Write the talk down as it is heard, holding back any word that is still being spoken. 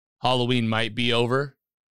Halloween might be over,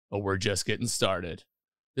 but we're just getting started.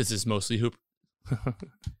 This is mostly Hoop.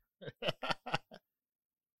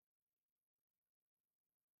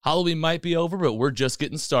 Halloween might be over, but we're just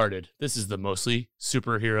getting started. This is the Mostly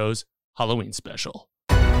Superheroes Halloween special.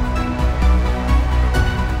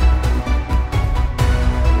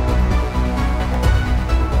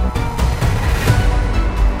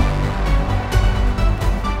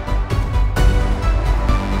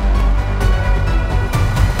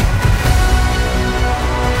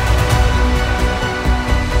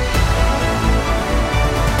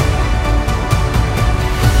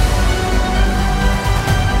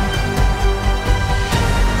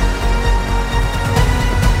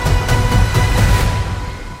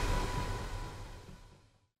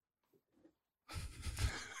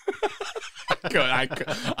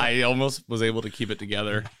 I almost was able to keep it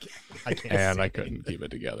together, I couldn't keep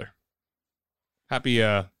it together. Happy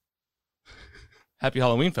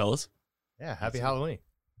Halloween, fellas! Yeah, happy Halloween.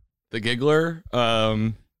 The giggler.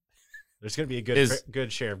 There's gonna be a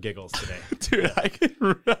good share of giggles today, dude.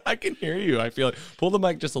 Yeah. I can hear you. I feel like pull the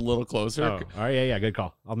mic just a little closer. Oh, all right, yeah, good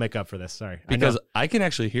call. I'll make up for this. Sorry, because I can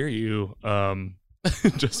actually hear you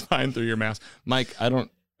just fine through your mask, Mike.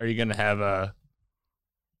 Are you gonna have a?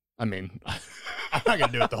 I mean, I'm not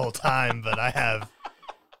gonna do it the whole time, but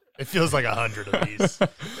it feels like 100 of these.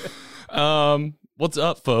 What's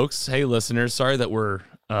up, folks? Hey, listeners. Sorry that we're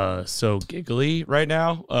so giggly right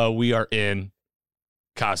now. We are in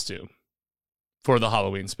costume for the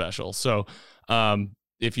Halloween special. So,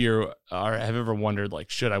 if you have ever wondered,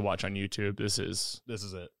 like, should I watch on YouTube? This is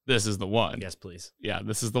it. This is the one. Yes, please. Yeah,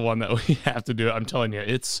 this is the one that we have to do. I'm telling you,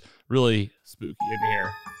 it's really spooky in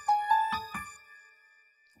here.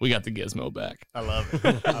 We got the gizmo back. I love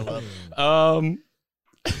it.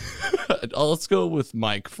 Let's go with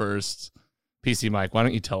Mike first. PC Mike, why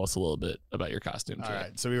don't you tell us a little bit about your costume? All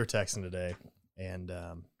right. So we were texting today, and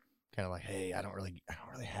kind of like, hey, I don't really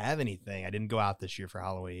have anything. I didn't go out this year for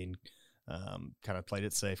Halloween. Kind of played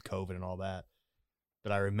it safe, COVID and all that.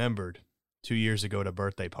 But I remembered 2 years ago at a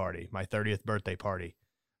birthday party, my 30th birthday party.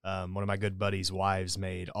 One of my good buddies' wives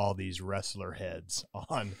made all these wrestler heads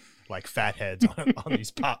on, like, fat heads on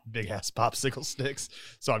these big ass popsicle sticks.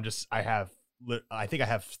 So I think I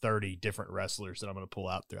have 30 different wrestlers that I'm going to pull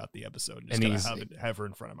out throughout the episode and just have her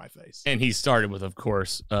in front of my face. And he started with, of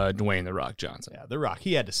course, Dwayne "The Rock" Johnson. Yeah, The Rock.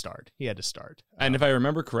 He had to start. And if I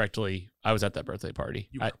remember correctly, I was at that birthday party.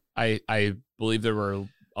 I believe there were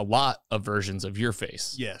a lot of versions of your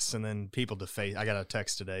face. Yes, and then people defaced. I got a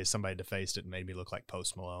text today. Somebody defaced it and made me look like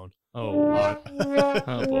Post Malone. Oh,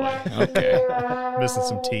 oh boy. Okay. Missing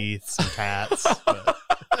some teeth, some tats. All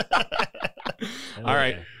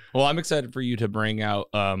right. Well, I'm excited for you to bring out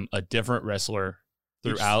a different wrestler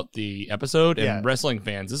throughout the episode. And wrestling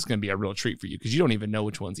fans, this is going to be a real treat for you because you don't even know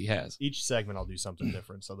which ones he has. Each segment, I'll do something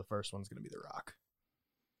different. So the first one's going to be The Rock.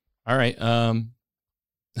 All right.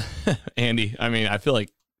 Andy, I mean, I feel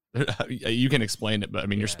like you can explain it, but I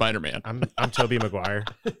mean, you're Spider-Man. I'm Tobey Maguire.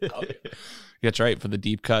 That's right. For the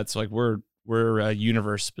deep cuts, like we're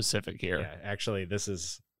universe specific here. Yeah, actually, this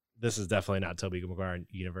is definitely not Tobey Maguire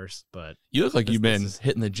universe, but you look like you've been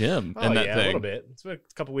hitting the gym in that thing. A little bit. It's been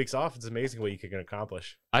a couple weeks off. It's amazing what you can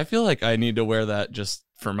accomplish. I feel like I need to wear that just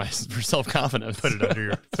for self-confidence. Put it under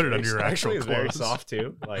your actual clothes. It's very soft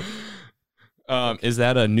too. Like. Is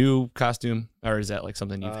that a new costume, or is that like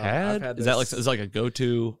something you've had? Is that like a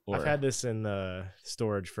go-to? Or? I've had this in the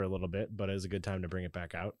storage for a little bit, but it was a good time to bring it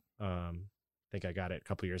back out. I think I got it a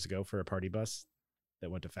couple years ago for a party bus that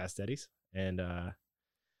went to Fast Eddie's, and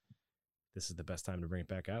this is the best time to bring it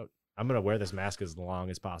back out. I'm gonna wear this mask as long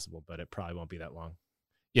as possible, but it probably won't be that long.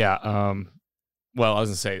 Yeah. Well, I was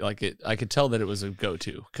gonna say, like, I could tell that it was a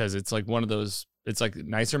go-to because it's like one of those. It's like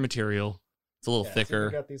nicer material. It's a little thicker.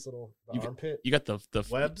 You got these little armpit. You got the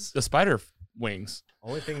webs, the spider wings.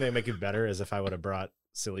 Only thing they make it better is if I would have brought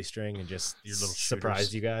silly string and just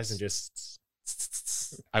surprised you guys and just.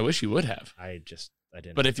 I wish you would have. I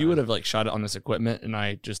didn't. But if you would have like shot it on this equipment, and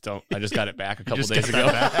I just got it back a couple days ago.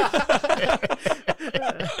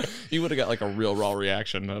 You would have got like a real raw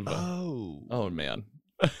reaction of oh man.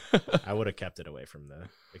 I would have kept it away from the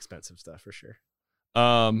expensive stuff for sure.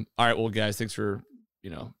 All right, well, guys, thanks for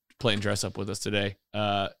playing dress up with us today.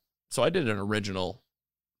 So I did an original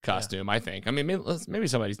costume. I think. I mean, maybe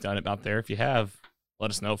somebody's done it out there. If you have,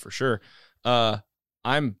 let us know for sure.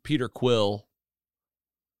 I'm Peter Quill,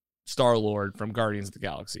 Star-Lord from Guardians of the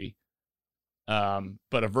Galaxy,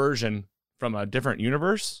 but a version from a different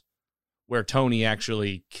universe where Tony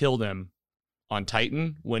actually killed him on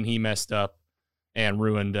Titan when he messed up and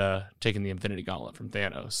ruined taking the Infinity Gauntlet from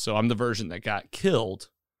Thanos. So I'm the version that got killed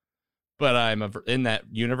but I'm in that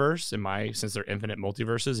universe. Since they're infinite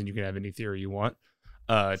multiverses and you can have any theory you want,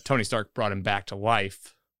 Tony Stark brought him back to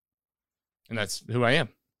life, and that's who I am.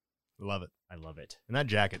 Love it. I love it. And that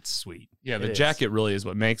jacket's sweet. Yeah, the It jacket really is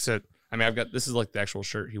what makes it. I mean, this is like the actual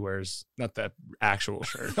shirt he wears, not the actual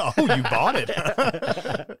shirt, Oh, you bought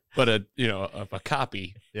it. but a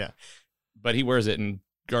copy. Yeah. But he wears it in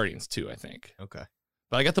Guardians too, I think. Okay.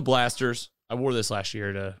 But I got the blasters. I wore this last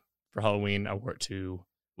year for Halloween. I wore it to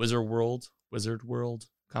Wizard World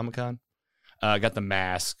Comic-Con. I got the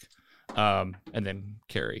mask, and then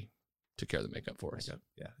Carrie took care of the makeup for us.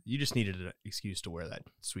 Yeah. You just needed an excuse to wear that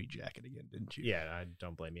sweet jacket again, didn't you? Yeah, I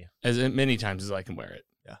don't blame you. As many times as I can wear it.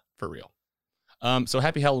 Yeah. For real. So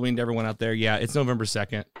happy Halloween to everyone out there. Yeah, it's November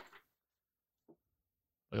 2nd.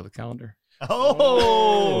 Look at the calendar.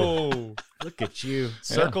 Oh, Look at you.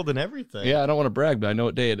 circled and everything. Yeah, I don't want to brag, but I know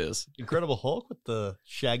what day it is. Incredible Hulk with the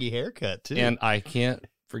shaggy haircut, too. And I can't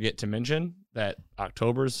forget to mention that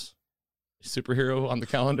October's superhero on the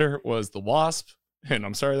calendar was the Wasp. And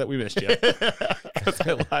I'm sorry that we missed you. Because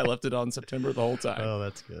I left it on September the whole time. Oh,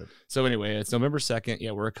 that's good. So anyway, it's November 2nd.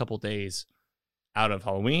 Yeah, we're a couple days out of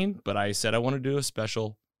Halloween, but I said I want to do a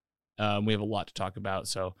special. We have a lot to talk about.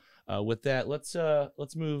 So with that, let's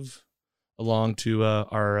move along to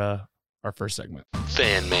our first segment.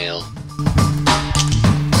 Fan mail.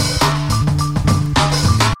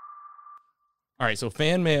 All right, so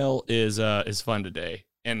fan mail is fun today.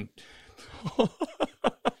 And all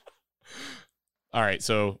right,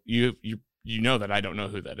 so you know that I don't know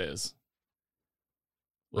who that is.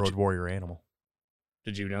 Road Warrior Animal.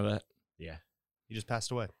 Did you know that? Yeah. He just passed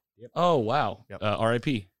away. Oh, wow. Yep.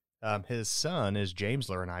 R.I.P. His son is James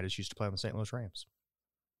Laurinaitis, used to play on the St. Louis Rams.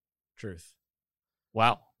 Truth.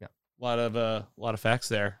 Wow. Yeah. A lot of facts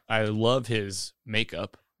there. I love his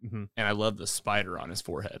makeup, Mm-hmm. and I love the spider on his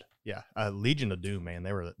forehead. Yeah, Legion of Doom, man.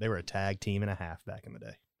 They were a tag team and a half back in the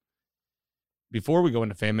day. Before we go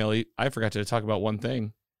into fan mail, I forgot to talk about one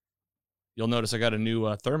thing. You'll notice I got a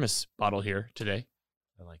new thermos bottle here today.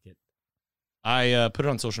 I like it. I put it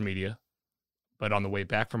on social media, but on the way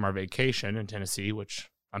back from our vacation in Tennessee, which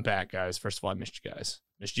I'm back, guys. First of all, I missed you guys.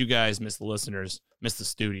 Missed you guys, missed the listeners, missed the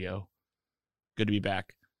studio. Good to be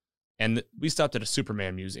back. And we stopped at a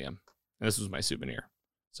Superman museum, and this was my souvenir.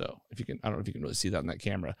 So if you can, I don't know if you can really see that on that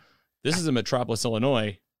camera. This is in Metropolis,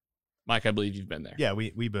 Illinois. Mike, I believe you've been there. Yeah,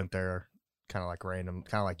 we went there kind of like random,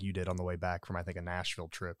 kind of like you did on the way back from, I think, a Nashville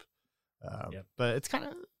trip. Yep. But it's kind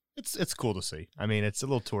of, it's cool to see. I mean, it's a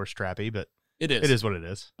little tourist trappy, but It is. it is what it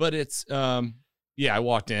is. But it's yeah, I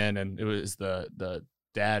walked in and it was the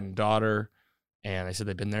dad and daughter, and they said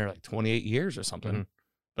they've been there like 28 years or something. Mhm.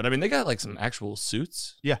 But I mean, they got like some actual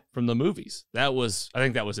suits, Yeah. from the movies. I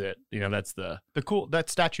think that was it. That's That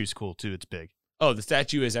statue's cool too. It's big. the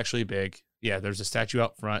statue is actually big. Yeah, there's a statue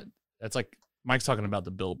out front. That's like Mike's talking about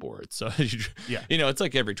the billboard. So Yeah. it's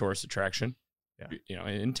like every tourist attraction. Yeah.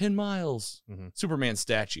 In 10 miles, Mhm. Superman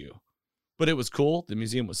statue. But it was cool. The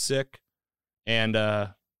museum was sick, and they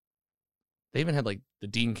even had like the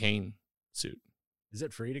Dean Cain suit Is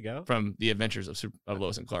it free to go? from the Adventures of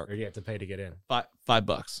Lois and Clark. Or do you have to pay to get in?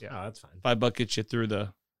 $5. Oh, that's fine. $5 gets you through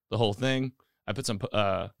the whole thing. I put some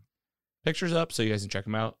pictures up so you guys can check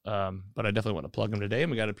them out. But I definitely want to plug them today.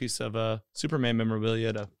 And we got a piece of Superman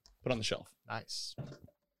memorabilia to put on the shelf. Nice.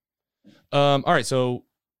 All right, so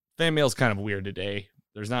fan mail is kind of weird today.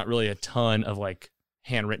 There's not really a ton of like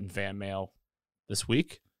handwritten fan mail this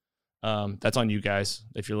week. That's on you guys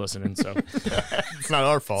if you're listening. So It's not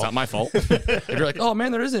our fault. it's not my fault. If you're like, oh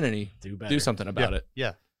man, there isn't any, Do better. do something about it.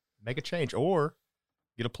 Yeah. Make a change or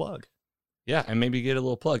get a plug. Yeah, and maybe get a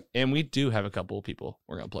little plug. And we do have a couple of people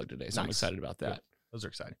we're going to plug today, so I'm Nice. excited about that. Good. Those are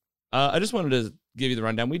exciting. I just wanted to give you the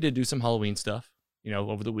rundown. We did do some Halloween stuff,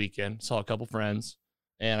 over the weekend. Saw a couple friends,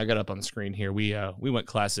 and I got up on the screen here. We went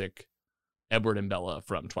classic Edward and Bella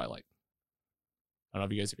from Twilight. I don't know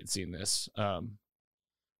if you guys have seen this. I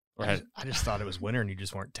just thought it was winter and you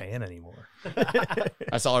just weren't tan anymore.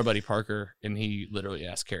 I saw our buddy Parker, and he literally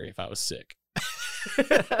asked Carrie if I was sick.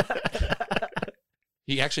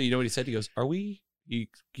 He actually, you know what he said? He goes, "Are we?" He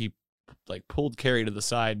like pulled Carrie to the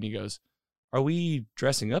side, and he goes, "Are we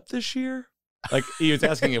dressing up this year?" Like he was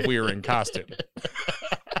asking if we were in costume.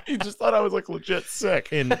 He just thought I was like legit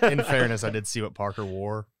sick. In fairness, I did see what Parker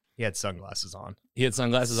wore. He had sunglasses on. He had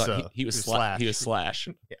sunglasses on. So, He was he was Slash. He Slash.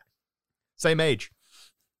 was Slash. Same age.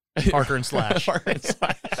 Parker and Slash. Parker and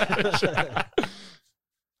Slash.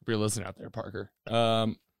 If you're listening out there, Parker.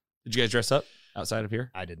 Did you guys dress up outside of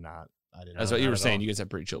here? I did not. That's what you not were at saying. all. You guys had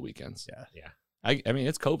pretty chill weekends. Yeah. I mean,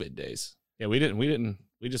 it's COVID days. Yeah, we didn't.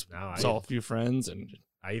 We just No, saw a few friends and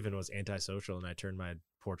I even was antisocial and I turned my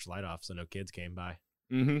porch light off so no kids came by.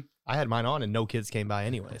 Mm-hmm. I had mine on and no kids came by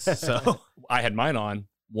anyways. So I had mine on.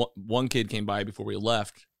 One kid came by before we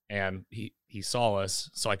left, and he saw us,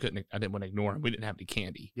 so I didn't want to ignore him. We didn't have any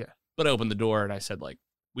candy. Yeah. But I opened the door and I said, like,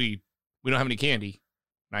 we don't have any candy.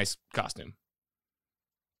 Nice costume.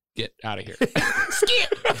 Get out of here.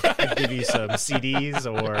 I'd give you some CDs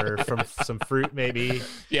or from some fruit, maybe.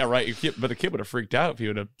 Yeah, right. But the kid would have freaked out if he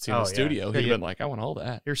would have seen the studio. He'd have been like, I want all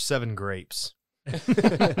that. here's 7 grapes.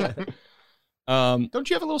 Don't Don't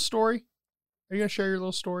you have a little story? Are you gonna share your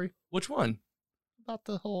little story which one? about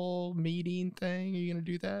the whole meeting thing? Are you gonna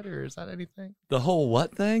do that, or is that anything? The whole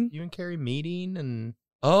what thing? You and Carrie meeting and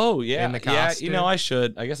Oh yeah, in the yeah. costume? I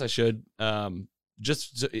should. I guess I should. I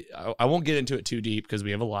won't get into it too deep because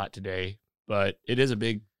we have a lot today, but it is a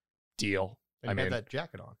big deal. you had that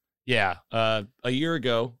jacket on. Yeah. A year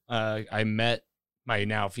ago, I met my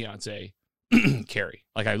now fiance, Carrie.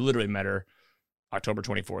 Like I literally met her October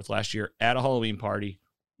 24th last year at a Halloween party,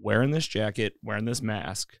 wearing this jacket, wearing this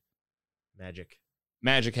mask.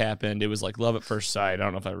 Magic Happened. It was like love at first sight. I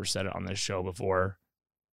don't know if I ever said it on this show before.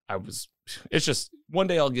 It's just one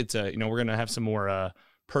day I'll get to, we're going to have some more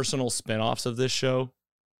personal spinoffs of this show.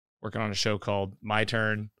 Working on a show called My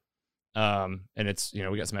Turn. And it's,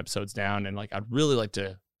 we got some episodes down, and like, I'd really like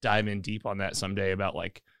to dive in deep on that someday about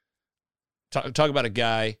like, talk about a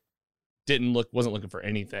guy wasn't looking for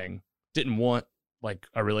anything, didn't want like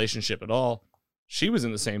a relationship at all. She was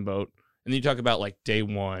in the same boat. And then you talk about like day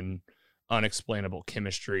one, unexplainable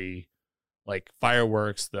chemistry, like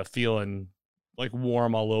fireworks, the feeling like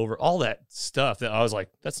warm all over, all that stuff that I was like,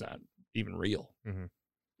 that's not even real. Mm-hmm.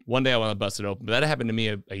 One day I want to bust it open, but that happened to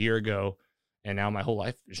me a year ago, and now my whole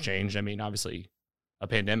life has changed. I mean, obviously a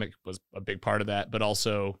pandemic was a big part of that, but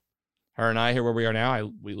also her and I, here where we are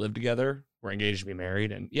now, we live together. We're engaged to be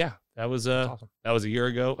married, and yeah, that was awesome. That was a year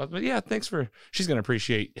ago. But yeah, thanks she's gonna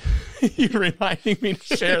appreciate you reminding me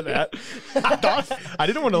to share that. I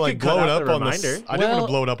didn't want to like blow it up on reminder. I didn't want to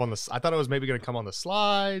blow it up on the. I thought it was maybe going to come on the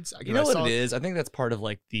slides. You know what it is? I think that's part of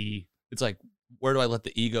like it's like, where do I let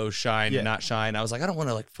the ego shine and not shine? I was like, I don't want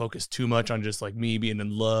to like focus too much on just like me being in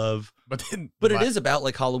love. But it is about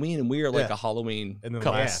like Halloween, and we are like a Halloween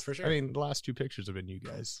couple. Yeah, for sure. I mean, the last 2 pictures have been you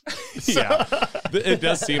guys. Yeah, it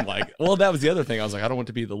does seem like. Well, that was the other thing. I was like, I don't want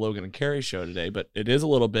to be the Logan and Carrie show today, but it is a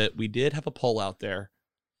little bit. We did have a poll out there.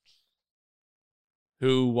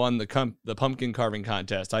 Who won the pumpkin carving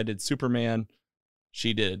contest? I did Superman.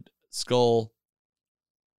 She did Skull.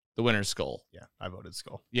 The winner's Skull. Yeah, I voted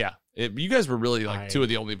Skull. Yeah, you guys were really like 2 of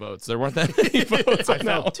the only votes. There weren't that many votes. I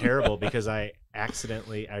felt terrible because I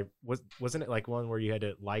accidentally wasn't it like one where you had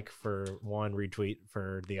to like for one, retweet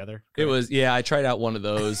for the other? Correct? It was, yeah. I tried out one of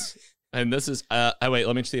those, and this is wait.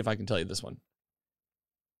 Let me see if I can tell you this one.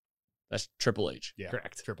 That's Triple H. Yeah,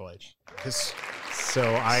 correct. Triple H. So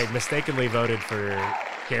I mistakenly voted for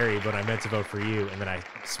Carrie, but I meant to vote for you, and then I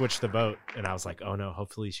switched the vote, and I was like, oh no,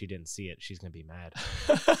 hopefully she didn't see it. She's gonna be mad.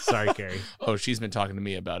 Sorry, Carrie. Oh, she's been talking to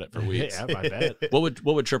me about it for weeks. Yeah, I bet. What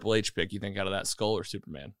would Triple H pick, you think, out of that, Skull or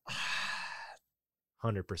Superman?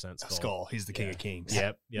 100% Skull. He's the king of kings.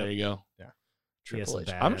 Yep. There you go. Yeah. Triple H.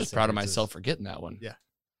 I'm just proud of myself for getting that one. Yeah.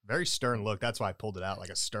 Very stern look. That's why I pulled it out, like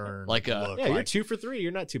a stern look. Yeah, you're 2 for 3.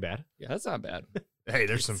 You're not too bad. Yeah, that's not bad. Hey,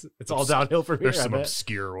 there's it's all downhill from here. There's some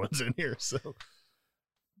obscure ones in here. So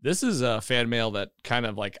this is a fan mail that kind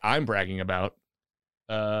of like I'm bragging about.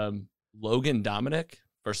 Logan Dominic.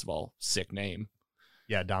 First of all, sick name.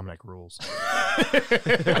 Yeah, Dominic rules.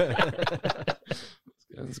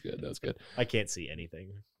 That's good. I can't see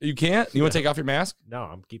anything. You can't? You want to take off your mask? No,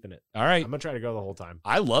 I'm keeping it. All right. I'm gonna try to go the whole time.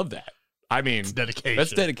 I love that. I mean, it's dedication.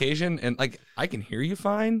 That's dedication, and like I can hear you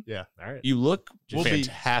fine. Yeah. All right. You look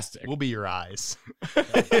fantastic. We'll be your eyes.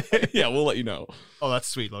 Yeah, we'll let you know. Oh, that's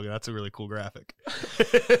sweet, Logan. That's a really cool graphic.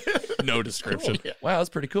 No description. Cool. Yeah. Wow, that's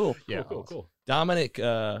pretty cool. Yeah, cool. Dominic,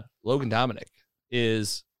 Logan Dominic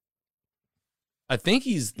is, I think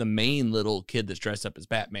he's the main little kid that's dressed up as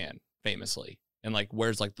Batman, famously, and like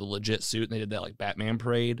wears like the legit suit. And they did that like Batman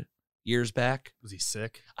parade years back. Was he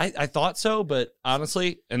sick? I thought so, but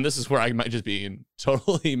honestly, and this is where I might just be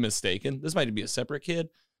totally mistaken. This might be a separate kid,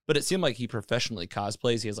 but it seemed like he professionally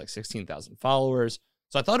cosplays. He has like 16,000 followers.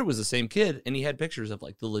 So I thought it was the same kid, and he had pictures of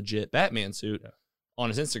like the legit Batman suit on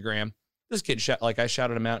his Instagram. This kid, I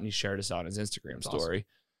shouted him out, and he shared us on his Instagram story. Awesome.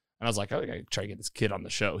 And I was like, I gotta try to get this kid on the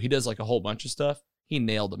show. He does like a whole bunch of stuff. He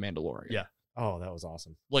nailed The Mandalorian. Yeah. Oh, that was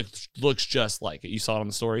awesome. Like, looks just like it. You saw it on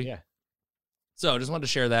the story? Yeah. So I just wanted to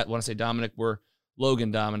share that. Want to say Dominic, we're Logan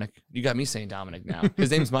Dominic. You got me saying Dominic now. His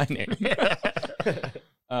name's my name.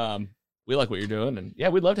 We like what you're doing. And yeah,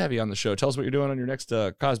 we'd love to have you on the show. Tell us what you're doing on your next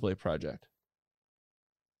cosplay project.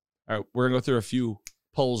 All right, we're going to go through a few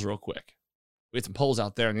polls real quick. We had some polls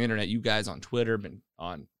out there on the internet. You guys on Twitter been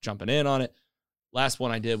on jumping in on it. Last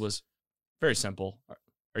one I did was very simple.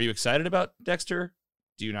 Are you excited about Dexter?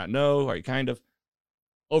 Do you not know? Are you kind of?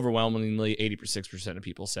 Overwhelmingly, 86% of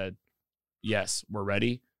people said, yes, we're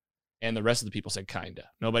ready. And the rest of the people said kinda.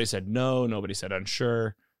 Nobody said no. Nobody said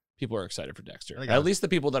unsure. People are excited for Dexter. At least the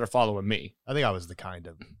people that are following me. I think I was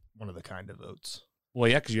one of the kind of votes. Well,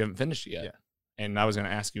 yeah, because you haven't finished it yet. Yeah. And I was going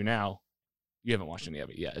to ask you now, you haven't watched any of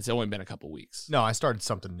it yet. It's only been a couple weeks. No, I started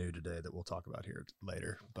something new today that we'll talk about here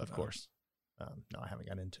later. But Of course. no, I haven't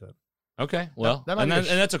got into it. Okay, well, that might and be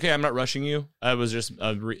that's okay. I'm not rushing you. I was just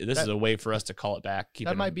this is a way for us to call it back.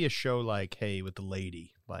 That might be a show like, hey, with the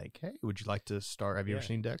lady, like, hey, would you like to start? Have you ever Yeah.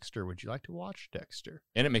 seen Dexter? Would you like to watch Dexter?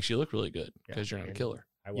 and it makes you look really good because Yeah. you're not a killer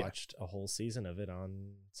I watched a whole season of it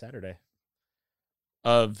on Saturday.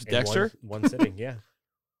 of In Dexter. one sitting, yeah.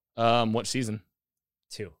 What season?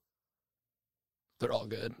 2. They're all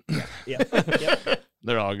good. Yeah. Yep.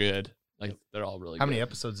 They're all good. Like they're all really. How good. many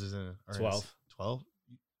episodes is in it? 12.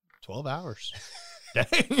 12 hours. Dang.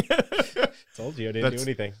 Told you I didn't do That's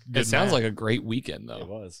anything. It sounds like a great weekend though. It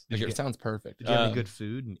was. Like, Did you it get- sounds perfect. Did you have any good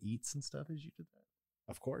food and eats and stuff as you did that?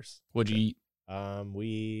 Of course. What'd you eat?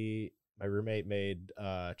 My roommate made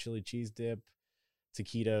chili cheese dip,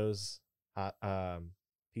 taquitos, hot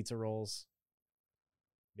pizza rolls,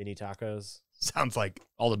 mini tacos, Sounds like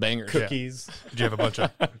All the bangers. cookies. did you have a bunch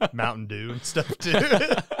of Mountain Dew and stuff too?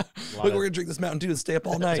 Look, we're gonna drink this Mountain Dew and stay up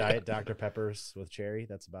all night. Diet Dr. Peppers with cherry.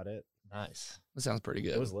 That's about it. Nice. That sounds pretty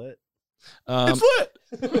good. It was lit. It's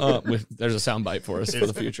lit. There's a soundbite for us for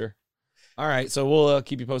the future. All right, so we'll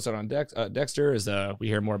keep you posted on Dexter as we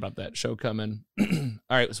hear more about that show coming. All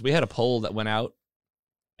right, so we had a poll that went out,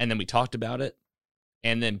 and then we talked about it,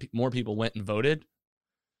 and then more people went and voted.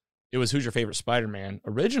 It was who's your favorite Spider-Man?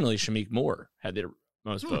 Originally, Shameik Moore had the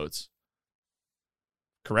most votes.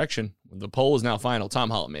 Correction, the poll is now final. Tom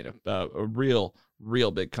Holland made a real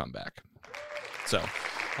big comeback. So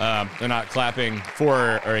they're not clapping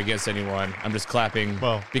for or against anyone. I'm just clapping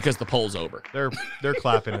because the poll's over. They're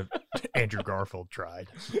clapping at Andrew Garfield tried.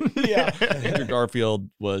 Yeah. Andrew Garfield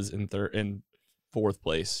was in fourth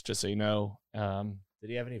place, just so you know. Did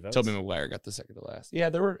he have any votes? Tobey Maguire got the second to last. Yeah,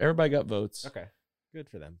 everybody got votes. Okay. Good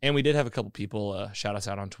for them. And we did have a couple people shout us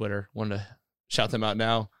out on Twitter. Wanted to shout them out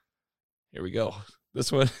now. Here we go. This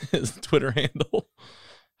one is the Twitter handle.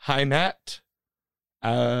 Hinata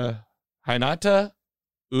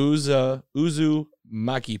Uzu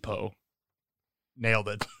Makipo. Nailed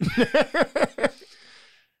it.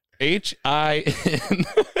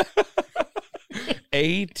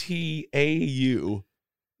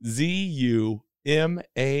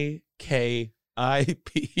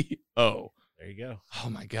 HINATAUZUMAKIPO. There you go. Oh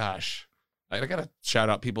my gosh. I gotta shout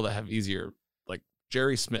out people that have easier, like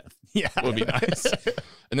Jerry Smith Yeah. would be nice.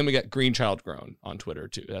 And then we got Green Child Grown on Twitter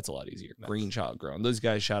too. That's a lot easier. Nice. Green Child Grown. Those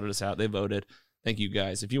guys shouted us out. They voted. Thank you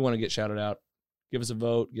guys. If you want to get shouted out, give us a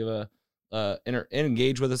vote. Give a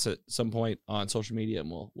engage with us at some point on social media, and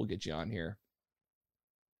we'll get you on here.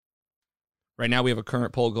 Right now, we have a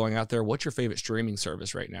current poll going out there. What's your favorite streaming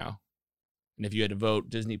service right now? And if you had to vote,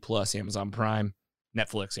 Disney Plus, Amazon Prime,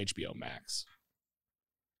 Netflix, HBO Max.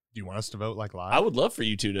 Do you want us to vote like live? I would love for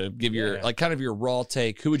you two to give your Yeah. like kind of your raw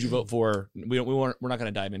take. Who would you vote for? We're not going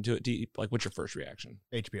to dive into it deep. Like, what's your first reaction?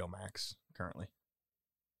 HBO Max currently.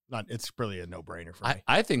 It's really a no-brainer for me.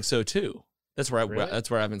 I think so too. That's where Really?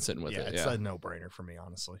 that's where I've been sitting with Yeah, it. it's Yeah, a no-brainer for me,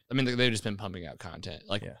 honestly. I mean they've just been pumping out content,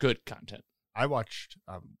 like Yeah. good content. I watched.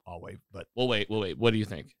 I'll wait, but We'll wait. What do you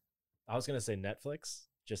think? I was gonna say Netflix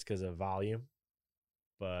just because of volume,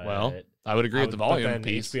 but Well, I would agree with the but volume then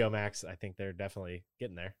piece. HBO Max, I think they're definitely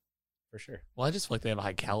getting there for sure. Well, I just feel like they have a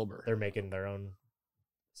high caliber. They're making their own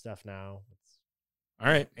stuff now. All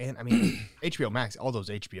right. and I mean HBO Max, all those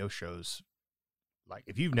HBO shows. Like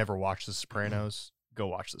if you've never watched The Sopranos, go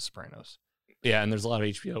watch The Sopranos. Yeah, and there's a lot of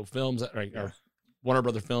HBO films that Yeah. or Warner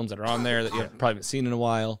Brother films that are on there that you probably haven't seen in a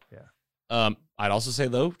while. Yeah. I'd also say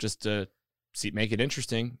though, just to make it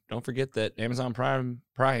interesting, don't forget that Amazon Prime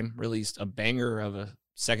released a banger of a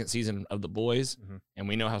second season of The Boys, Mhm. and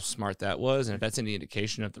we know how smart that was. And if that's any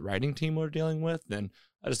indication of the writing team we're dealing with, then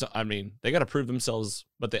I mean, they got to prove themselves,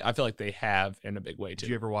 but I feel like they have in a big way too. Did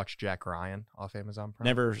you ever watch Jack Ryan off Amazon Prime?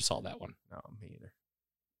 Never saw that one. No, me either.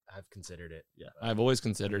 I've considered it. Yeah. I've always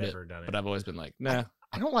considered it, Never done it. but I've always been like, nah.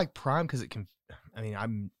 I don't like Prime because it can. I mean,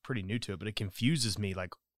 I'm pretty new to it, but it confuses me.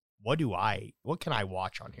 Like, what can I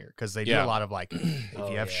watch on here? Because they do Yeah. a lot of like, if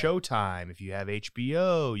Oh, you have yeah. Showtime, if you have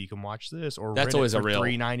HBO, you can watch this. Or That's rent always it a for real-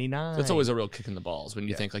 $3.99. That's always a real kick in the balls when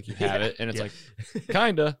you Yeah. think like you have it, and it's Yeah. like,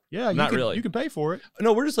 kinda. yeah, not really. You can pay for it.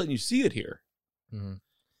 No, we're just letting you see it here. And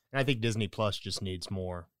I think Disney Plus just needs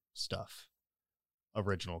more stuff.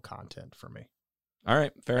 original content for me. All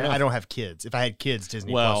right, fair And enough. I don't have kids. If I had kids,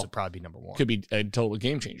 Disney Well, Plus would probably be number one. Could be a total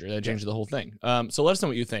game changer. That changes the whole thing. So let us know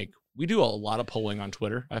what you think. We do a lot of polling on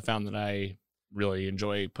Twitter. I found that I really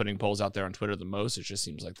enjoy putting polls out there on Twitter the most. It just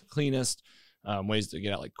seems like the cleanest ways to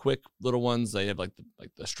get out like quick little ones. They have like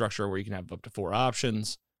the structure where you can have up to 4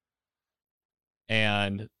 options.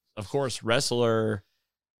 And of course, wrestler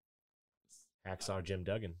Hacksaw Jim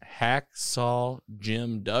Duggan.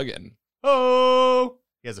 Oh,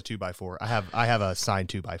 He has a 2x4. I have a signed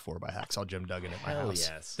 2x4 by Hacksaw Jim Duggan at my Hell house.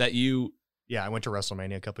 yes. that you Yeah, I went to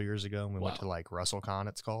WrestleMania a couple years ago, and we went Wow. to like WrestleCon.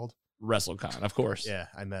 It's called. WrestleCon, of course. Yeah,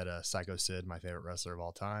 I met Psycho Sid, my favorite wrestler of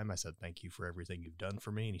all time. I said, "Thank you for everything you've done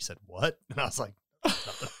for me," and he said, "What?" And I was like,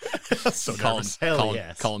 "Nothing." I was so Call him, nervous. Hell call,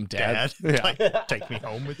 yes. call him dad. Dad, Yeah. like, take me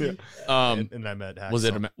home with you. And I met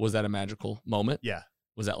Hacksaw. Was that a magical moment? Yeah,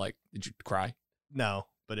 Was that like, did you cry? no,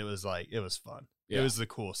 but it was fun. Yeah. It was the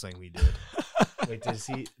coolest thing we did. Wait, does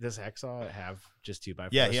Hacksaw have just 2x4s?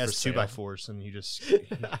 Yeah, he has for sale? 2x4s, and he just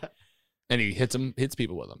And he hits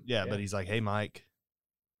people with them. yeah, Yeah. but he's like, "Hey, Mike,"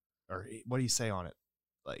 or what do you say on it?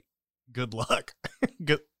 Like, "Good luck,"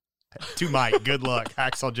 good to Mike. Good luck,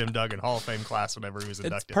 Hacksaw Jim Duggan, Hall of Fame class whenever he was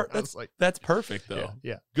inducted. I was like, That's perfect though.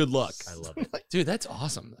 yeah. Good luck. I love it. Dude, that's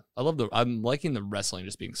awesome. I'm liking the wrestling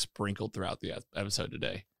just being sprinkled throughout the episode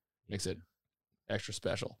today. Makes it extra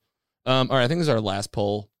special. All right, I think this is our last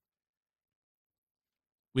poll.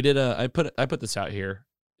 We did I put this out here,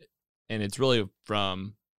 and it's really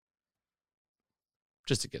from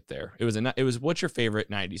just to get there. It was what's your favorite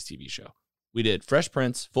 90s TV show? We did Fresh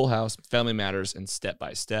Prince, Full House, Family Matters, and Step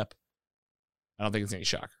by Step. I don't think it's any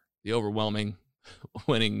shocker. The overwhelming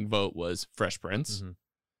winning vote was Fresh Prince. Mhm.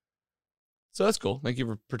 So that's cool. Thank you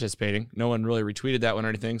for participating. No one really retweeted that one or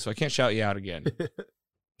anything, so I can't shout you out again.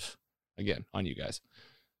 Again, on you guys.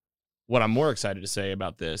 What I'm more excited to say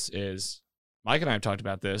about this is Mike and I have talked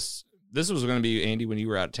about this. This was going to be, Andy, when you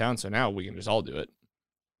were out of town, so now we can just all do it.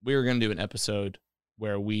 We were going to do an episode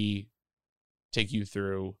where we take you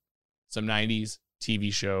through some 90s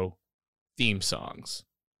TV show theme songs.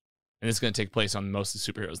 And it's going to take place on Mostly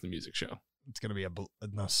Superheroes, the music show. It's gonna be a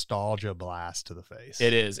nostalgia blast to the face.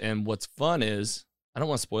 It is. And what's fun is, I don't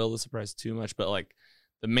want to spoil the surprise too much, but like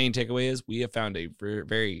the main takeaway is we have found a very,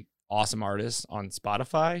 very awesome artist on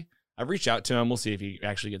Spotify. I've reached out to him. We'll see if he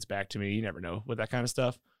actually gets back to me. You never know with that kind of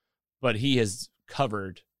stuff. But he has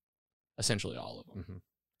covered essentially all of them. Mhm.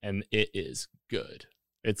 And it is good.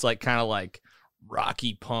 It's like kind of like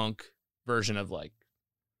rocky punk version of like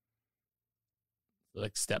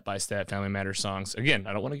Step by Step, Family Matters songs. Again,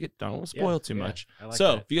 I don't want to spoil too much. I like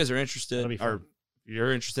So that. if you guys are interested, That'll be fun. or if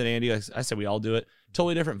you're interested, Andy, like I said, we all do it.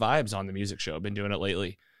 Totally different vibes on the music show. I've been doing it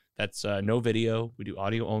lately. That's no video. We do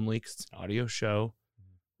audio only because it's an audio show.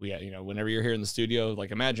 We got, whenever you're here in the studio,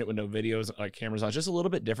 like imagine it with no videos, like cameras on. It's just a little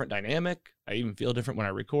bit different dynamic. I even feel different when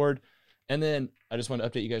I record. And then I just want to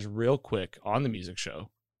update you guys real quick on the music show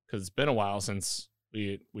because it's been a while since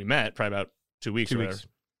we met, probably about 2 weeks. 2 or weeks. whatever.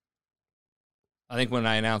 I think when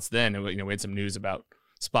I announced then, we had some news about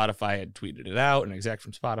Spotify had tweeted it out, an exec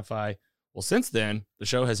from Spotify. Well, since then, the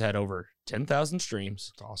show has had over 10,000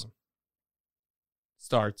 streams. It's awesome.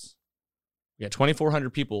 Starts. We got 2,400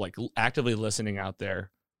 people like actively listening out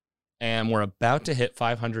there, and we're about to hit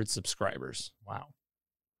 500 subscribers. Wow.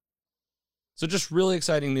 So just really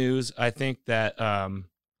exciting news. I think that,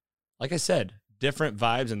 like I said, different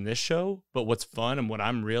vibes in this show, but what's fun and what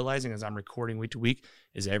I'm realizing as I'm recording week to week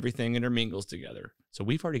is everything intermingles together. So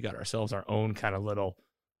we've already got ourselves our own kind of little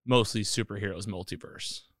Mostly Superheroes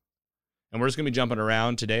multiverse. And we're just going to be jumping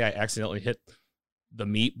around. Today, I accidentally hit the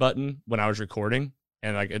meet button when I was recording,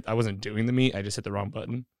 and I wasn't doing the meet. I just hit the wrong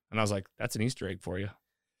button. And I was like, that's an Easter egg for you.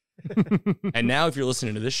 And now if you're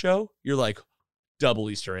listening to this show, you're like double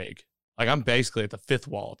Easter egg. Like I'm basically at the fifth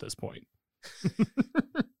wall at this point.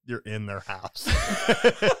 You're in their house.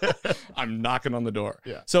 I'm knocking on the door.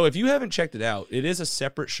 Yeah. So if you haven't checked it out, it is a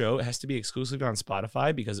separate show. It has to be exclusively on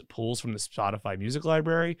Spotify because it pulls from the Spotify music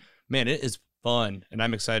library. Man, it is fun. And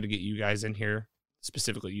I'm excited to get you guys in here,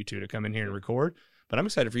 specifically you two, to come in here and record. But I'm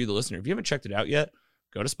excited for you, the listener. If you haven't checked it out yet,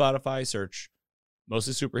 go to Spotify, search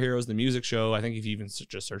Mostly Superheroes, the music show. I think if you even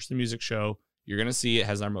just search the music show, you're going to see it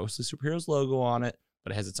has our Mostly Superheroes logo on it,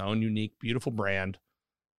 but it has its own unique, beautiful brand.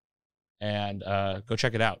 And go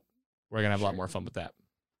check it out. We're going to have a lot more fun with that.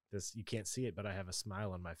 You can't see it, but I have a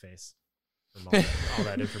smile on my face from all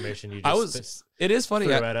that information you just It is funny.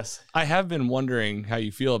 threw at us. I have been wondering how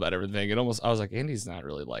you feel about everything. I was like, Andy's not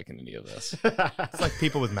really liking any of this. It's like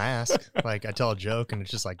people with masks. Like I tell a joke and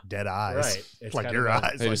it's just like dead eyes. Right. It's like kind your of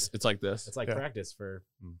eyes. It's like this. It's like Yeah. practice for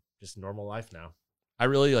just normal life now. I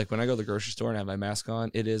really like when I go to the grocery store and I have my mask on.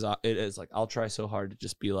 It is like I'll try so hard to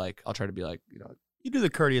just be like I'll try to be like You do the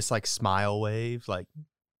courteous like smile wave, like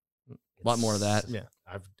a lot more of that. yeah.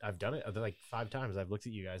 I've done it like 5 times. I've looked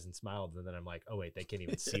at you guys and smiled, and then I'm like, oh wait, they can't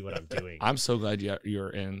even see what I'm doing. I'm so glad you're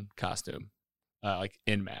in costume, like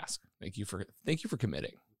in mask. Thank you for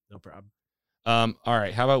committing. No problem. All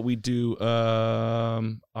right, how about we do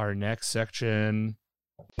our next section?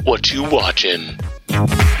 What you watching?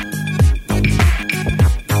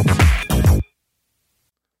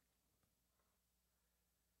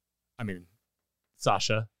 I mean,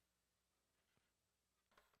 Sasha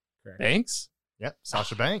Correct. Banks. Yep.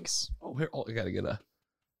 Sasha Banks. Oh, here. Oh, I gotta get a.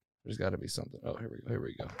 There's got to be something. Oh, here we go. Here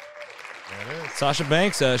we go. There it is. Sasha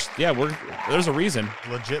Banks. Yeah, there's a reason.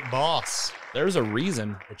 Legit boss. There's a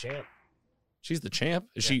reason. The champ. She's the champ.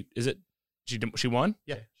 Is Yeah. she? Is it? She won.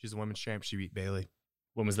 Yeah. She's the women's champ. She beat Bailey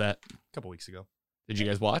When was that? a couple weeks ago. Did you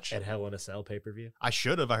guys watch? At Hell in a Cell pay-per-view. I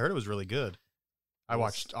should have. I heard it was really good. I It was-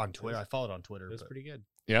 watched on Twitter. I followed on Twitter. It was but- pretty good.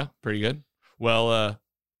 Yeah, pretty good. Well,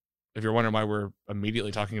 if you're wondering why we're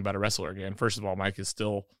immediately talking about a wrestler again, first of all, Mike is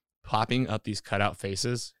still popping up these cutout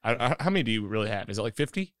faces. How many do you really have? Is it like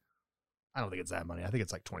 50? I don't think it's that many. I think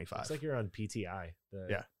it's like 25. It's like you're on PTI, the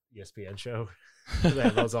Yeah. ESPN show. They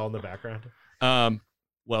have those all in the background.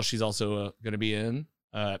 Well, she's also going to be in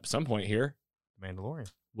at some point here, Mandalorian.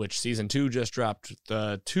 which season 2 just dropped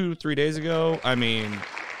 2-3 days ago. I mean,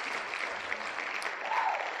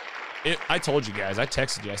 I told you guys, I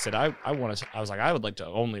texted you, I said, I was like, I would like to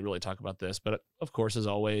only really talk about this, but of course, as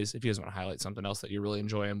always, if you guys want to highlight something else that you're really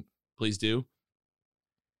enjoying, please do.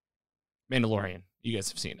 Mandalorian, you guys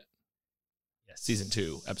have seen it. Yes. Season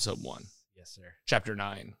 2, episode 1, Yes, sir. chapter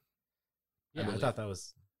 9. Yeah, I believe. thought that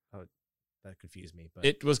was that confused me, but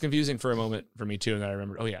It was confusing for a moment for me too, and then I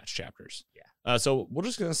remembered, oh yeah, it's chapters. Yeah. So we're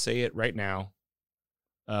just gonna say it right now.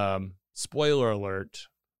 Spoiler alert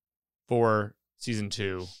for season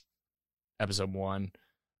 2, episode 1.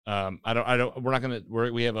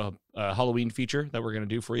 We have a Halloween feature that we're gonna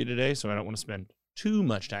do for you today, so I don't want to spend too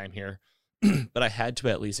much time here. But I had to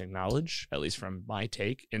at least acknowledge, at least from my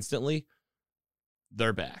take, instantly,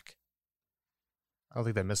 they're back. I don't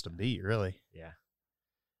think they missed a beat, really. yeah,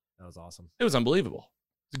 that was awesome. It was unbelievable.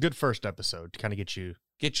 It's a good first episode to kind of get you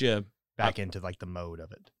Get you back into like the mode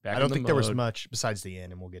of it. Back I don't in the think there was mode. much besides the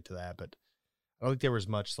end, and we'll get to that, but I don't think there was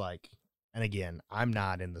much like, and again, I'm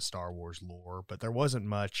not in the Star Wars lore, but there wasn't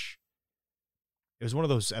much. It was one of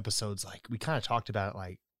those episodes like we kind of talked about it,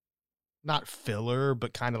 like not filler,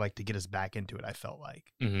 but kind of like to get us back into it. I felt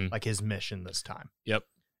like his mission this time. Yep.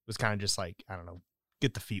 It was kind of just like, I don't know,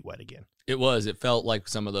 get the feet wet again. It felt like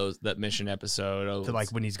some of that mission episode. To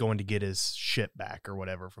like when he's going to get his ship back or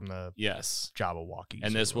whatever from the yes. Jabberwockies.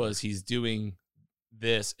 And or this whatever. was, he's doing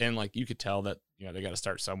this, and like you could tell that, they got to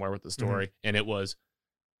start somewhere with the story. And it was,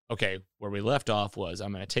 okay, where we left off was,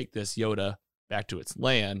 I'm going to take this Yoda back to its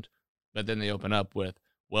land. But then they open up with,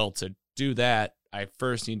 well, to do that, I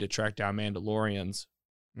first need to track down Mandalorians,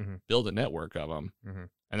 build a network of them,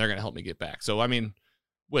 and they're going to help me get back. So, I mean,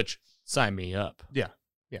 which, sign me up. Yeah,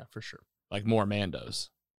 for sure. Like more Mandos.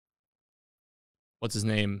 What's his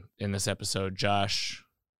name in this episode? Josh,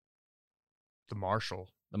 The Marshal.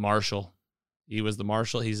 the Marshal. He was the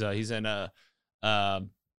Marshal. He's in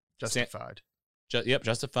Justified.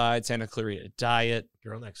 Justified, Santa Clarita Diet.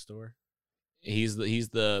 Girl Next Door. He's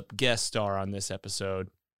the guest star on this episode,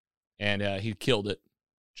 and he killed it.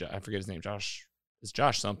 I forget his name. Josh. It's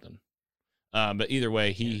Josh something. But either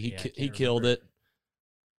way, he killed it.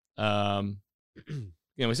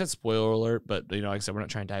 We said spoiler alert, but like I said, we're not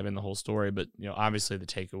trying to dive in the whole story. But obviously the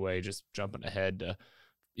takeaway, just jumping ahead to,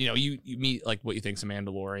 you meet like what you think's a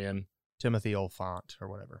Mandalorian. Timothy Olyphant or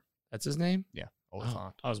whatever. That's his name. Yeah, Oh,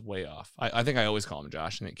 Olyphant. I was way off. I think I always call him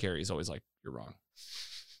Josh, and then Carrie's always like, "You're wrong."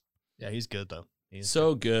 Yeah, he's good though. He's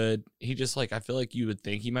So good. He just like, I feel like you would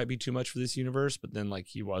think he might be too much for this universe, but then like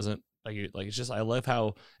he wasn't. Like it's just, I love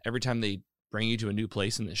how every time they bring you to a new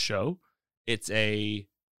place in this show, it's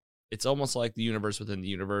almost like the universe within the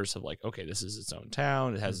universe of like, okay, this is its own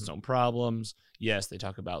town. It has its own problems. Yes, they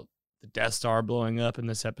talk about the Death Star blowing up in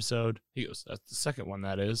this episode. He goes, that's the second one,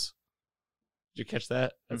 that is. Did you catch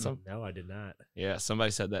that? That's No, I did not. yeah, somebody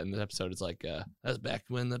said that in the episode. It's like, that's back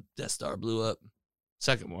when the Death Star blew up.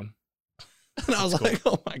 Second one. And I was like,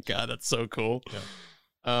 oh my God, that's so cool.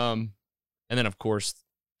 Yeah. And then, of course,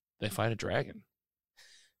 they fight a dragon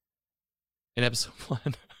in episode 1.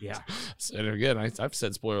 Yeah. And again, I've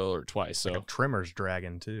said spoiler alert twice. So, like a Trimmer's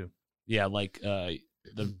dragon too. yeah, like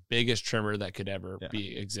the biggest trimmer that could ever Yeah.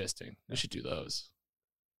 be existing. We should do those.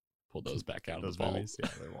 Pull those back out Those of the vault. movies, yeah,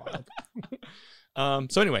 they're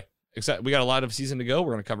wild. So anyway, we got a lot of season to go.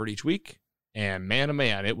 We're going to cover it each week. And man, oh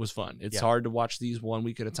man, it was fun. It's Yeah. hard to watch these 1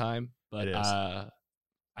 week at a time, but It is.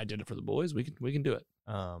 I did it for the boys. We can do it.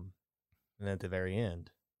 And then at the very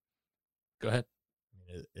end, Go ahead. I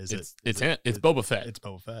mean, is It's it? it's Boba Fett. It's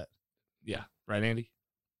Boba Fett. Yeah, right, Andy.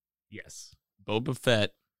 Yes. Boba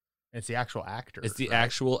Fett. It's the actual actor. It's the right?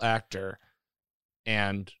 actual actor.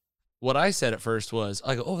 And what I said at first was,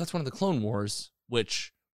 I go, oh, that's one of the Clone Wars, or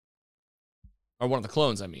one of the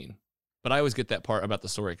clones, I mean. But I always get that part about the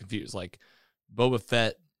story confused. Like, Boba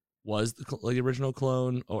Fett was the original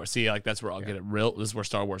clone, or see, like, that's where I'll get it real. This is where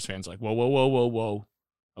Star Wars fans are like, whoa, whoa, whoa, whoa, whoa.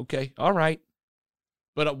 Okay, all right.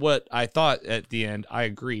 But what I thought at the end, I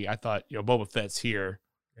agree. I thought, Boba Fett's here.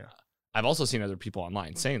 Yeah. I've also seen other people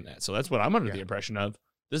online saying that. So that's what I'm under the impression of.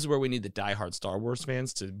 This is where we need the diehard Star Wars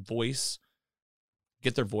fans to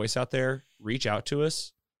get their voice out there, reach out to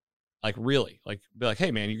us. Like, really, like, be like,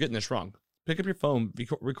 hey, man, you're getting this wrong. Pick up your phone,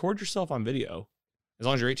 record yourself on video, as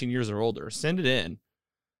long as you're 18 years or older. Send it in,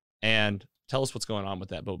 and tell us what's going on with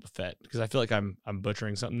that Boba Fett, because I feel like I'm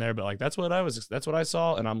butchering something there, but like that's what I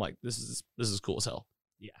saw, and I'm like, this is cool as hell.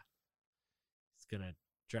 Yeah. He's gonna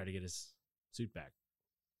try to get his suit back.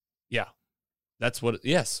 Yeah, that's what.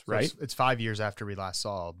 Yes, So right. It's 5 years after we last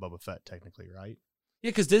saw Boba Fett, technically, right? Yeah,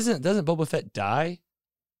 because doesn't Boba Fett die?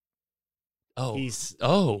 Oh,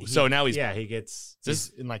 so now he's he gets This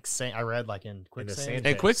in like I read like in in the quicksand. sand And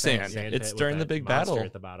pit. quicksand. Sand It's pit with during the that big monster battle.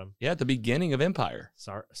 at the bottom. yeah, at the beginning of Empire.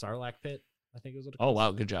 Sarlacc pit, I think it was what it Oh calls.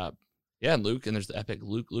 wow, good job. Yeah, and Luke, and there's the epic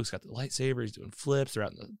Luke. Luke's got the lightsaber. He's doing flips. They're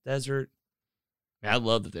out in the desert. Man, I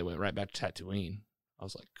love that they went right back to Tatooine. I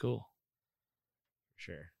was like, cool.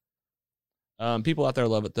 Sure. People out there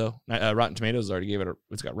love it though. Rotten Tomatoes already gave it.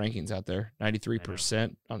 It's got rankings out there.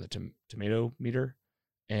 93% on the tomato meter,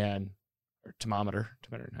 or thermometer.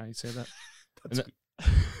 How do you say that? I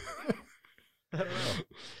don't know.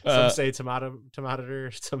 Some say tomato,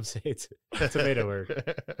 some say tomato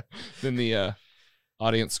word. Then the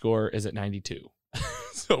audience score is at 92.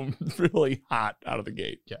 So really hot out of the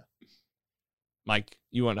gate. Yeah. Mike,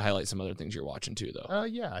 you wanted to highlight some other things you're watching too, though.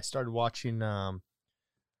 Yeah, I started watching. I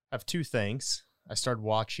have two things. I started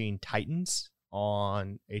watching Titans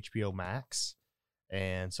on HBO Max,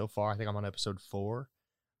 and so far I think I'm on episode 4.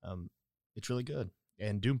 It's really good.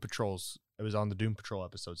 And Doom Patrol's. It was on the Doom Patrol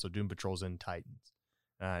episode, so Doom Patrol's in Titans.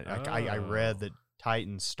 I read that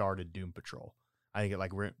Titans started Doom Patrol. I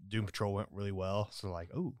think Doom Patrol went really well, so like,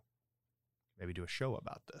 oh, maybe do a show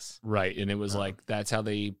about this. Right, and it was like that's how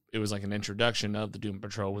it was like an introduction of the Doom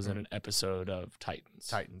Patrol was in an episode of Titans.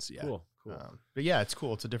 Titans, yeah. Cool. But yeah, it's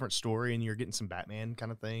cool. It's a different story, and you're getting some Batman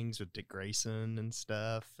kind of things with Dick Grayson and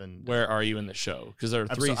stuff. And Where are you in the show? Because there are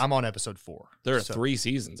three. I'm on episode 4. There are 3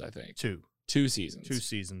 seasons, I think. 2 seasons. 2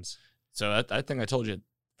 seasons. So I think I told you.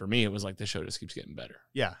 For me, it was like this show just keeps getting better.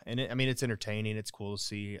 Yeah, and it's entertaining. It's cool to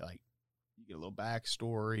see, like, you get a little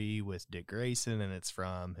backstory with Dick Grayson, and it's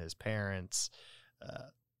from his parents.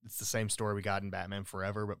 It's the same story we got in Batman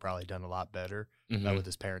Forever, but probably done a lot better. Mhm. With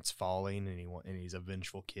his parents falling, and he's a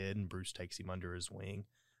vengeful kid, and Bruce takes him under his wing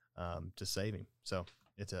to save him. So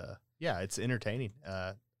it's entertaining.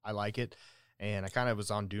 I like it, and I kind of was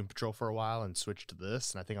on Doom Patrol for a while and switched to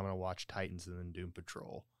this, and I think I'm gonna watch Titans and then Doom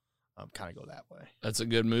Patrol. Kind of go that way. That's a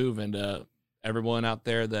good move, and everyone out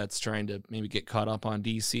there that's trying to maybe get caught up on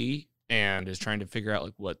DC and is trying to figure out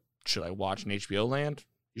like what should I watch in HBO land,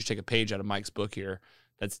 you just take a page out of Mike's book here.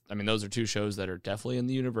 Those are 2 shows that are definitely in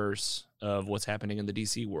the universe of what's happening in the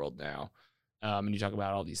DC world now. And you talk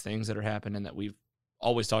about all these things that are happening that we've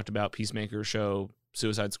always talked about: Peacemaker show,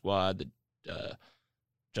 Suicide Squad, the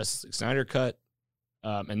Justice League Snyder cut,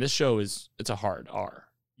 and this show it's a hard R.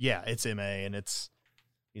 Yeah, it's MA, and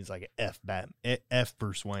he's like an F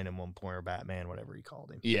Bruce Wayne at one point, or Batman, whatever he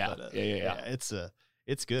called him. Yeah, But, yeah.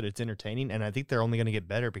 It's good. It's entertaining, and I think they're only going to get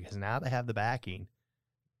better because now they have the backing.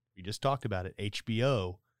 We just talked about it.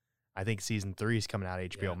 HBO. I think season 3 is coming out of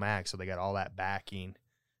HBO Max, so they got all that backing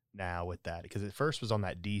now with that, because it first was on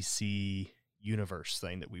that DC universe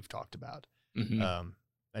thing that we've talked about, Mhm.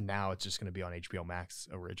 and now it's just going to be on HBO Max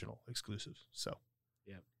original exclusive. So,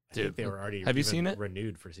 Yeah. I Dude, think they were already have you even seen it?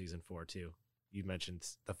 renewed for season 4 too. You mentioned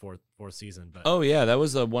the fourth season, but Oh yeah, that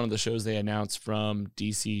was one of the shows they announced from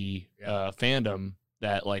DC fandom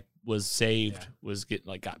that like was saved,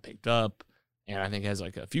 got picked up, and I think has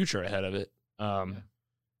like a future ahead of it. I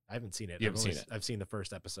haven't seen it. You haven't seen it. I've seen the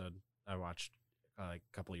first episode I watched like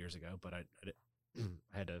a couple of years ago, but I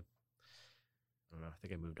had to. I don't know. I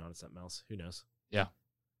think I moved on to something else. Who knows? Give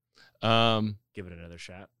it another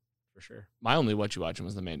shot for sure. My only what you watching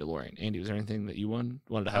was The Mandalorian. Andy, was there anything that you wanted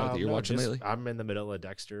to highlight that you're No, watching lately? I'm in the middle of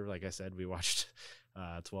Dexter. Like I said, we watched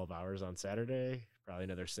 12 hours on Saturday, probably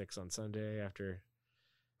another 6 on Sunday after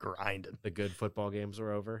grinding. The good football games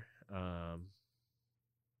were over.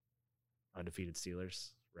 Undefeated Steelers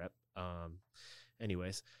rep.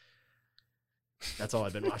 Anyways, that's all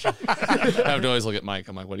I've been watching. I have to always look at Mike.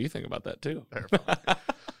 I'm like, what do you think about that too?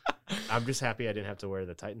 I'm just happy I didn't have to wear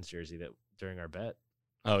the Titans jersey that during our bet.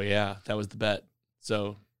 Oh yeah, that was the bet.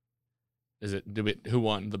 So, who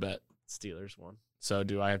won the bet? Steelers won. So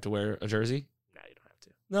do I have to wear a jersey? No, you don't have to.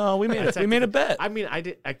 No, we made it. We made a bet. I mean,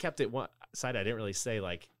 I kept it one side. I didn't really say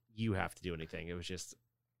like you have to do anything. It was just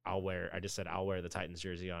I just said I'll wear the Titans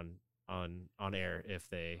jersey on air if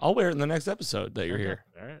they. I'll wear it in the next episode that you're Okay. here.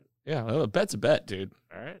 All right. Yeah, well, a bet's a bet, dude.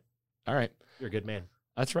 All right. All right, You're a good man.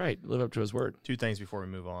 that's right. Live up to his word. 2 things before we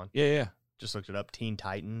move on. Yeah. Just looked it up. Teen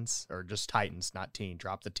Titans, or just Titans, not teen.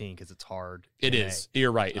 Drop the teen because it's hard. It TNA. is.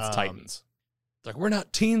 You're right. It's Um, Titans. It's like we're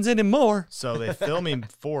not teens anymore. So the filming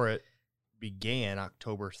for it began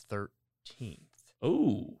October 13th.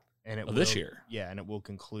 Oh, And it Of this will- year. Yeah, and it will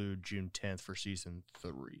conclude June 10th for season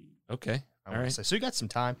 3. okay. I All want right. to say. So you got some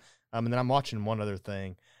time. And then I'm watching one other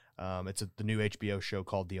thing. It's the new HBO show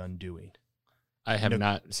called The Undoing. I have No-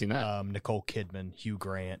 not seen that. Nicole Kidman, Hugh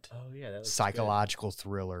Grant, Oh yeah, that was psychological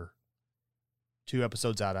thriller. 2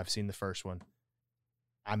 episodes out. I've seen the first one.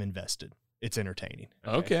 I'm invested. It's entertaining.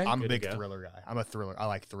 Okay. I'm a Good to big go. thriller guy. I'm a thriller. I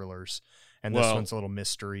like thrillers, and this Well- one's a little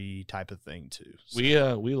mystery type of thing too.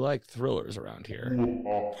 So- We like thrillers around here.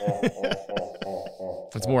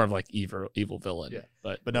 It's more of like evil villain. Yeah.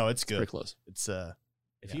 But no, it's pretty good. close. It's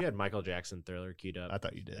If you had Michael Jackson Thriller queued up, I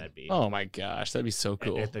thought you did. that'd be Oh my gosh, that'd be so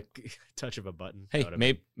cool. at the touch of a button. Hey, that would've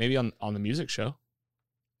been- maybe on the music show.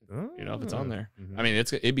 You know, if it's on there. Mhm. I mean,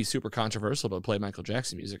 it'd be super controversial to play Michael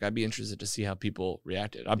Jackson music. I'd be interested to see how people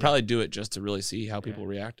reacted. I'd probably do it just to really see how people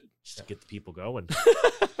reacted. just to get the people going.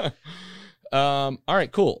 All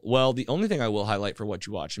right, cool. Well, the only thing I will highlight for what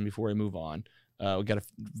you watch, and before we move on, we got a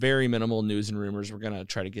very minimal news and rumors. We're gonna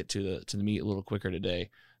try to get to the meat a little quicker today.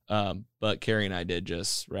 But Carrie and I did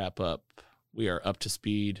just wrap up. We are up to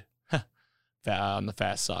speed on the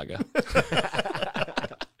Fast Saga.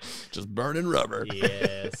 Just burning rubber.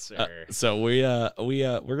 Yes, sir. So we're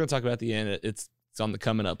gonna talk about the end. It's on the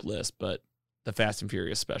coming up list, but the Fast and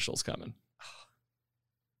Furious special's coming.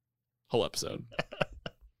 Whole episode.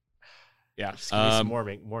 Yeah. Just give me some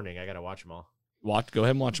morning. I gotta watch them all. Go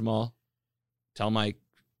ahead and watch them all. Tell Mike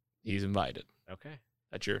he's invited. Okay.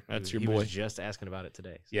 That's your He boy. was just asking about it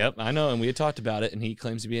today. Yep, I know, and we had talked about it, and he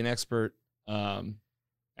claims to be an expert.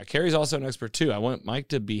 Carrie's also an expert too. I want Mike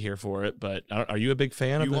to be here for it, but are you a big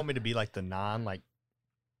fan of You it? want me to be like the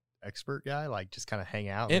expert guy, like just kind of hang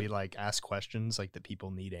out and be like ask questions like that people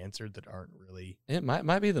need answered that aren't really. It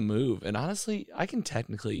might be the move, and honestly, I can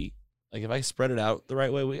technically, like, if I spread it out the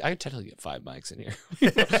right way, I could technically get 5 mics in here,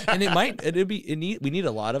 and we need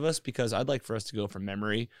a lot of us because I'd like for us to go from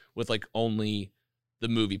memory with like only the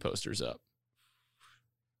movie posters up.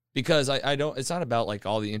 Because I don't, it's not about like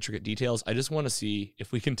all the intricate details. I just want to see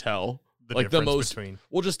if we can tell like the difference most. between.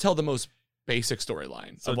 We'll just tell the most basic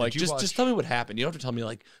storyline. So Of like, did you just tell me what happened. You don't have to tell me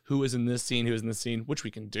like who was in this scene, who was in this scene, which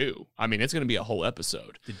we can do. I mean, it's going to be a whole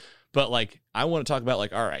episode. But like, I want to talk about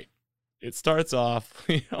like, all right, it starts off,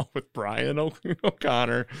 with Brian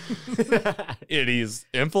O'Connor. He's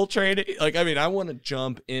infiltrating. Like, I mean, I want to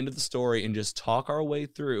jump into the story and just talk our way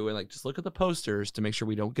through and like just look at the posters to make sure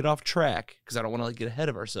we don't get off track because I don't want to like get ahead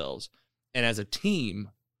of ourselves. And as a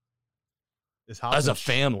team, as a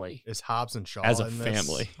family, Is Hobbs and Shaw as a in this?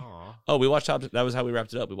 family. Aw. Oh, we watched Hobbs. That was how we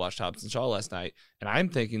wrapped it up. We watched Hobbs and Shaw last night, and I'm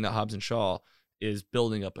thinking that Hobbs and Shaw is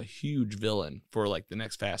building up a huge villain for like the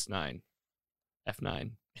next Fast 9,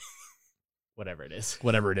 F9, Whatever it is.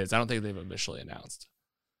 whatever it is. I don't think they've officially announced.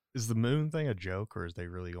 Is the moon thing a joke or is they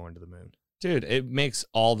really going to the moon? Dude, it makes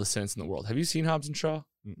all the sense in the world. Have you seen Hobbs and Shaw?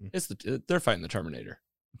 Mm-mm. They're fighting the Terminator.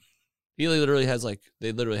 He literally has like his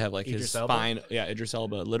Idris Elba? spine. Yeah, Idris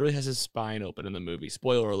Elba literally has his spine open in the movie.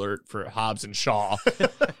 Spoiler alert for Hobbs and Shaw.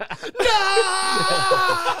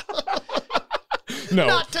 No,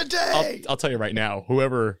 Not today. I'll tell you right now.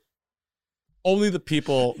 Only the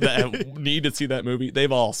people that need to see that movie,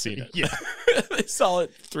 they've all seen it. Yeah. They saw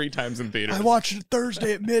it 3 times in theaters. I watched it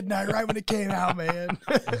Thursday at midnight, right when it came out, man.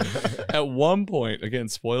 At one point, again,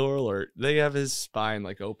 spoiler alert, they have his spine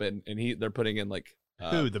like open, and they're putting in like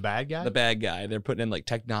Who, the bad guy? the bad guy. They're putting in like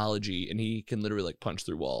technology, and he can literally like punch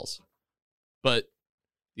through walls. But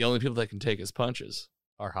the only people that can take his punches,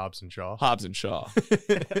 Are Hobbs and Shaw? Hobbs and Shaw.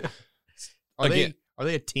 Are Again-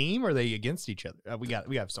 they a team or are they against each other?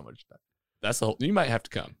 We have so much stuff. That's the whole. You might have to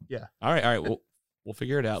come. Yeah. All right. We'll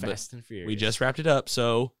figure it out. Fast and Furious. But we just wrapped it up,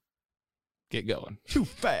 so get going. Too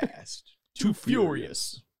fast. Too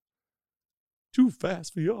furious. Too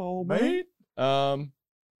fast for y'all, man.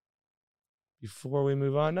 before we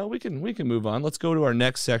move on? No, we can move on. Let's go to our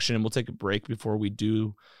next section, and we'll take a break before we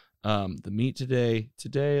do the meat today.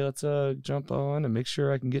 Today, let's jump on and make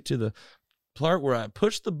sure I can get to the part where I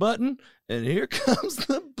push the button, and here comes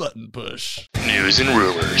the button push. News and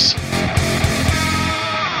rumors.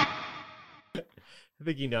 I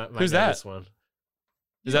think you know. Who's know that? This one.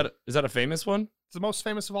 Is that a famous one? It's the most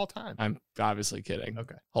famous of all time. I'm obviously kidding.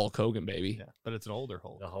 Okay. Hulk Hogan, baby. Yeah, but it's an older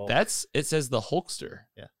Hulk. The Hulk. It says the Hulkster.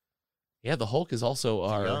 Yeah. Yeah, the Hulk is also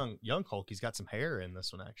It's our young Hulk. He's got some hair in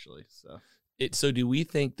this one actually. So do we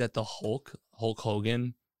think that the Hulk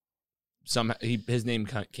Hogan, his name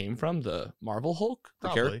came from the Marvel Hulk,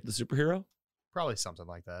 Probably. the superhero? Probably something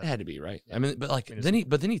like that. It had to be, right? Yeah. I mean, but like I mean,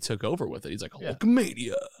 then he took over with it. He's like Yeah.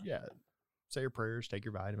 Hulkamania. Yeah. Say your prayers. Take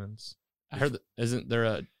your vitamins. I heard that isn't there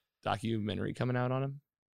a documentary coming out on him?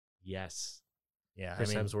 Yes. Yeah.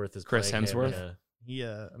 Chris I mean, Hemsworth is Chris playing him in Hemsworth?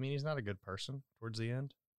 I mean, he's not a good person towards the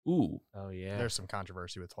end. Ooh. Oh yeah. There's some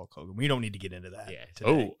controversy with Hulk Hogan. We don't need to get into that. Yeah.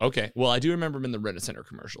 Today. Oh, okay. Well, I do remember him in the Reddit Center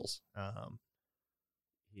commercials.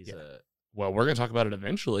 He's yeah. Well, we're gonna talk about it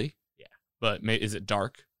eventually. Yeah. Is it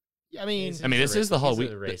dark? Yeah, I mean, He's I mean, a this is the he's a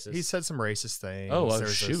Halloween. racist. he said some racist things. Oh,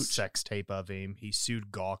 There's shoot. a sex tape of him. He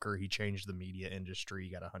sued Gawker. He changed the media industry. He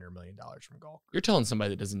got $100 million from Gawker. You're telling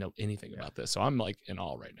somebody that doesn't know anything about this, so I'm like in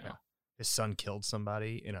awe right now. Yeah. His son killed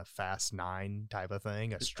somebody in a Fast 9 type of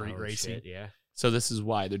thing, a street Oh, racing. shit, yeah. So this is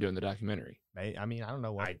why they're doing the documentary. I mean, I don't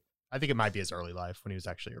know why. I think it might be his early life when he was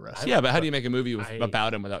actually arrested. Yeah, but how do you make a movie I-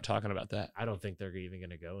 about him without talking about that? I don't think they're even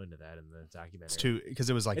going to go into that in the documentary. It's too because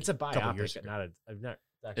it was like It's a couple years biopic, ago. not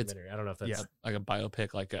documentary. I don't know if that's. Yeah. Like a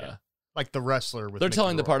biopic, like a. Like the wrestler with They're Mickey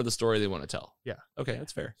telling the Rourke. part of the story they want to tell. Yeah. Okay,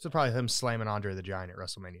 that's fair. So probably him slamming Andre the Giant at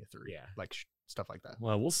WrestleMania 3. Yeah. Like stuff like that.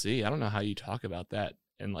 Well, we'll see. I don't know how you talk about that,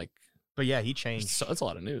 and like But yeah, he changed. that's a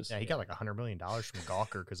lot of news. Yeah, he got like $100 million from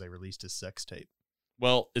Gawker because they released his sex tape.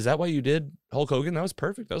 Well, is that why you did Hulk Hogan? That was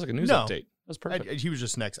perfect. That was like a news No. update. That was perfect. He was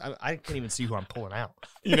just next. I can't even see who I'm pulling out.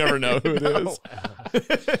 You never know who it No. is,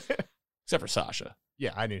 except for Sasha.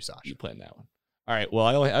 Yeah, I knew Sasha. You planned that one. All right.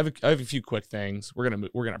 Well, I have a few quick things. We're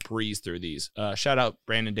gonna breeze through these. Shout out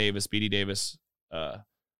Brandon Davis, BD Davis,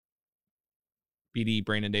 BD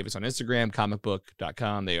Brandon Davis on Instagram,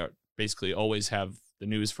 comicbook.com. They are basically always have the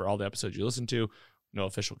news for all the episodes you listen to. No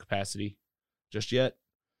official capacity just yet.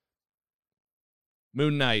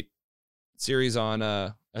 Moon Knight series on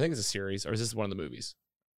I think it's a series, or is this one of the movies?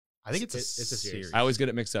 I think it's It's a series. I always get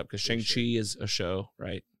it mixed up because Pretty Shang-Chi is a show,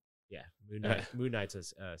 right? Yeah, Moon Knight's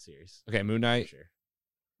a series. Okay, Moon Knight. For sure.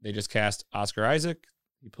 They just cast Oscar Isaac.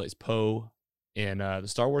 He plays Poe in the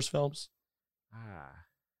Star Wars films.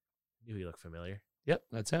 Knew he looked familiar. Yep,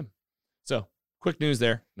 that's him. So, quick news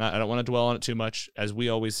there. I don't want to dwell on it too much. As we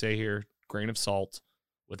always say here, grain of salt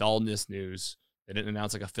with all this news. They didn't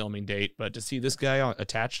announce like a filming date, but to see this guy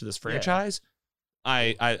attached to this franchise,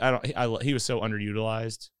 he was so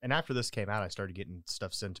underutilized. And after this came out, I started getting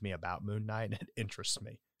stuff sent to me about Moon Knight, and it interests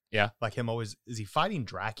me. Yeah. Like him always, is he fighting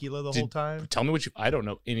Dracula the whole time? Tell me I don't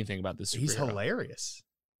know anything about this. He's superhero. hilarious.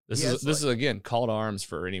 This He is has, this is again call to arms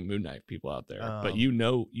for any Moon Knight people out there. But you've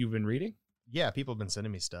been reading? Yeah, people have been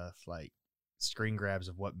sending me stuff like screen grabs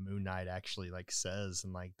of what Moon Knight actually like says,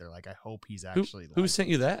 and like they're like, I hope he's actually Who like sent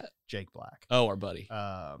you that? Jake Black. Oh, our buddy.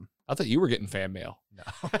 I thought you were getting fan mail. No.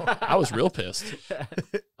 I was real pissed.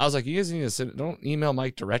 I was like, you guys need to send. Don't email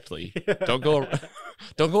Mike directly. Don't go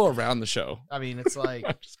around the show. I mean, it's like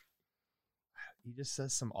he just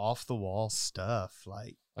says some off the wall stuff,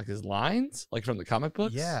 like his lines, like from the comic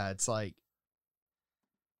books. yeah, it's like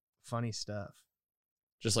funny stuff.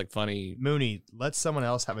 Just like funny. Mooney, let someone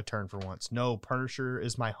else have a turn for once. No, Punisher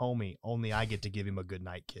is my homie. Only I get to give him a good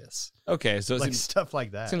night kiss. Okay, so it Like seems, stuff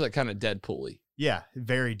like that. seems like kind of Deadpool-y. Yeah,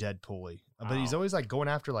 very Deadpool-y. But he's Wow. always like going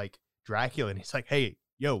after like Dracula, and he's like, "Hey,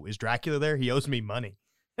 yo, is Dracula there? He owes me money,"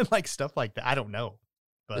 and like stuff like that. I don't know,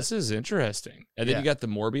 but This is interesting. And then Yeah. you got the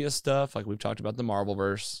Morbius stuff, like we've talked about the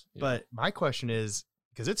Marvelverse. but my question is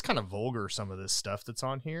because it's kind of vulgar some of this stuff that's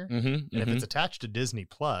on here, mm-hmm, and if it's attached to Disney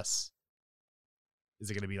Plus, is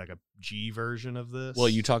it going to be like a G version of this? well,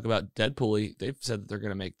 you talk about Deadpool-y. They've said that they're going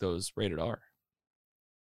to make those rated R,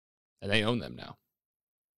 and they own them now.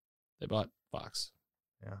 They bought Fox.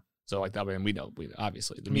 Yeah. So like that, I mean, we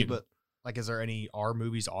obviously the I mean, mutant. but like, is there any R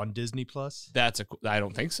movies on Disney Plus? I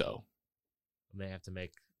don't think so. I may have to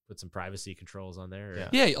put some privacy controls on there. Or Yeah.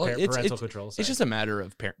 Yeah, parental controls. It's just a matter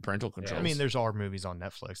of parental controls. I mean, there's R movies on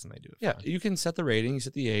Netflix, and they do it. yeah, fine. you can set the rating, you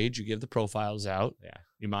set the age, you give the profiles out, yeah.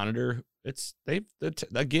 you monitor.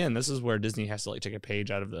 Again, this is where Disney has to like take a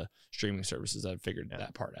page out of the streaming services that have figured Yeah.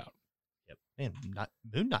 that part out. Man,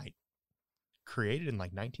 Moon Knight created in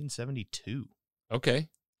like 1972. Okay,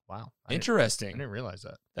 Wow, I interesting. didn't realize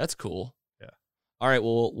that. That's cool. Yeah. All right,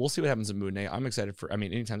 well, we'll see what happens in Moon Knight. I'm excited for. I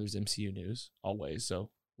mean, anytime there's MCU news, always.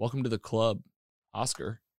 So, welcome to the club,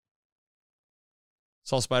 Oscar.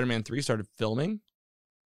 Saw Spider-Man 3 started filming.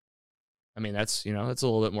 I mean, that's a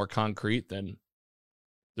little bit more concrete than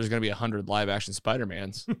there's going to be 100 live-action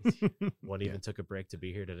Spider-Mans. One even took a break to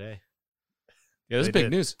be here today. Yeah, this is They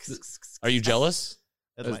big did. news. Are you jealous?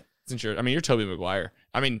 That's my, Since you're Tobey Maguire.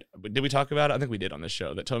 I mean, did we talk about it? I think we did on this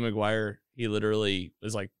show that Tobey Maguire, he literally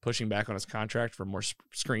is like pushing back on his contract for more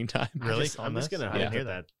screen time. Really? I'm just going to Yeah. hope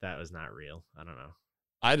hear that was not real. I don't know.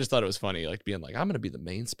 I just thought it was funny, like being like, I'm going to be the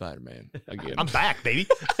main Spider-Man again. I'm back, baby.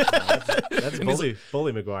 That's And he's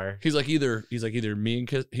Bully Maguire. He's like either me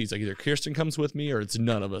and either Kirsten comes with me or it's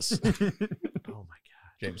none of us. Oh my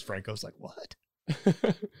God. James Franco's like, what?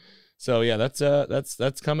 So yeah,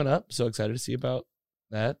 that's coming up. So excited to see about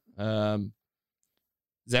that.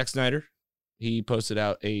 Zack Snyder, he posted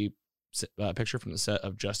out a picture from the set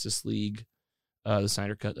of Justice League, the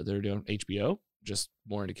Snyder cut that they're doing HBO. Just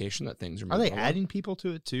more indication that things are. Are they moving along. adding people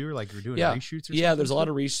to it too, or like we're doing Yeah. reshoots? Or Yeah, something? there's a lot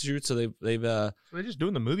of reshoots. So they've So they're just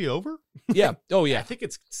doing the movie over. yeah. Oh I yeah. think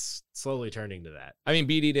it's slowly turning to that. I mean,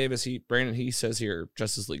 BD Davis, he says here,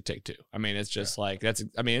 Justice League Take Two. I mean, it's just like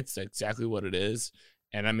it's exactly what it is,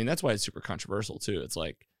 and I mean that's why it's super controversial too. It's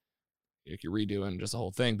like you're redoing just the whole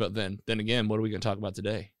thing, but then again, what are we going to talk about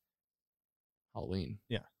today? Halloween.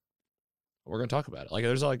 Yeah, we're going to talk about it. Like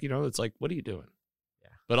there's like it's like what are you doing? Yeah,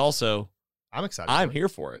 but also I'm excited. I'm for it. here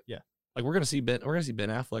for it. Yeah, like we're going to see Ben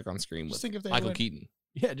Affleck on screen Just with think if they Michael went- Keaton.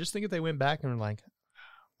 Yeah, just think if they went back and were like,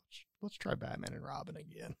 let's try Batman and Robin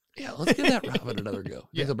again. Yeah, let's give that Robin another go.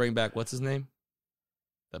 Yeah, Yeah. they'll bring back what's his name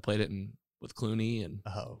that played it with Clooney and.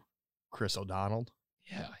 Oh, Chris O'Donnell.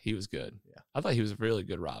 Yeah, he was good. Yeah. I thought he was a really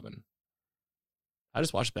good Robin. I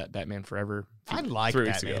just watched Batman Forever. I like 3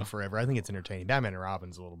 weeks Batman ago. Forever. I think it's entertaining. Batman and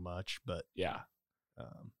Robin's a little much, but Yeah,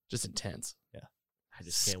 just intense. I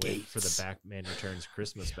just can't wait for the Batman Returns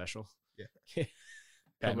Christmas special. Yeah.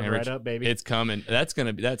 Coming Batman right up, baby. It's coming. That's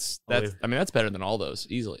gonna be that's. I mean, that's better than all those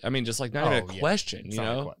easily. I mean, just like not even a question. It's You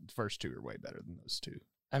not know, the first two are way better than those two.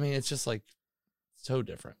 I mean, it's just like so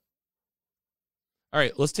different. All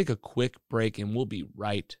right, let's take a quick break and we'll be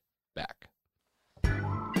right back.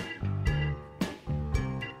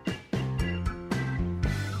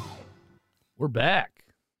 We're back.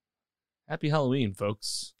 Happy Halloween,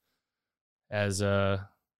 folks. As I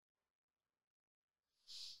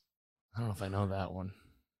don't know if I know that one.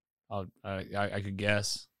 I could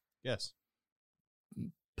guess. Yes.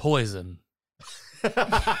 Poison.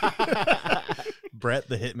 Brett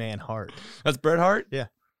the Hitman Hart. That's Bret Hart? Yeah.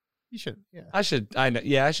 You should. Yeah. I should kind of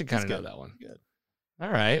That's know good. that one. Good.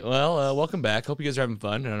 All right. Well, welcome back. Hope you guys are having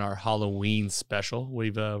fun in our Halloween special.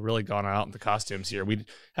 We've really gone out in the costumes here. We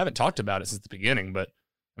haven't talked about it since the beginning, but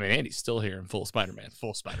I mean, Andy's still here in full Spider-Man.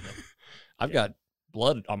 Full Spider-Man. I've got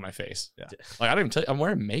blood on my face. Yeah. Like I don't even tell you, I'm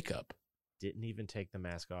wearing makeup. Didn't even take the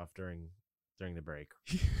mask off during the break.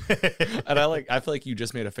 And I feel like you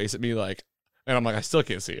just made a face at me like, and I'm like, I still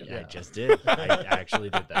can't see it. Yeah, I just did. I actually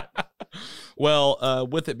did that. Well,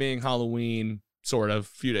 with it being Halloween, sort of,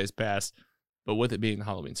 a few days past, but with it being the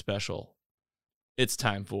Halloween special, it's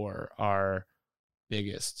time for our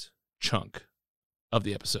biggest chunk of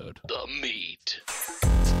the episode. The meat.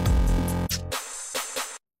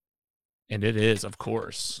 And it is, of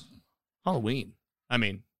course, Halloween. I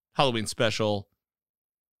mean, Halloween special,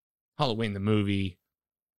 Halloween the movie.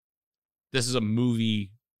 This is a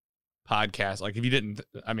movie podcast. Like, if you didn't,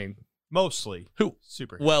 I mean, Mostly who?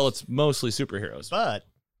 super. Well, it's mostly superheroes. But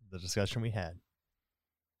the discussion we had,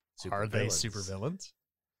 are they Supervillains. super villains?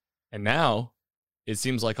 And now it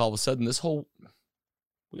seems like all of a sudden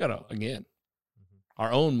we got again,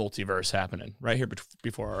 our own multiverse happening right here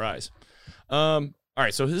before our eyes. All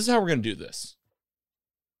right, so this is how we're going to do this.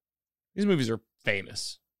 These movies are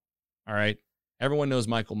famous. All right. Everyone knows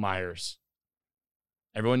Michael Myers.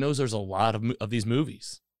 Everyone knows there's a lot of these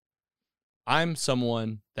movies. I'm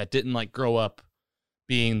someone that didn't like grow up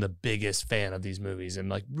being the biggest fan of these movies and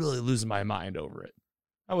like really losing my mind over it.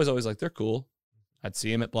 I was always like, they're cool. I'd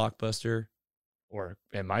see them at Blockbuster or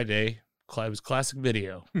in my day, it was Classic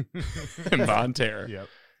Video in Von Terror. Yep.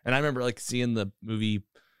 And I remember like seeing the movie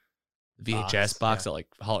VHS box yeah. that like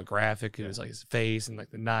holographic. It was like his face and like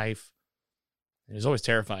the knife. It was always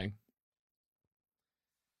terrifying.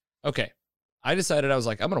 Okay. I decided I was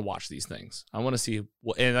like, I'm going to watch these things. I want to see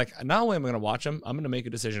what, and like, not only am I going to watch them, I'm going to make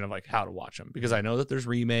a decision of like how to watch them because I know that there's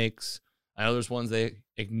remakes. I know there's ones they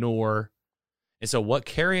ignore. And so what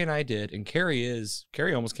Carrie and I did, and Carrie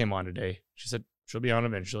almost came on today. She said she'll be on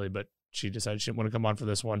eventually, but she decided she didn't want to come on for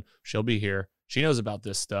this one. She'll be here. She knows about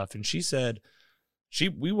this stuff. And she said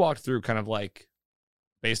we walked through kind of like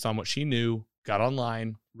based on what she knew got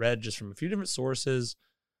online, read just from a few different sources,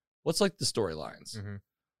 what's like the storylines. Mhm.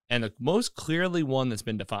 And the most clearly one that's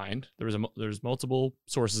been defined, there's multiple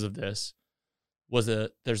sources of this,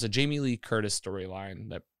 there's a Jamie Lee Curtis storyline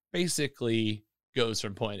that basically goes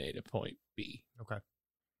from point A to point B. Okay.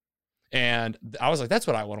 And I was like, that's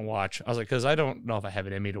what I want to watch. I was like, because I don't know if I have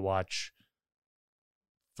it in me to watch.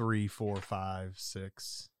 3, 4, 5,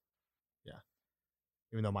 6. Yeah.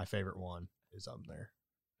 Even though my favorite one is up there.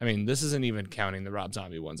 I mean, this isn't even counting the Rob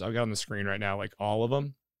Zombie ones. I've got on the screen right now, like all of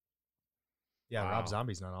them. Yeah, Wow. Rob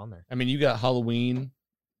Zombie's not on there. I mean, you got Halloween,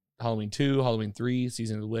 Halloween 2, Halloween 3,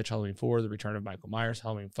 Season of the Witch, Halloween 4, The Return of Michael Myers,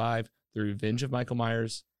 Halloween 5, The Revenge of Michael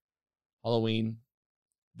Myers, Halloween,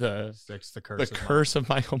 the 6, The Curse of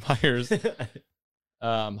Michael Myers,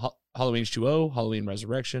 Halloween H2O, Halloween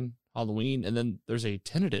Resurrection, Halloween, and then there's a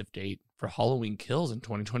tentative date for Halloween Kills in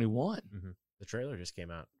 2021. The trailer just came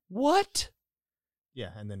out. What?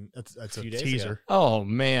 Yeah, and then it's a few days teaser. ago. Oh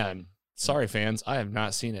man, sorry fans, I have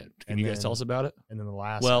not seen it. Can And you guys then- tell us about it? And then the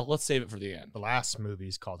last Well, let's save it for the end. the last movie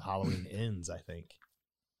is called Halloween Ends, I think.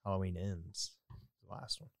 Halloween Ends. The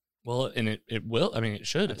last one. Well, and it will. I mean, it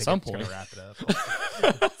should I at think some it's gonna point. wrap it up.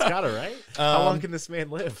 It's got it, right? How long can this man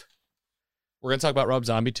live? We're gonna talk about Rob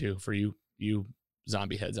Zombie 2 for you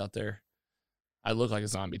zombie heads out there. I look like a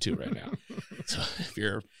zombie too right now. So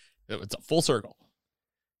it's a full circle.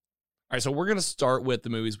 All right, so we're gonna start with the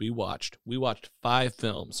movies we watched. We watched 5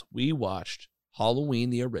 films. We watched Halloween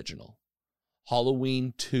the original,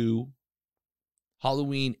 Halloween 2,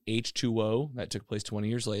 Halloween H2O that took place 20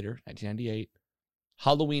 years later, 1998,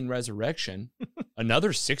 Halloween Resurrection,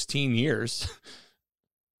 another 16 years,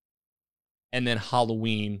 and then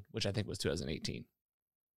Halloween, which I think was 2018.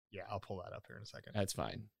 Yeah, I'll pull that up here in a second. That's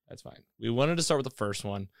fine. That's fine. We wanted to start with the first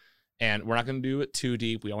one, and we're not going to do it too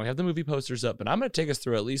deep. We only have the movie posters up, but I'm going to take us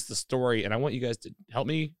through at least the story, and I want you guys to help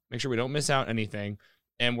me make sure we don't miss out anything.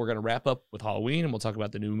 And we're going to wrap up with Halloween, and we'll talk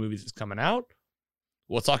about the new movies that's coming out.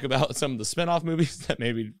 We'll talk about some of the spinoff movies that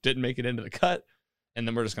maybe didn't make it into the cut, and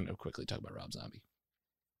then we're just going to quickly talk about Rob Zombie.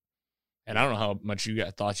 And I don't know how much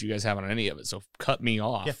thoughts you guys have on any of it, so cut me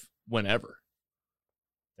off whenever.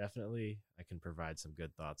 Definitely, I can provide some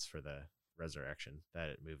good thoughts for the Resurrection.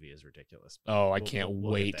 That movie is ridiculous. Oh, I We'll- can't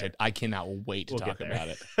we'll wait get to. there. I cannot wait to We'll talk get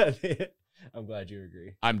about there. it. I'm glad you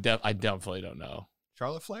agree. I definitely don't know.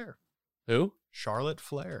 Charlotte Flair. Who? Charlotte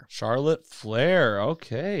Flair. Charlotte Flair.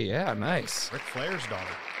 Okay, yeah, nice. Ric Flair's daughter.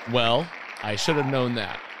 Well, I should have known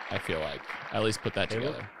that. I feel like at least put that They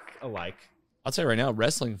look together. alike. I'll say right now,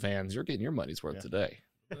 wrestling fans, you're getting your money's worth Yeah. today.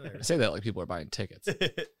 I say that like people are buying tickets.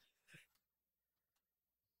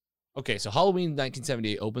 Okay, so Halloween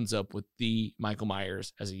 1978 opens up with the Michael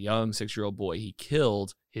Myers as a young 6-year-old boy. He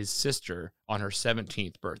killed his sister on her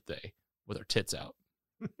 17th birthday with her tits out.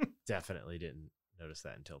 Definitely didn't notice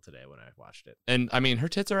that until today when I watched it. And I mean, her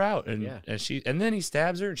tits are out, and Yeah. and then he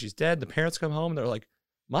stabs her, and she's dead. The parents come home, and they're like,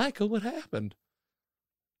 "Michael, what happened?"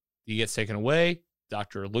 He gets taken away.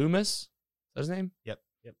 Dr. Loomis, is that his name? Yep.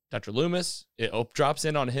 Dr. Loomis. It drops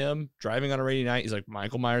in on him driving on a rainy night. He's like,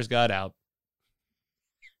 "Michael Myers got out,"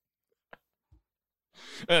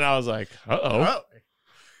 and I was like, "Uh-oh."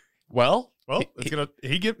 Well, It's gonna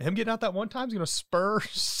him getting out that one time is gonna spur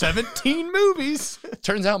 17 movies.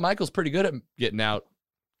 turns out Michael's pretty good at getting out,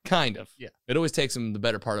 kind of. Yeah. It always takes him the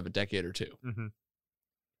better part of a decade or two. Mm-hmm.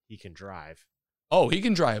 He can drive. Oh, he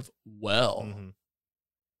can drive well. Mm-hmm.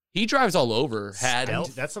 He drives all over.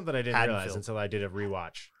 Stealth. That's something I didn't Haddonfield. realize until I did a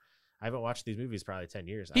rewatch. I haven't watched these movies probably 10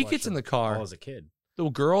 years. I He watched gets in them the car. all as a kid. The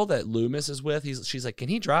girl that Loomis is with, she's like, "Can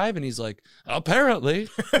he drive?" And he's like, "Apparently."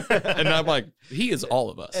 And I'm like, he is all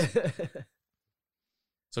of us.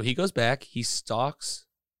 So he goes back. He stalks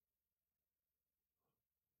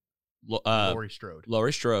Laurie Strode.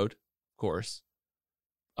 Laurie Strode, of course,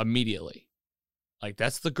 immediately. Like,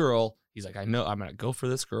 that's the girl. He's like, "I know I'm going to go for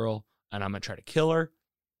this girl, and I'm going to try to kill her."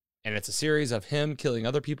 And it's a series of him killing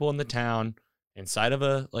other people in the town inside of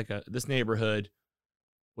this neighborhood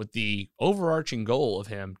with the overarching goal of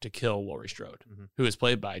him to kill Laurie Strode, Mhm. who is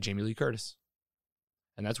played by Jamie Lee Curtis.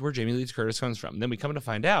 And that's where Jamie Lee Curtis comes from. And then we come to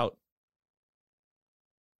find out,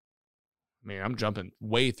 I mean, I'm jumping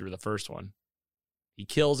way through the first one. He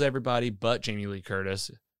kills everybody but Jamie Lee Curtis.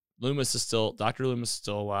 Dr. Loomis is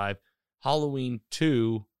still alive. Halloween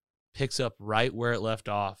 2 picks up right where it left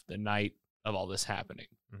off the night of all this happening.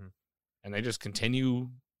 Mhm. And they just continue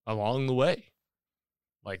along the way.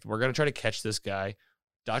 Like, we're going to try to catch this guy.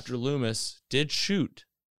 Dr. Loomis did shoot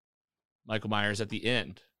Michael Myers at the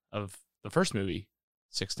end of the first movie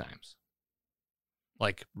 6 times.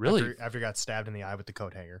 Like, really? After he got stabbed in the eye with the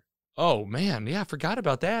coat hanger. Oh, man. Yeah, I forgot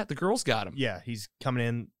about that. The girls got him. Yeah, he's coming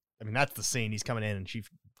in. I mean, that's the scene. He's coming in and she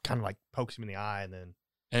kind of like pokes him in the eye, and then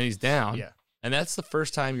And he's down. yeah, And that's the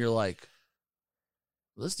first time you're like,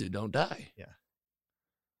 this dude don't die. Yeah.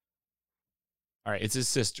 All right, it's his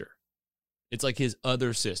sister. It's like his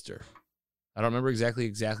other sister. I don't remember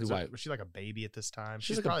exactly so why. was she like a baby at this time?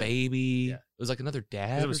 She's like probably- a baby. yeah. It was like another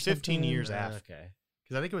dad. 'Cause it was or 15 something. years after. Okay.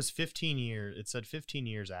 Because I think it was 15 years. It said 15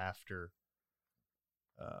 years after.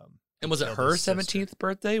 And was it killed her his sister. 17th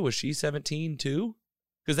birthday? Was she 17 too?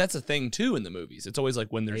 Because that's a thing too in the movies. It's always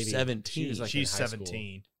like when they're Maybe. 17. She was, like, She's in high school.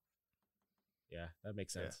 17. Yeah, that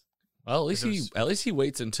makes Yeah. sense. Well, at Because it least he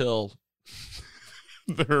waits until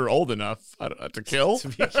they're old enough to kill.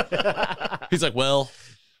 He's like, well,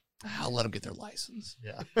 I'll let them get their license.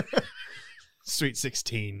 Yeah. Sweet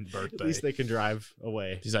 16 birthday. At least they can drive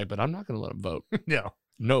away. He's like, but I'm not going to let them vote. no.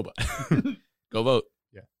 Nobody. Go vote.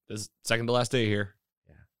 Yeah. This is second to last day here.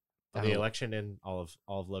 On the election and all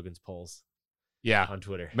of Logan's polls Yeah. on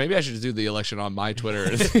Twitter. Maybe I should just do the election on my Twitter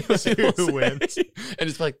and see Who wins. And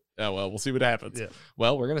it's like, oh, well, we'll see what happens. Yeah.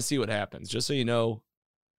 Well, we're going to see what happens. Just so you know,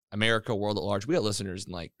 America, world at large, we got listeners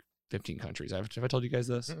in like 15 countries. Have I told you guys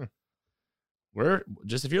this? Mm-mm. We're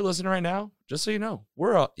just, if you're listening right now, just so you know,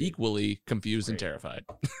 we're equally confused and Great. terrified.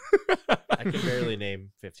 I can barely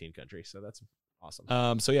name 15 countries, so that's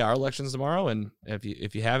awesome. So yeah, our election's tomorrow. And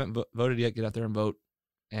if you haven't voted yet, get out there and vote.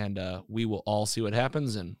 And we will all see what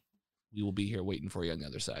happens, and we will be here waiting for you on the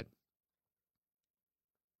other side.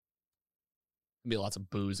 There'll be lots of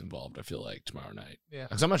booze involved, I feel like, tomorrow night. Yeah.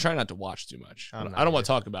 Because I'm going to try not to watch too much. I'm not I don't want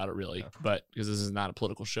either. to talk about it, really, No. but because this is not a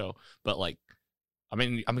political show. But, like, I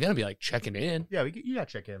mean, I'm going to be, like, checking in. Yeah, you got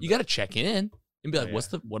to check in. You got to check in and be like, Oh,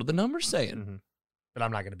 yeah. what are the numbers saying? Mhm. But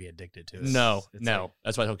I'm not going to be addicted to it. No. It's like-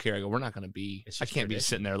 That's why I told Carrie, I go, we're not going to be, It's I just can't be tradition.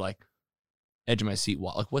 sitting there, like, edge of my seat.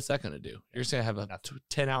 Like, what's that going to do? You're just going to have Nothing.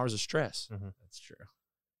 10 hours of stress. That's true.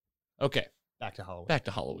 Okay. Back to Halloween. Back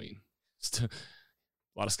to Halloween.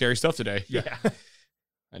 A lot of scary stuff today. Yeah.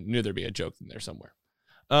 I knew there'd be a joke in there somewhere.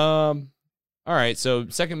 All right. So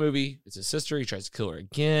second movie, it's his sister. He tries to kill her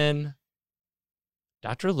again.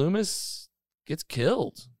 Dr. Loomis gets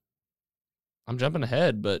killed. I'm jumping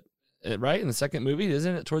ahead, but right in the second movie,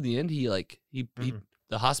 isn't it toward the end? He Mhm.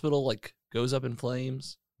 the hospital like goes up in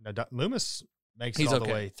flames. No, Loomis makes He's it all okay.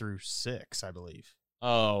 the way through 6, I believe.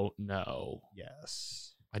 Oh no!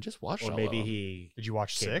 Yes. I just watched. Or all maybe of them. he Did you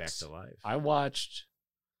watch came 6? back to life. I watched.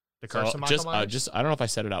 The Curse So of Michael just, Myers? I don't know if I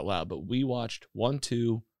said it out loud, but we watched 1,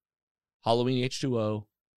 2, Halloween H2O,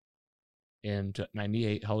 and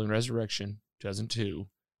 98, Halloween Resurrection, 2002,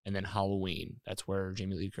 and then Halloween. That's where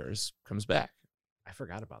Jamie Lee Curtis comes back. I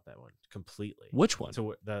forgot about that one completely. Which one?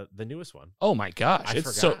 So the newest one. Oh my gosh. I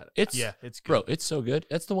It's forgot. so it's Yeah, it's good. bro, it's so good.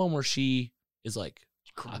 That's the one where she is like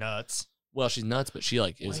Nuts. well, she's nuts, but she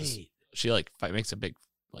like is Wait. she like makes a big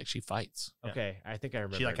like she fights. Yeah. Okay, I think I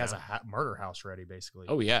remember. She like has now. a murder house ready, basically.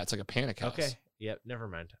 Oh yeah, it's like a panic house. Okay. Yep. Never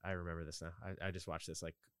mind. I remember this now. I just watched this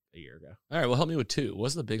like a year ago. All right, well help me with 2.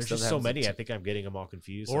 What's the big There's stuff? just that so happens in many. I 2? think I'm getting them all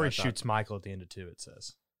confused. so Lori I thought- shoots Michael at the end of 2, it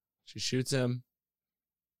says. She shoots him.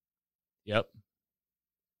 Yep.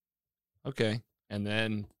 Okay. And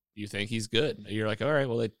then you think he's good. You're like, all right,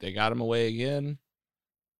 well, they got him away again.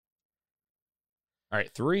 All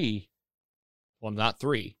right, 3. Well, not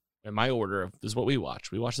 3. In my order of this is what we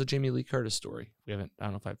watched. We watched the Jamie Lee Curtis story. We haven't, I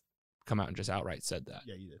don't know if I've come out and just outright said that.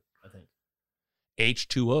 Yeah, you did, I think.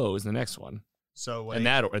 H2O is the next one. So In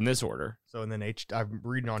this order. So and then I'm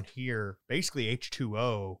reading on here. Basically,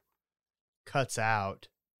 H2O cuts out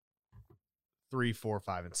 3, 4,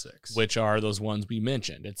 5, and 6. Which are those ones we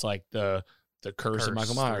mentioned. It's like the curse of Curse,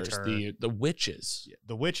 Michael the Myers, return. the witches. Yeah,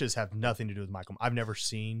 the witches have nothing to do with Michael. I've never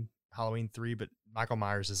seen Halloween 3, but Michael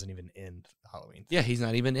Myers isn't even in Halloween 3. Yeah, he's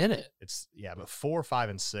not even in it. It's but 4, 5,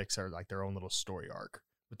 and 6 are like their own little story arc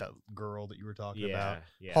with that girl that you were talking about.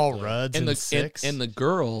 Yeah. Paul totally. Rudd's And in the 6. and the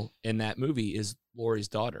girl in that movie is Laurie's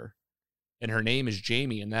daughter, and her name is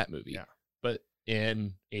Jamie in that movie. Yeah. But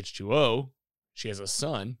in H2O, she has a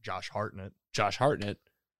son, Josh Hartnett. Josh Hartnett.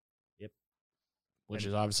 Yep. Which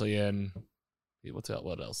is obviously in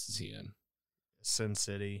what else is he in? Sin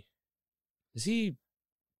City. Is he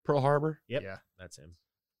Pearl Harbor? Yep. Yeah. That's him.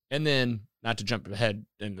 And then, not to jump ahead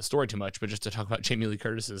in the story too much, but just to talk about Jamie Lee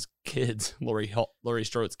Curtis's kids, Laurie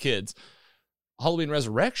Strode's kids. Halloween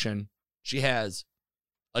Resurrection, she has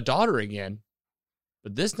a daughter again,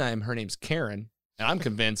 but this time her name's Karen. And I'm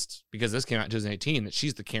convinced, because this came out in 2018, that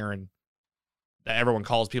she's the Karen that everyone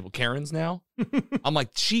calls people Karens now. I'm like,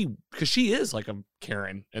 because she is like a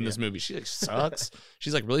Karen in this movie. She like sucks.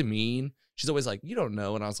 She's like really mean. She's always like, you don't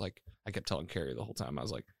know. And I was like, I kept telling Carrie the whole time, I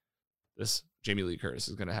was like, this Jamie Lee Curtis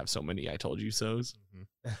is going to have so many I told you so's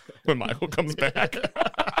when Michael comes back.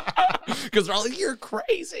 Because they're all like, you're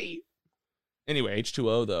crazy. Anyway,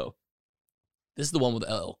 H2O though. This is the one with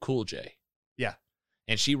LL Cool J. Yeah.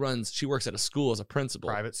 And she works at a school as a principal.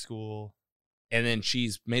 Private school. And then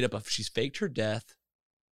she's faked her death,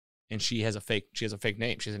 and she has a fake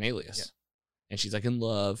name. She's an alias. Yeah. And she's like in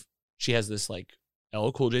love. She has this like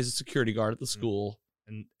LL Cool J's a security guard at the school.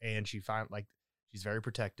 And she she's very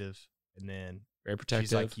protective. And then Very protective.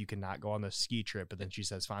 she's like, you cannot go on the ski trip. But then she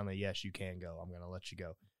says, finally, yes, you can go. I'm going to let you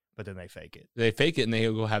go. But then they fake it. They fake it and they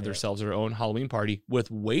go have Yeah. themselves their own Halloween party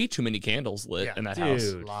with way too many candles lit Yeah. in that Dude,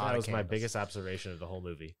 house. Lot that of was my candles. biggest observation of the whole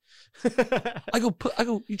movie. I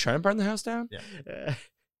go, you trying to burn the house down? Yeah.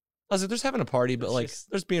 I was like, there's having a party, but It's like, just-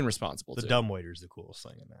 there's being responsible The too. dumbwaiter's the coolest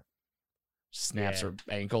thing in that. Snaps Yeah. her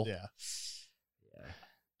ankle. Yeah. Yeah.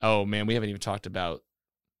 Oh man, we haven't even talked about.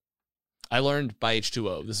 I learned by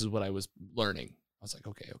H2O. This is what I was learning. I was like,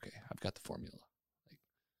 okay, I've got the formula. Like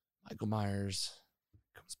Michael Myers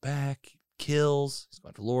comes back, he kills, he's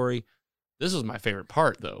going to Laurie. This was my favorite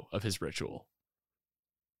part though of his ritual.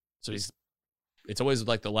 So it's always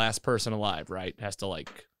like the last person alive, right? Has to like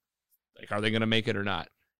are they going to make it or not?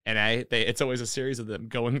 And it's always a series of them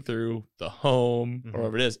going through the home or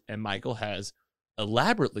whatever it is, and Michael has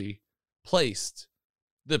elaborately placed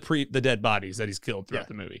the dead bodies that he's killed throughout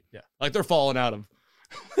the movie. Yeah. Like they're falling out of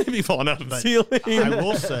they'd be falling out of the But ceiling. I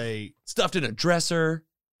will say Stuffed in a dresser,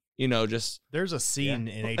 just there's a scene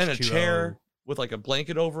in H2O. in a chair with like a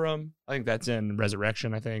blanket over them. I think that's in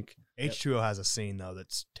Resurrection, I think. H2O has a scene though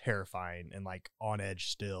that's terrifying and like on edge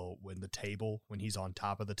still when he's on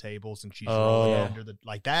top of the tables and she's rolling Oh. under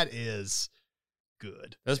that is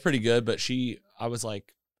good. That's pretty good, but I was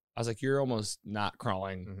like, you're almost not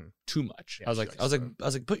crawling Mhm. too much. Yeah, I was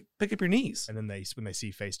like, pick up your knees. And then when they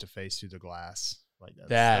see face to face through the glass, like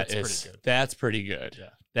That's pretty good. That's pretty good. Yeah.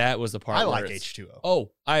 That was the part. I where like it's- H2O.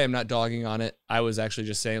 Oh, I am not dogging on it. I was actually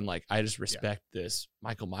just saying, like, I just respect this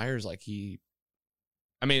Michael Myers. Like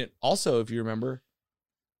also, if you remember,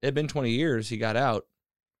 it had been 20 years. He got out.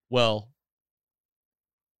 Well,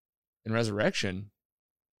 in Resurrection,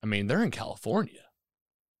 they're in California.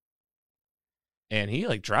 And he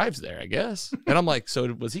like drives there, I guess. And I'm like,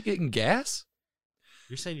 so was he getting gas?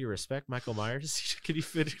 You're saying you respect Michael Myers? Can you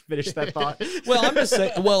finish that thought? Well, I'm just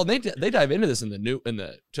saying. Well, they dive into this in the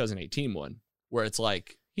 2018 one, where it's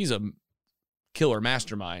like he's a killer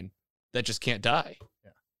mastermind that just can't die.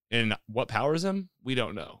 Yeah. And what powers him, we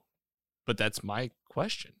don't know. But that's my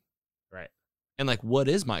question. Right. And like, what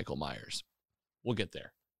is Michael Myers? We'll get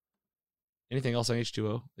there. Anything else on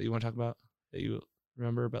H2O that you want to talk about that you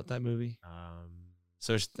remember about that movie?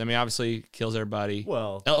 So obviously kills everybody.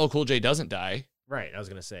 Well, LL Cool J doesn't die. right. I was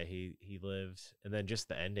gonna say he lived, and then just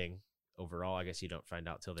the ending overall. I guess you don't find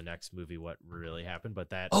out till the next movie what really happened, but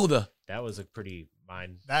that was a pretty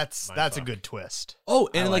That's a fuck. good twist. and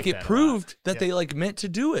I like like it that a proved that Yeah. they like meant to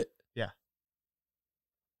do it. Yeah.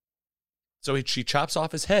 So she chops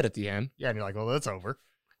off his head at the end. Yeah, and you're like, well, that's over.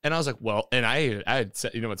 And I was like, well, and I had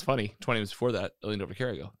said, what's funny? 20 minutes before that, I leaned over to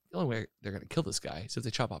Carrie. I go, the only way they're going to kill this guy is if they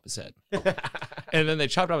chop off his head. And then they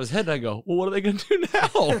chopped off his head, and I go, well, what are they going to do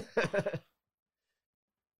now?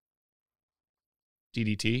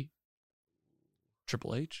 DDT?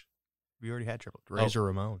 Triple H? We already had Triple Razor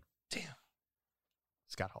Ramon. Damn.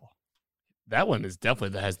 Scott Hall. That one is definitely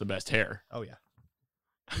that has the best hair. Oh yeah.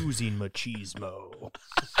 Oozing machismo.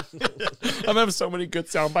 I'm having so many good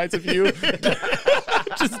sound bites of you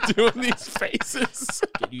just doing these faces.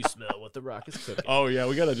 Can you smell what the Rock is cooking? Oh yeah,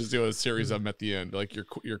 we gotta just do a series of them at the end, like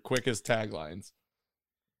your quickest taglines.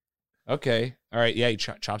 Okay, all right, yeah, he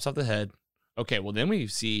chops off the head. Okay, well then we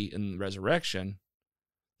see in Resurrection,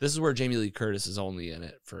 this is where Jamie Lee Curtis is only in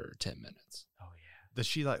it for 10 minutes. Oh yeah. Does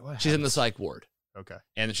she like what? She's in the happens? psych ward, Okay.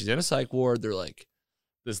 and she's in a psych ward. They're like,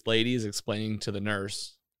 this lady is explaining to the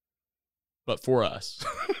nurse, but for us.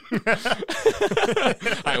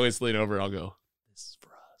 I always lean over and I'll go, this is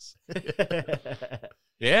for us.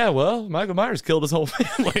 Yeah, well, Michael Myers killed his whole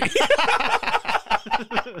family.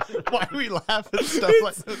 Why do we laugh at stuff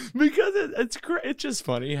like this? Because it's just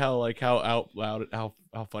funny how out loud how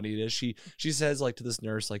funny it is. She says like to this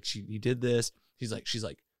nurse like he did this. She's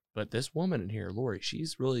like, but this woman in here, Laurie,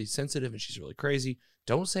 she's really sensitive and she's really crazy.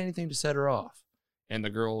 Don't say anything to set her off. And the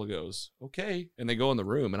girl goes, okay. And they go in the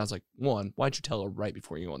room. And I was like, one, why'd you tell her right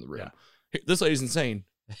before you go in the room? This lady's insane.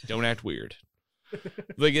 Don't act weird.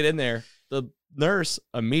 They get in there. The nurse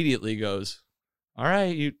immediately goes, all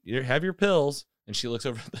right, you have your pills. And she looks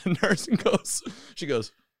over at the nurse and goes,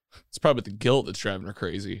 it's probably the guilt that's driving her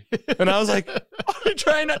crazy. And I was like, are you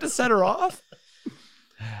trying not to set her off?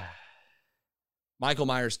 Michael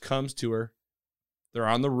Myers comes to her. They're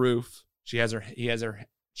on the roof.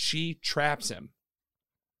 She traps him.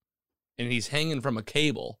 And he's hanging from a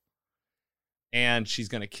cable. and she's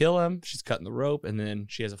gonna kill him. She's cutting the rope, and then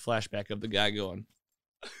she has a flashback of the guy going,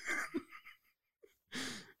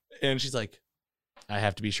 and she's like, I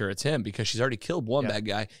have to be sure it's him because she's already killed one bad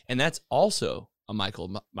guy, and that's also a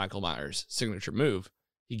Michael Myers signature move.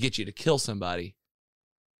 He gets you to kill somebody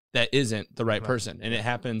that isn't the right person, and it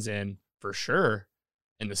happens for sure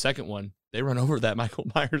in the second one. They run over that Michael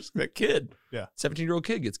Myers, that kid. Yeah. 17-year-old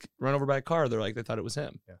kid gets run over by a car. They're like, they thought it was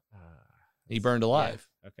him. Yeah. He burned alive.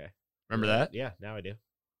 Yeah. Okay. Remember that? Yeah, now I do.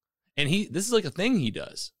 And this is like a thing he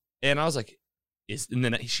does. And I was like, and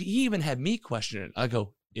then he even had me question it. I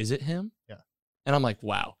go, is it him? Yeah. And I'm like,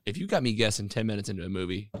 wow, if you got me guessing 10 minutes into a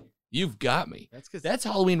movie, you've got me. That's because That's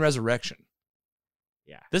Halloween Resurrection.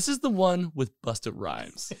 Yeah. This is the one with Busta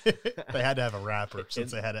Rhymes. They had to have a rapper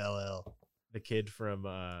since they had LL. the kid from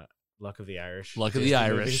Luck of the Irish. Luck of the Disney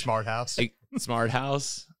Irish. movie, Smart House. Smart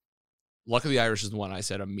House. Luck of the Irish is the one I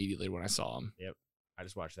said immediately when I saw him. I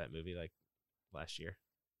just watched that movie like last year.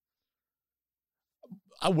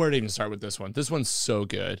 Where to even start with this one? This one's so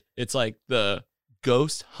good. It's like the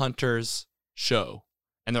Ghost Hunters show.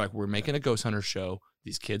 And they're like, we're making a Ghost Hunter show.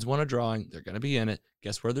 These kids want a drawing. They're going to be in it.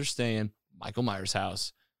 Guess where they're staying? Michael Myers'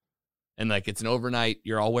 house. And like, it's an overnight.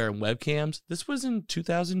 You're all wearing webcams. This was in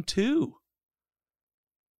 2002.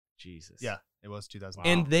 Jesus. Yeah, it was 2000.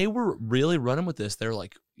 And they were really running with this. They're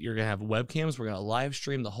like, you're going to have webcams. We're going to live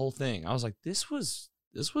stream the whole thing. I was like, this was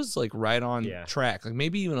like right on track. Like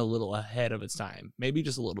maybe even a little ahead of its time. Maybe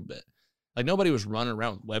just a little bit. Like nobody was running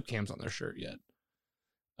around with webcams on their shirt yet.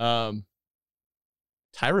 Tyra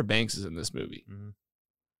Banks is in this movie. Mm-hmm.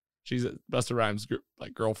 She's Busta Rhymes'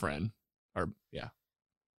 girlfriend. Or yeah.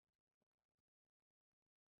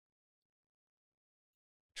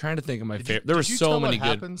 Trying to think of my favorite. There were so many good.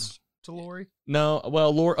 Happens to Lori? No,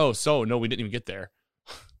 well, Lori. Oh, so no, we didn't even get there.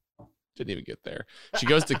 Didn't even get there. She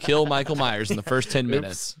goes to kill Michael Myers in the first 10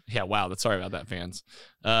 minutes. Yeah, wow. Sorry about that, fans.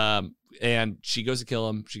 And she goes to kill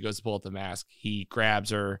him. She goes to pull out the mask. He grabs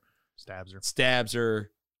her, stabs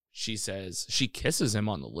her. She says she kisses him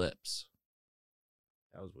on the lips.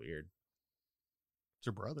 That was weird. It's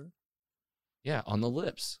her brother. Yeah, on the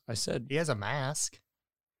lips. I said he has a mask.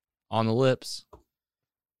 On the lips.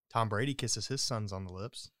 Tom Brady kisses his sons on the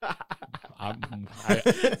lips. My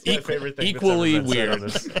favorite thing equally weird.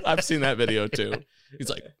 I've seen that video too. He's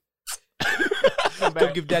like, "Come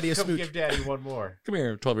give Daddy a smooch. Come give Daddy one more. Come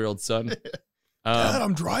here, 12-year-old son." Dad,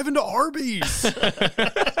 I'm driving to Arby's.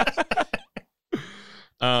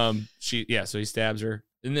 So he stabs her,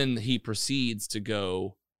 and then he proceeds to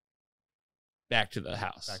go back to the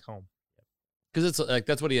house, back home, because it's like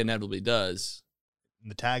that's what he inevitably does.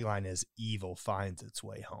 And the tagline is "Evil finds its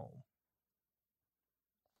way home,"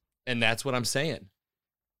 and that's what I'm saying.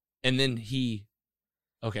 And then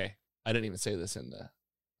I didn't even say this in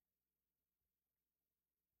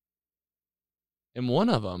one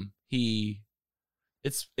of them. I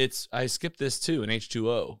skipped this too in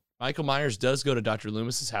H2O. Michael Myers does go to Dr.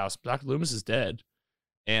 Loomis's house. Dr. Loomis is dead,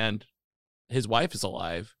 and his wife is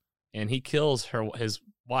alive, and he kills his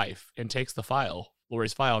wife and takes the file,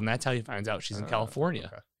 Lori's file, and that's how he finds out she's in California.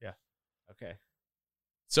 Okay. Yeah. Okay.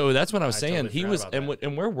 So that's what I was saying. Totally He was,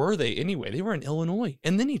 and where were they anyway? They were in Illinois,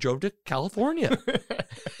 and then he drove to California.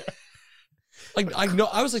 Like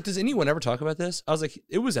I was like, does anyone ever talk about this? I was like,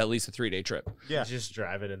 it was at least a 3-day trip. Yeah, just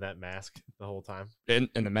driving in that mask the whole time, and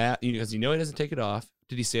the mat because he doesn't take it off.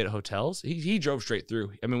 Did he stay at hotels? He drove straight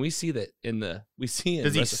through. I mean, we see that Does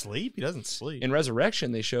he sleep? He doesn't sleep. In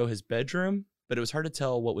Resurrection, they show his bedroom, but it was hard to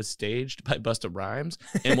tell what was staged by Busta Rhymes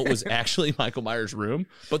and what was actually Michael Myers' room.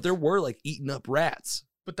 But there were like eaten up rats.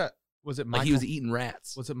 But that was it. Like he was eating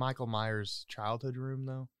rats. Was it Michael Myers' childhood room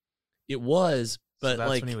though? It was. But so that's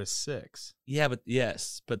like when he was 6. Yeah, but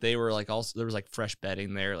they were like also there was like fresh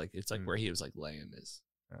bedding there. Like it's like where he was like laying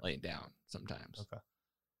down sometimes. Okay.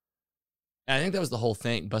 And I think that was the whole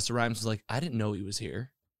thing. Busta Rhymes was like, I didn't know he was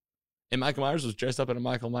here. And Michael Myers was dressed up in a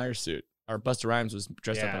Michael Myers suit. Or Busta Rhymes was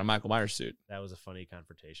dressed up in a Michael Myers suit. That was a funny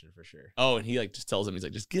confrontation for sure. Oh, and he like just tells him, he's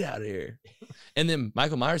like, just get out of here. And then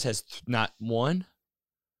Michael Myers has not 1,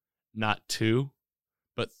 not 2,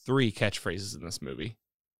 but 3 catchphrases in this movie.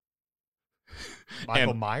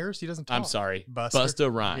 Michael Myers? He doesn't talk. I'm sorry.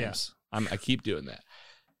 Busta Rhymes. Yeah. I keep doing that.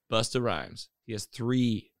 Busta Rhymes. He has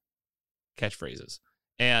 3 catchphrases.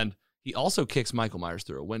 And he also kicks Michael Myers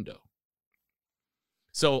through a window.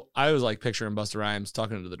 So I was like picturing Busta Rhymes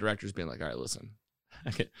talking to the directors being like, all right, listen,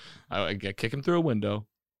 I kick him through a window.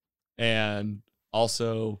 And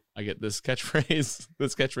also I get this catchphrase.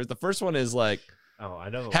 The first one is like, oh, I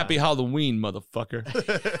know. Happy Halloween, motherfucker.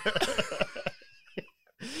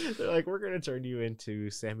 They're like, we're going to turn you into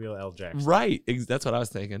Samuel L. Jackson. Right. That's what I was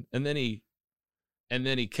thinking. And And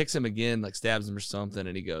then he kicks him again, like stabs him or something,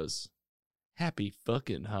 and he goes, "Happy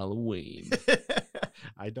fucking Halloween."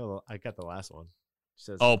 I know. I got the last one. It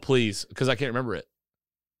says, Oh, please, because I can't remember it.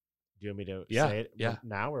 do you want me to Yeah, say it yeah.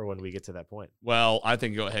 now or when we get to that point? Well, I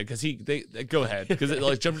think go ahead, because they go ahead, because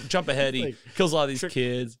like jump ahead. He Like, kills a lot of these trick-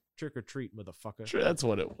 kids. Trick or treat, motherfucker. Sure, that's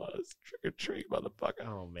what it was. Trick or treat, motherfucker.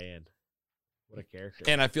 Oh man, what a character!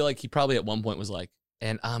 And I feel like he probably at one point was like,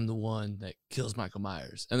 "And I'm the one that kills Michael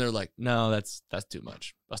Myers," and they're like, "No, that's too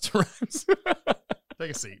much." Busta Rhymes.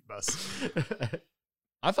 Take a seat, Bus.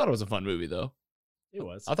 I thought it was a fun movie though. It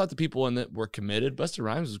was. I thought the people in it were committed. Busta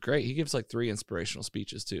Rhymes was great. He gives like 3 inspirational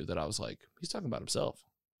speeches too that I was like, he's talking about himself.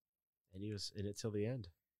 And he was in it till the end.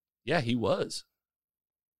 Yeah, he was.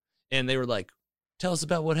 And they were like, "Tell us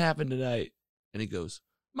about what happened tonight." And he goes,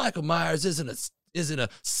 "Michael Myers isn't a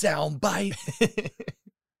sound bite.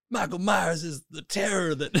 Michael Myers is the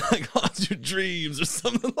terror that like haunts your dreams," or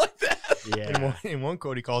something like that. Yeah. In one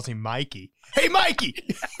quote, he calls him Mikey. Hey, Mikey!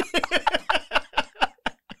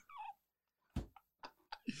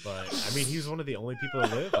 But I mean, he was one of the only people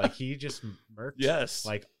to live. Like he just murked Yes.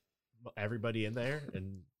 like everybody in there.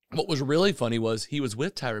 And What was really funny was he was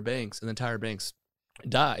with Tyra Banks, and then Tyra Banks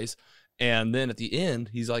dies, and then at the end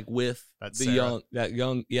he's like with That's the Sarah.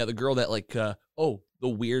 the girl that like the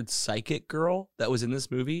weird psychic girl that was in this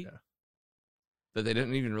movie Yeah. that they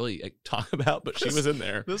didn't even really like, talk about, but she was in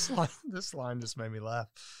there. This line just made me laugh.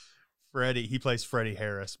 Freddie, he plays Freddie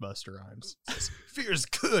Harris, Busta Rhymes. Says, "Fear is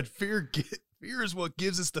good. Fear is what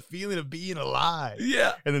gives us the feeling of being alive."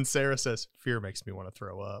 Yeah. And then Sarah says, "Fear makes me want to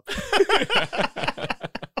throw up."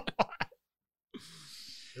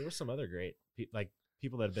 there were some other great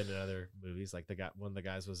people that have been in other movies. Like one of the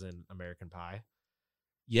guys was in American Pie.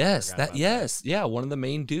 Yes, Forgot about that. yeah, one of the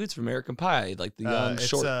main dudes from American Pie, like the young It's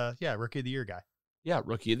short, Rookie of the Year guy.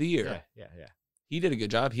 Rookie of the Year. Yeah. He did a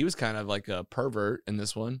good job. He was kind of like a pervert in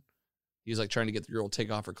this one. He was like trying to get the girl to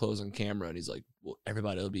take off her clothes on camera, and he's like, "Well,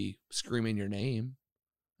 everybody will be screaming your name,"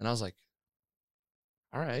 and I was like,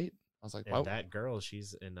 "All right." I was like, And "Wow." that girl,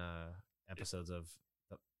 she's in episodes of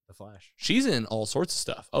The Flash. She's in all sorts of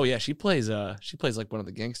stuff. Oh yeah, she plays like one of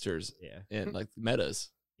the gangsters Yeah. in like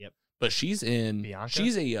Metas. Yep. But she's in Bianca?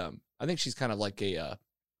 she's a I think she's kind of like a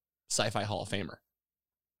sci-fi Hall of Famer.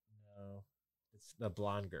 No, it's the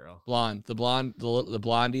blonde girl. The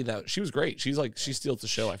blondie that she was great. She steals the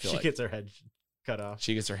show, I feel She like. gets her head cut off.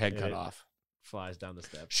 She gets her head and cut it off. Flies down the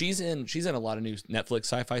steps. She's in a lot of new Netflix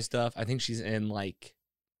sci-fi stuff. I think she's in like,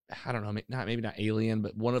 I don't know, maybe not Alien,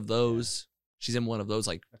 but one of those. She's in one of those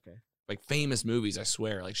like famous movies, I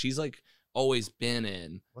swear. Like she's like always been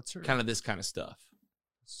in What's her kind of this kind of stuff.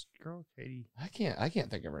 this girl? Katie I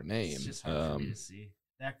can't think of her name. It's just hard for me to see.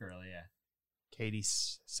 That girl, yeah. Katie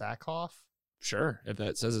Sackhoff? Sure, if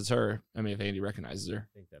that says it's her. I mean, if Andy recognizes her,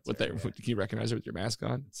 I think that's what her, they yeah. can you recognize her with your mask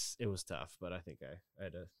on? It was tough, but I think I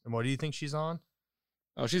had to. And what do you think she's on?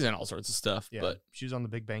 Oh, she's in all sorts of stuff. Yeah, But she was on The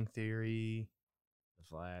Big Bang Theory, The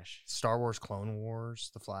Flash. Star Wars Clone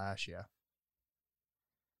Wars, The Flash, yeah.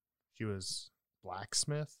 She was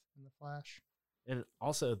Blacksmith in The Flash. And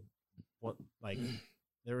also, what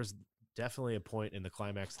there was definitely a point in the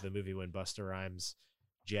climax of the movie when Busta Rhymes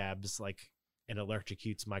jabs and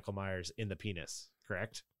electrocutes Michael Myers in the penis.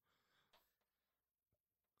 Correct?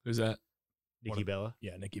 who's that? Nikki Bella.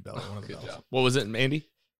 Yeah, Nikki Bella, one of the Good bells. job. What was it, Andy?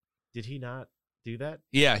 Did he not do that?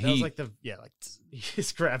 Yeah, That was he. like Yeah, like he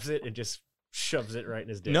just grabs it and just shoves it right in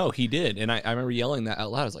his dick. No, he did, and I remember yelling that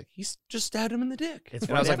out loud. I was like, "He's just stabbed him in the dick." It's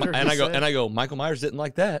and I was right like, after and he I go, said- Michael Myers didn't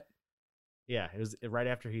like that. Yeah, it was right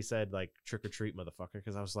after he said trick or treat, motherfucker.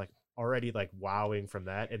 Because I was already wowing from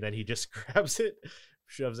that, and then he just grabs it,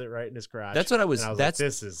 shoves it right in his crotch. That's what I was. And I was That's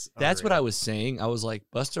this is. That's what I unreal. was saying. I was like,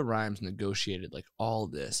 Busta Rhymes negotiated all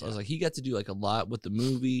this. I was like, he got to do a lot with the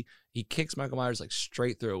movie. He kicks Michael Myers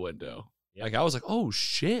straight through a window. Yep. I was like, oh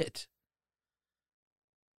shit.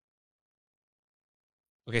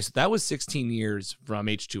 Okay, so that was 16 years from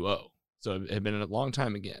H2O. So it had been a long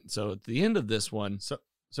time again. So at the end of this one, so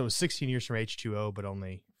it was 16 years from H2O, but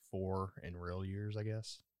only 4 in real years, I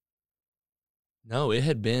guess. no, it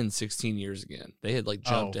had been 16 years again. They had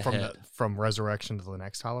jumped ahead. From Resurrection to the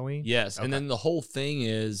next Halloween? Yes, Okay. and then the whole thing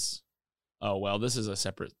is, oh well, this is a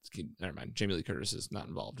separate. Never mind. Jamie Lee Curtis is not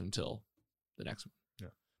involved until the next one. Yeah.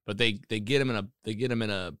 But they get him in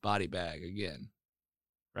a body bag again,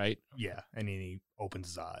 right? Yeah, and he opens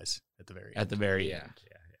his eyes at the very end. At the very Yeah, end.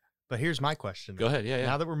 yeah. But here's my question. Go ahead. Yeah.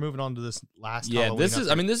 Now that we're moving on to this last Yeah. Halloween This is.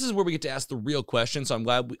 update, I mean, this is where we get to ask the real question. So I'm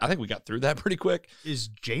glad. I think we got through that pretty quick. is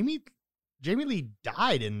Jamie Lee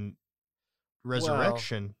died in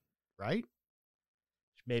Resurrection, right?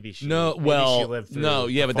 Maybe she. No, maybe well, she lived through no,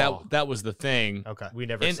 yeah, the but fall. that was the thing. Okay. we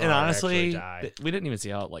never And, saw and her honestly, actually die. we didn't even see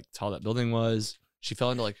how tall that building was. She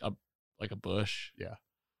fell into like a bush.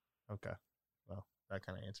 Okay. Well, that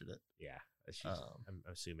kind of answered it. Yeah, she's, Um, I'm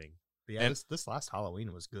assuming. But yeah, And- this last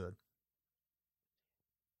Halloween was good.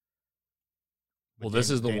 Well, With this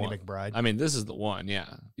is the Danny one. McBride. I mean, this is the one. Yeah,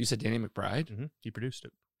 you said Danny McBride. He produced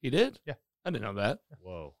it. He did. Yeah. I didn't know that.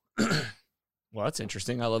 Whoa. Well, that's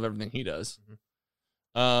interesting. I love everything he does. Mhm.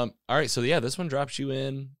 All right, so yeah, this one drops you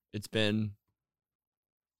in. It's been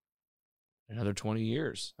another 20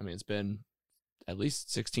 years. I mean, it's been at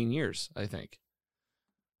least 16 years, I think.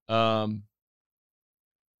 Drop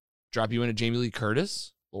you into Jamie Lee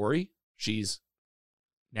Curtis, Lori. She's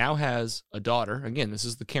now has a daughter. Again, this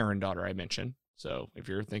is the Karen daughter I mentioned. So if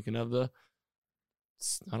you're thinking of the,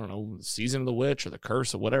 I don't know, Season of the Witch or the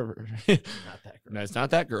Curse or whatever. Not that girl. No, it's not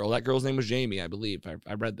that girl. That girl's name was Jamie, I believe.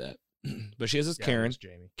 I read that. But she has this Yeah, Karen. it's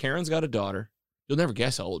Jamie. Karen's got a daughter. You'll never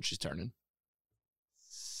guess how old she's turning.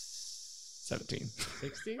 17.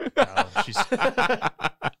 16? Oh, she's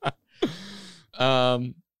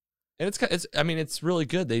And it's really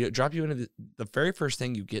good. They drop you into the very first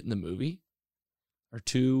thing you get in the movie are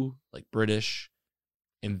two like British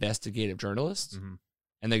investigative journalists, Mhm.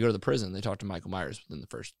 and they go to the prison. They talk to Michael Myers within the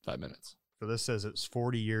first 5 minutes. So this says it's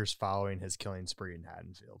 40 years following his killing spree in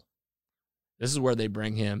Haddonfield. This is where they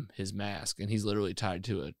bring him his mask, and he's literally tied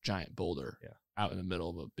to a giant boulder Yeah. out in the middle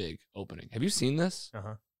of a big opening. Have you seen this?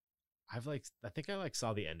 Uh-huh. I think I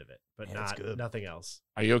saw the end of it, but Man, it's good. nothing else.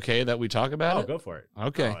 Are you okay that we talk about Oh, it? go for it.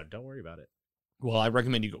 Okay. Oh, don't worry about it. Well, I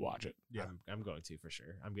recommend you go watch it. Yeah. I'm going to for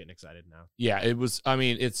sure. I'm getting excited now. Yeah, it was. I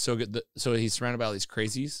mean, it's so good. So he's surrounded by all these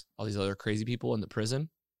crazies, all these other crazy people in the prison,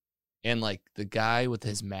 and like the guy with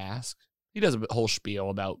his mask, he does a whole spiel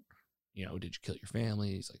about, did you kill your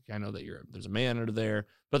family? He's like, I know that there's a man under there,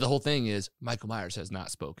 but the whole thing is Michael Myers has not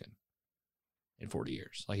spoken in 40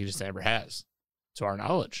 years, like he just never has, to our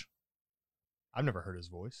knowledge. I've never heard his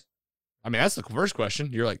voice. I mean, that's the first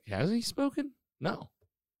question. You're like, has he spoken? No,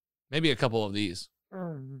 maybe a couple of these.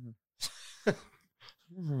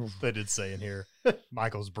 They did say in here,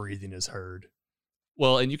 Michael's breathing is heard.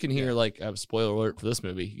 Well, and you can hear like a spoiler alert for this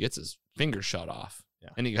movie. He gets his fingers shot off, Yeah.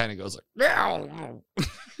 and he kind of goes like, "Meow."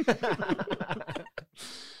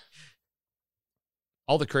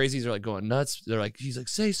 All the crazies are like going nuts. They're like, he's like,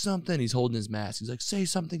 say something. He's holding his mask. He's like, say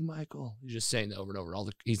something, Michael. He's just saying that over and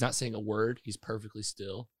over. He's not saying a word. He's perfectly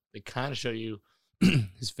still. They kind of show you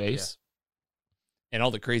his face, and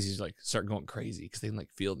all the crazies like start going crazy because they can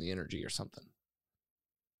like feel the energy or something.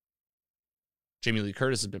 Jamie Lee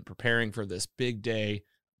Curtis has been preparing for this big day.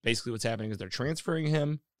 Basically, what's happening is they're transferring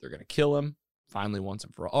him. They're going to kill him finally once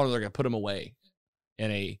and for all. Or they're going to put him away in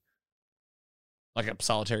a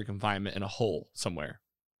solitary confinement in a hole somewhere,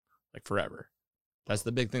 like forever. That's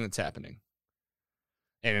the big thing that's happening.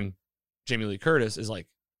 And Jamie Lee Curtis is like,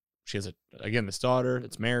 she has this daughter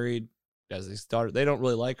that's married, has this daughter. They don't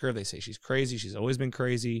really like her. They say she's crazy. She's always been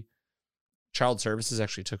crazy. Child Services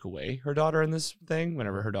actually took away her daughter in this thing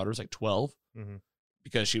whenever her daughter was like 12. Mm-hmm.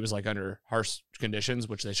 Because she was like under harsh conditions,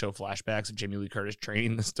 which they show flashbacks of Jamie Lee Curtis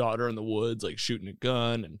training this daughter in the woods, like shooting a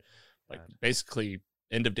gun and like basically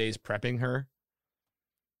end of days prepping her.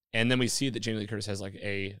 And then we see that Jamie Lee Curtis has like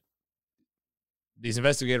these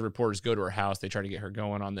investigative reporters go to her house. They try to get her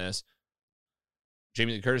going on this.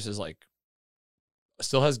 Jamie Lee Curtis is like,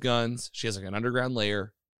 still has guns. She has like an underground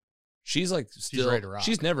lair. She's like still, ready to rock.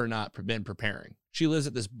 she's never not been preparing. She lives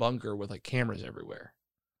at this bunker with like cameras everywhere.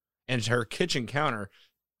 And her kitchen counter,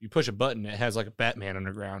 you push a button, it has like a Batman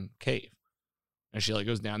underground cave. And she like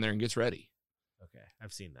goes down there and gets ready. Okay,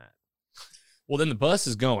 I've seen that. Well, then the bus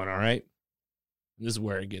is going, all right? And this is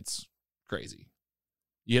where it gets crazy.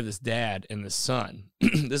 You have this dad and this son.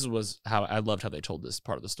 This was how I loved how they told this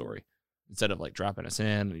part of the story. Instead of like dropping us in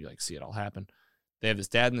and you like see it all happen. They have this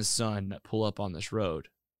dad and this son that pull up on this road.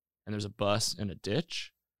 And there's a bus in a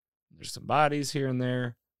ditch. There's some bodies here and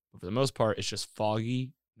there. But for the most part, it's just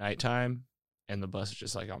foggy nighttime. And the bus is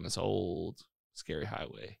just like on this old, scary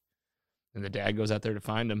highway. And the dad goes out there to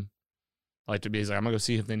find him. He's like, I'm going to go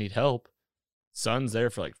see if they need help. Son's there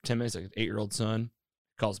for like 10 minutes, like an 8-year-old son.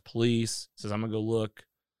 Calls the police, says, I'm going to go look.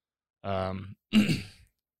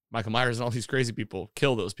 Michael Myers and all these crazy people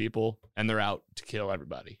kill those people, and they're out to kill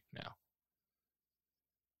everybody now.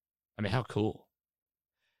 I mean, how cool.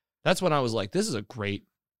 That's when I was like, this is a great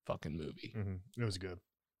fucking movie. Mm-hmm. It was good.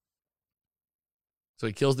 So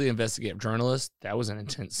he kills the investigative journalist. That was an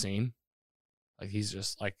intense scene. Like, he's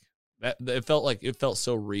just like, that. It felt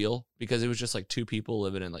so real because it was just like two people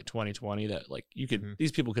living in like 2020 that like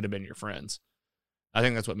these people could have been your friends. I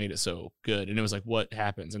think that's what made it so good. And it was like, what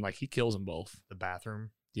happens? And like, he kills them both. The bathroom.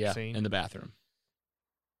 Yeah, scene? in the bathroom.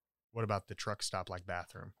 What about the truck stop like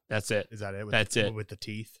bathroom? That's it. Is that it? That's it. With the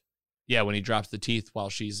teeth? Yeah, when he drops the teeth while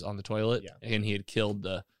she's on the toilet, Yeah. and he had killed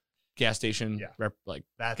the gas station Yeah.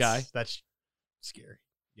 That's guy. That's scary.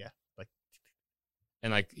 Yeah. Like,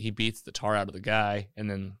 And like he beats the tar out of the guy, and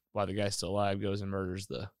then while the guy's still alive, goes and murders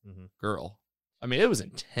the mhm. girl. I mean, it was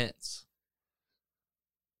intense.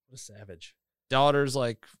 What a savage. Daughter's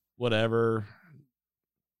like, whatever.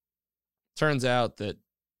 Turns out that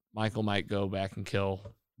Michael might go back and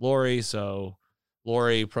kill Lori, so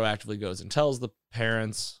Lori proactively goes and tells the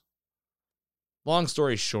parents. Long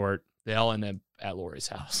story short, they all end up at Lori's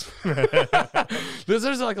house.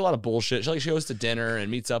 There's like a lot of bullshit. She goes to dinner and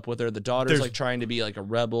meets up with her. The daughter's like trying to be like a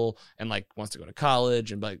rebel and like wants to go to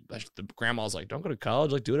college, and like the grandma's like, don't go to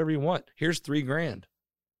college, like do whatever you want. Here's $3,000.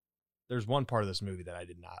 There's one part of this movie that I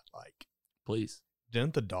did not like. Please.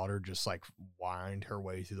 Didn't the daughter just like wind her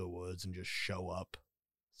way through the woods and just show up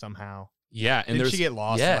somehow? Yeah, and Did there's she get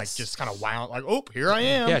lost and like just kind of wound like, oh, here I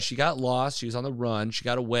am? Yeah, she got lost. She was on the run. She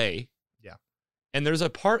got away. Yeah. And there's a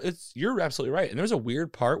part, you're absolutely right. And there's a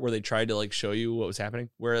weird part where they tried to like show you what was happening,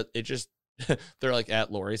 where it just, they're like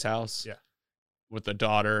at Lori's house. Yeah. With the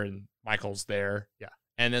daughter, and Michael's there. Yeah.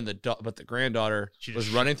 And then but the granddaughter She was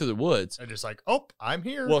just- running through the woods. And just like, oh, I'm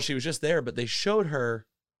here. Well, she was just there, but they showed her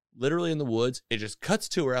literally in the woods. It just cuts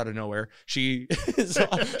to her out of nowhere. She's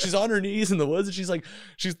on her knees in the woods, and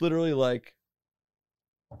she's literally like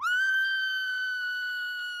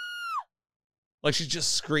she's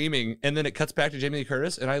just screaming, and then it cuts back to Jamie Lee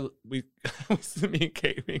Curtis, and me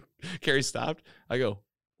and Carrie stopped. I go,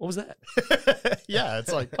 what was that? yeah,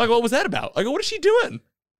 it's like, I go, what was that about? I go, what is she doing?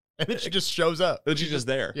 and then she just shows up. And she's just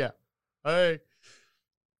there. Yeah. Hey,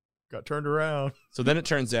 got turned around. So then it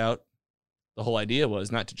turns out the whole idea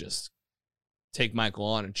was not to just take Michael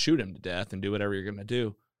on and shoot him to death and do whatever you're going to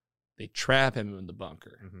do. They trap him in the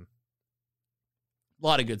bunker. Mm-hmm. A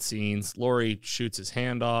lot of good scenes. Lori shoots his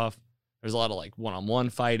hand off. There's a lot of like one-on-one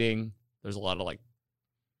fighting. There's a lot of like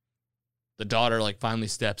the daughter like finally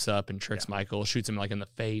steps up and tricks Michael, shoots him like in the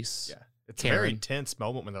face. Yeah. It's a very tense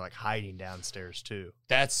moment when they're like hiding downstairs too.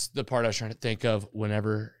 That's the part I was trying to think of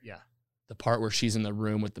whenever. Yeah. The part where she's in the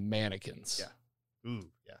room with the mannequins. Yeah. Ooh,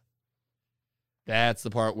 yeah. That's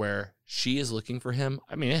the part where she is looking for him.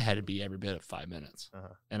 I mean, it had to be every bit of 5 minutes.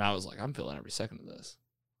 Uh-huh. And I was like, I'm feeling every second of this.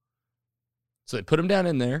 So they put him down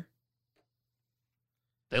in there.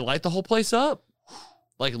 They light the whole place up.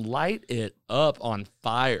 Like, light it up on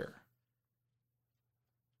fire.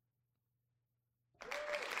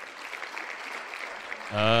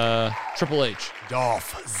 Triple H.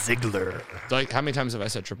 Dolph Ziggler. Like, how many times have I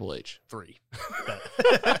said Triple H? 3.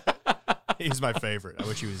 He's my favorite. I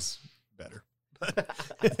wish he was better.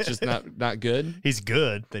 It's just not good. He's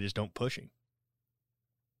good. They just don't push him.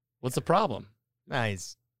 What's the problem? Nah,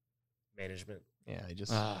 he's Management. yeah. He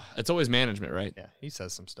just It's always management, right? yeah. He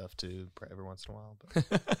says some stuff too every once in a while.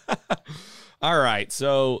 But All right,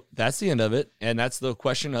 so that's the end of it, and that's the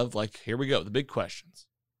question of like, here we go, the big questions.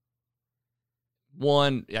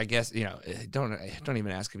 One, I guess, don't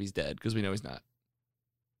even ask if he's dead because we know he's not.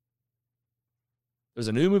 There's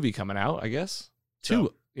a new movie coming out, I guess.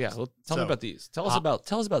 Two, yeah. Well, tell me about these. Tell us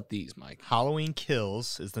about these, Mike. Halloween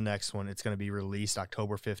Kills is the next one. It's going to be released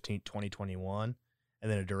October 15th, 2021.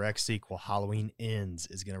 And then a direct sequel, Halloween Ends,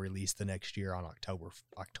 is going to release the next year on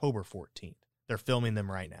October 14th. They're filming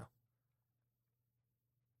them right now.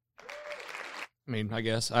 I mean, I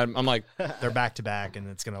guess I'm like They're back to back, and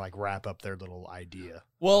it's going to like wrap up their little idea.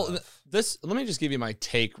 well, let me just give you my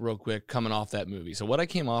take real quick coming off that movie. So what I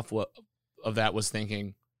came off of that was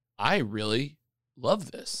thinking, I really love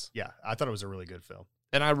this. Yeah, I thought it was a really good film.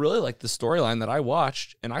 And I really liked the storyline that I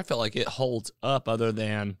watched, and I felt like it holds up other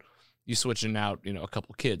than you switching out, a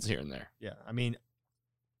couple kids here and there. Yeah, I mean,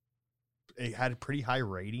 it had pretty high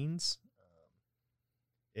ratings.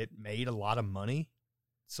 It made a lot of money,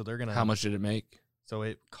 so they're gonna. How much did it make? So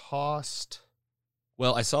it cost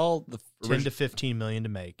Well, I saw the 10 to 15 million to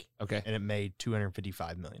make, okay, and it made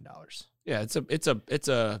 $255 million. yeah, it's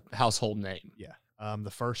a household name. Yeah. The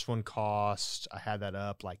first one cost, I had that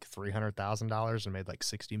up like $300,000 and made like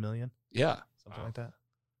 60 million, Yeah. something like that.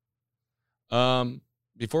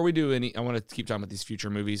 Before we do I want to keep talking about these future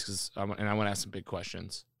movies because I want to ask some big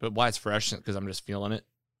questions. But why it's fresh? Because I'm just feeling it.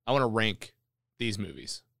 I want to rate these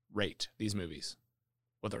movies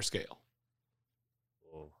with our scale.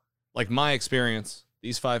 Whoa. Like my experience,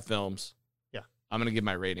 these 5 films. Yeah. I'm gonna give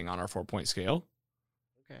my rating on our 4-point scale.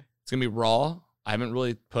 Okay. It's gonna be raw. I haven't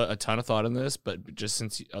really put a ton of thought in this, but just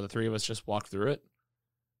since the 3 of us just walked through it,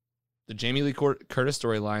 the Jamie Lee Curtis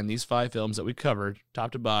storyline, these 5 films that we covered,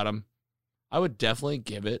 top to bottom, I would definitely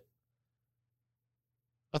give it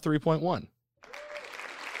a 3.1.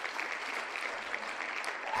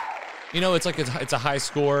 You know, it's like it's a high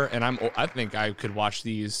score, and I think I could watch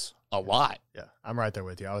these a lot. Yeah, I'm right there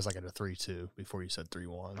with you. I was like at a 3.2 before you said 3.1.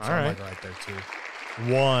 So All I'm right. like right there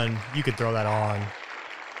too. 1, you could throw that on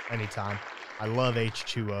anytime. I love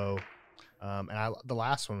H2O. And the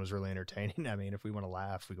last one was really entertaining. I mean, if we want to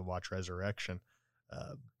laugh, we could watch Resurrection.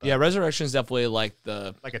 But Yeah, Resurrection is definitely like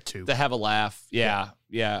the like a 2. have a laugh. Yeah.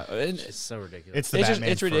 And It's so ridiculous. It's the It's just-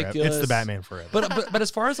 Batman it's forever. ridiculous. It's the Batman forever. but as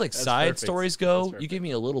far as like That's side perfect. stories That's go, you perfect. gave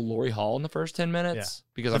me a little Lori Hall in the first 10 minutes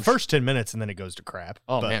because the I'm first 10 minutes, and then it goes to crap.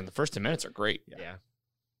 Oh But man, the first 10 minutes are great. yeah.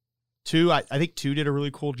 2, I think 2 did a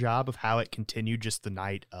really cool job of how it continued just the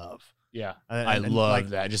night of. Yeah, And- I and, love like,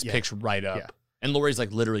 that. It just yeah. picks right up. Yeah. And Lori's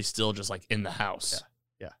like literally still just like in the house.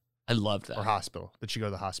 Yeah. I love that. Or hospital. Did she go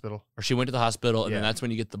to the hospital? Or she went to the hospital, and then Yeah. that's when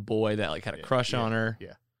you get the boy that like had a Yeah, crush yeah, on her.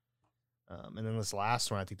 yeah. And then this last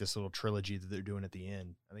one, I think this little trilogy that they're doing at the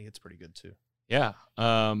end, I think it's pretty good too. Yeah.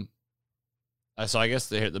 So I guess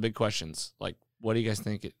the big questions, like, what do you guys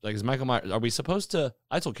think? Is Michael Myers? Are we supposed to?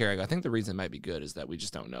 I told Carrie, I think the reason it might be good is that we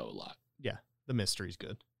just don't know a lot. The mystery's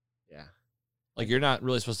good. Yeah. Like, you're not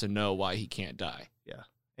really supposed to know why he can't die.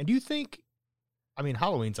 And do you think, I mean,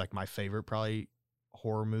 Halloween's like my favorite probably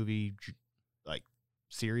horror movie like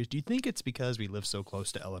series. Do you think it's because we live so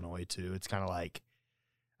close to Illinois too? It's kind of like,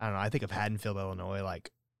 I don't know, I think of Haddonfield, Illinois,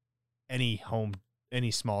 like any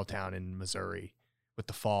small town in Missouri with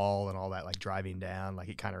the fall and all that, like driving down, like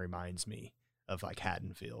it kind of reminds me of like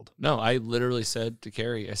Haddonfield. No, I literally said to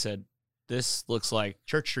Carrie, I said, this looks like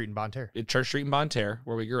Church Street in Bonne Terre. Church Street in Bonne Terre,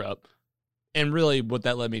 where we grew up. And really what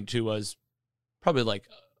that led me to was probably like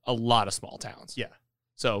a lot of small towns. Yeah.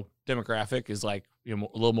 So demographic is like, you know,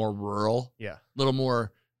 a little more rural, Yeah. a little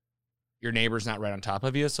more, your neighbor's not right on top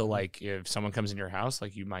of you. So Mm-hmm. like if someone comes in your house,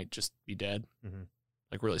 like you might just be dead. Mhm.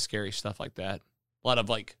 Like really scary stuff like that. A lot of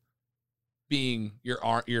like being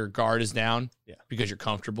your guard is down Yeah. because you're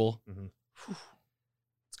comfortable. Mhm. Whew.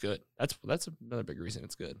 It's good. That's another big reason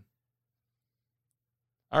it's good.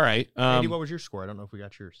 All right. Andy, what was your score? I don't know if we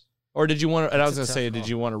got yours. Or did you want to, and I was That's going a to say, tough did call.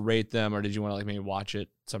 you want to rate them or did you want to like maybe watch it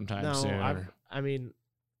sometime No, soon? I mean,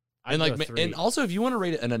 I'd And like, go 3. and also if you want to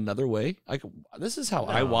rate it in another way, like this is how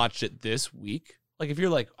I No. watched it this week. Like if you're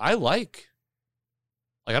like, I don't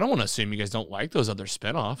want to assume you guys don't like those other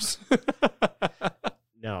spinoffs.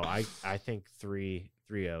 No, I think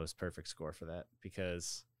 3.0 is perfect score for that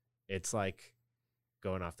because it's like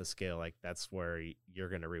going off the scale. Like that's where you're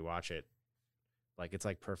gonna rewatch it. Like it's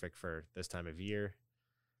like perfect for this time of year.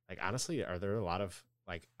 Like honestly, are there a lot of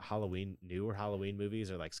like newer Halloween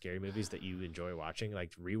movies or like scary movies that you enjoy watching,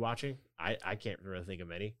 like rewatching? I can't really think of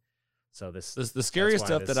many. So the scariest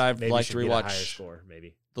stuff that I've liked to higher rewatch, score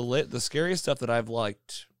maybe. the scariest stuff that I've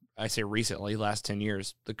liked, I say recently, last 10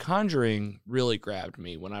 years, The Conjuring really grabbed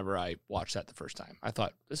me whenever I watched that the first time. I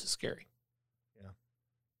thought, this is scary. Yeah.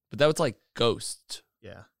 But that was like Ghost.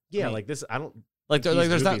 Yeah. Yeah, mean, like this. I don't Like, these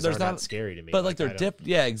there's movies not are not scary to me. but like they're I don't- dipped.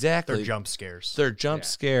 Yeah, exactly. They're jump scares. They're jump Yeah.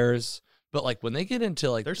 scares. But like when they get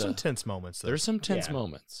into like There's some tense moments. Though. there's some tense Yeah.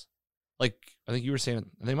 moments. Like I think you were saying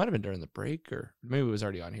they might have been during the break or maybe it was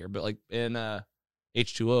already on here. But like in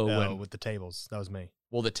H2O when with the tables. That was me.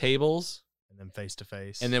 the tables And then face to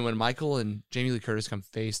face. and then when Michael and Jamie Lee Curtis come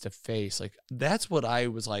face to face, like that's what I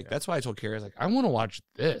was like. Yeah. That's why I told Carrie I was like, I want to watch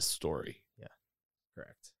this story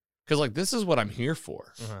correct. because like this is what I'm here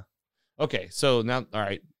for. Uh-huh. Okay, so now all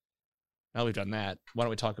right, now we've done that. Why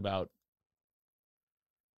don't we talk about?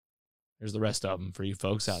 There's the rest of them for you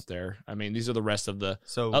folks out there. I mean, these are the rest of the.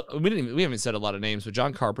 So We haven't said a lot of names, but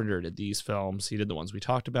John Carpenter did these films. He did the ones we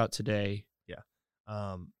talked about today.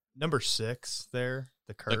 number 6 there,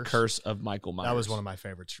 The Curse. The Curse of Michael Myers. That was one of my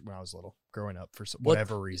favorites when I was little, growing up for What-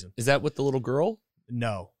 whatever reason. Is that with the little girl?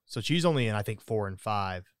 No. So she's only in, I think, 4 and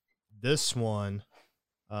 5. This one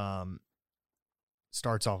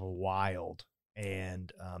starts off wild,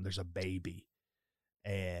 and there's a baby,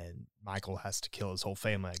 and Michael has to kill his whole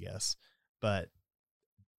family, I guess. But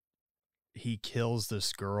he kills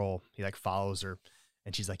this girl. He like follows her,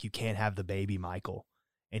 and she's like, "You can't have the baby, Michael."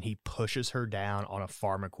 And he pushes her down on a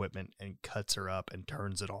farm equipment and cuts her up and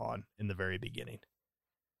turns it on in the very beginning.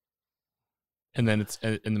 And then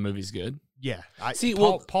and the movie's good. Yeah. See,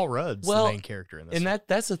 Paul Rudd's well, the main character in this. And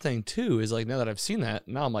that's the thing too, is like now that I've seen that,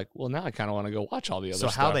 now I'm like, well, now I kind of want to go watch all the other so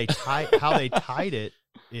stuff. how they tied it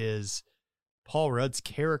is Paul Rudd's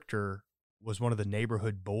character was one of the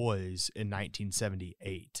neighborhood boys in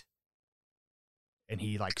 1978. And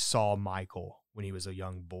he like saw Michael when he was a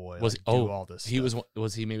young boy. Was like, do all this he stuff.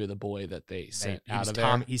 was he maybe the boy that they sent He out was of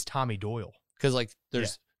Tom, there? he's Tommy Doyle. Because like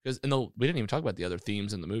there's because we didn't even talk about the other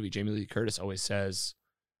themes in the movie. Jamie Lee Curtis always says,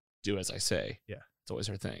 "Do as I say." Yeah. It's always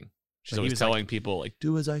her thing. She's But he always was telling people like,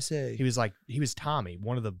 "Do as I say." He was Tommy,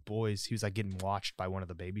 one of the boys. He was like getting watched by one of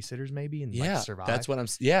the babysitters, maybe, and Yeah, like survived. that's what I'm.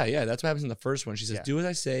 Yeah, that's what happens in the first one. She says, Yeah. "Do as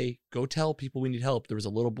I say. Go tell people we need help." There was a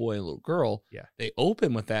little boy and a little girl. Yeah. They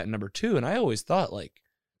open with that in number 2, and I always thought like,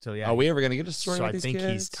 So yeah, are we ever gonna get a story so with I these think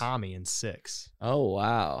kids? he's Tommy in 6. Oh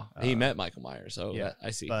wow, he Uh, met Michael Myers. So yeah, I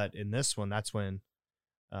see. But in this one, that's when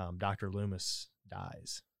Dr. Loomis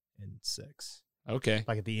dies in 6. Okay,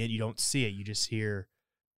 Like at the end, you don't see it; you just hear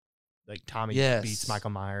like Tommy Yes. beats Michael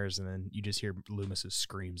Myers, and then you just hear Loomis's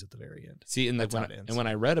screams at the very end. see, and That's when how it ends. and when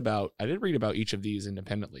I did read about each of these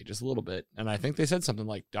independently, just a little bit, and I think they said something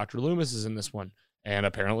like Dr. Loomis is in this one, and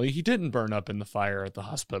apparently he didn't burn up in the fire at the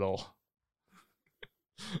hospital.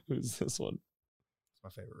 Who's this one? It's my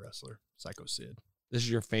favorite wrestler, Psycho Sid, This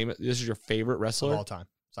is your favorite of wrestler, all time.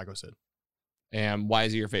 Psycho Sid. and why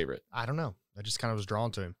is he your favorite? I don't know. I just kind of was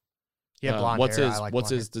drawn to him. He had blonde what's hair. his? I like what's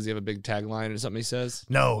blonde his? Does he have a big tagline or something he says?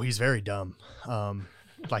 hair. No, he's very dumb.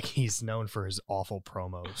 Like he's known for his awful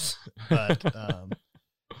promos. But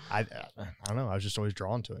I don't know. I was just always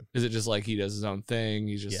drawn to him. Is it just like he does his own thing?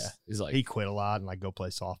 He's just Yeah. he's like He quit a lot and like go play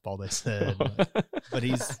softball. They said, but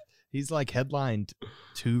he's like headlined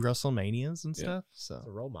 2 WrestleManias and Yeah. stuff. It's a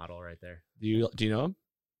So role model right there. do you know him?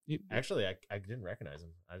 Actually, I didn't recognize him.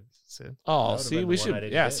 Sid. Oh, would've see, been we the one I should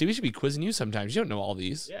didn't get. see we should be quizzing you sometimes. You don't know all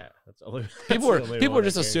these. Yeah, that's only People that's the only are one I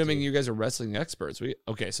just assuming guarantee. you guys are wrestling experts.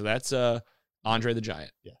 Okay, so that's Andre the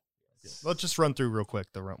Giant. Let's just run through real quick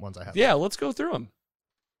the ones I have. Yeah, let's go through them.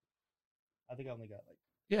 I think I only got like.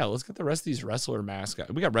 Yeah, let's get the rest of these wrestler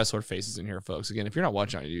mascots. We got wrestler faces in here, folks. Again, if you're not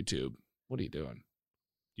watching on YouTube, what are you doing?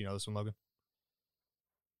 Do you know this one, Logan?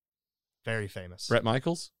 Very famous. Bret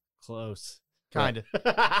Michaels? Close. Kind of.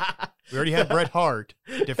 We already had Bret Hart.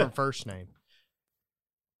 Different first name.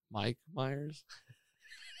 Mike Myers?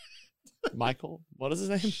 Michael? What is his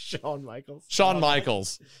name? Shawn Michaels. Shawn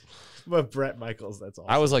Michaels. But Bret Michaels, that's awesome.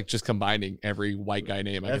 I was like just combining every white guy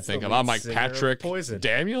name I could That's think the of. I'm lead like singer of Patrick Poison.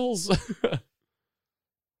 Daniels.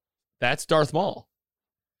 That's Darth Maul.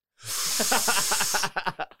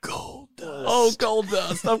 Gold Dust. Oh, Gold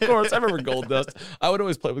Dust. Of course. I remember Gold Dust. I would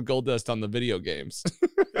always play with Gold Dust on the video games.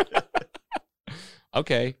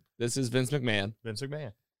 Okay. This is Vince McMahon. Vince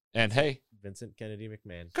McMahon. And hey, Vincent Kennedy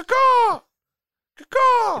McMahon. caw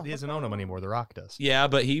caw. He doesn't own them anymore. The Rock does. Yeah,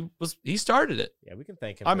 but he started it. Yeah, we can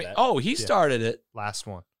thank him I for mean, that. he started it. Last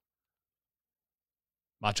one.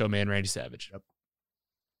 Macho Man Randy Savage. Yep.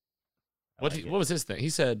 What was his thing? He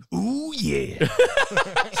said, Ooh, yeah.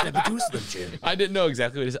 Step into a Slim Jim. I didn't know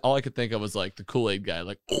exactly what he said. All I could think of was like the Kool-Aid guy,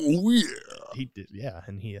 like, oh yeah. He did, yeah.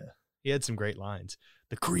 And he had some great lines.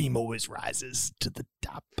 The cream always rises to the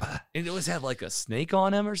top. And it always had like a snake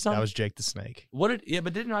on him or something. That was Jake the Snake. but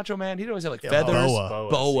didn't Macho Man, he'd always have like Yeah, feathers. Boa.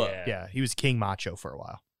 Boa. Yeah, he was King Macho for a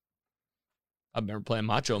while. I remember playing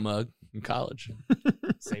Macho Mug in college.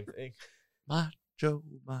 Same thing. Macho.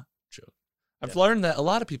 I've learned that a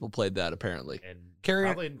lot of people played that apparently. And Carry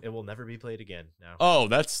on. probably it will never be played again now. Oh,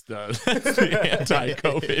 that's the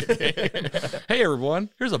anti-COVID game. Hey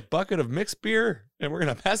everyone, here's a bucket of mixed beer, and we're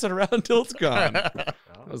gonna pass it around until it's gone. Well,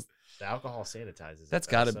 was- the alcohol sanitizes. That's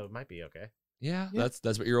it, though, gotta- So it might be okay. Yeah, Yeah.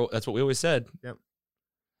 that's what we always said. Yep.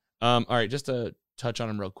 All right, just to touch on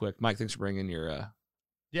them real quick, Mike. Thanks for bringing your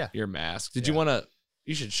your mask. Did you Yeah. want to?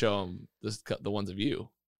 You should show them the ones of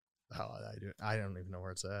you. Oh, I don't even know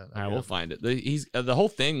where it's at. All right, we'll find it. The whole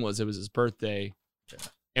thing was it was his birthday,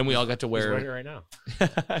 and we all got to He's wearing it wear. right now.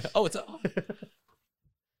 Oh, it's.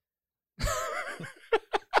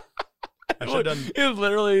 I should have done. It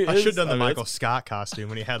literally. I should have done the I mean, Michael Scott costume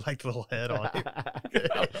when he had like the little head on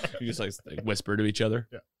it. you just like whisper to each other.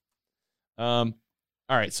 Yeah. All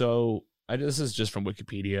right. So this is just from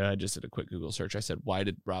Wikipedia. I just did a quick Google search. I said, "Why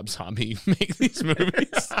did Rob Zombie make these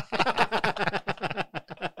movies?"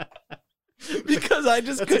 Because I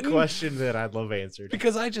just That's a couldn't. question that I'd love answered.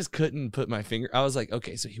 Because I just couldn't put my finger. I was like,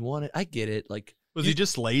 okay, so he wanted. I get it. Like, Was he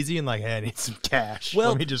just lazy and like, hey, I need some cash? well,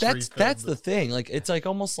 Let me just that's refilm the thing. Like, it's like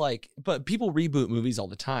almost like, but people reboot movies all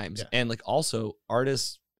the time, Yeah. and like also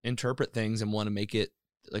artists interpret things and want to make it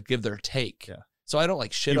like give their take. Yeah. So I don't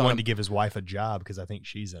like shit He on wanted him. to give his wife a job because I think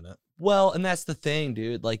she's in it. Well, and that's the thing,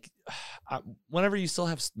 dude. Like, whenever you still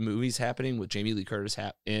have movies happening with Jamie Lee Curtis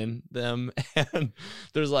in them, and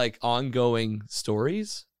there's like ongoing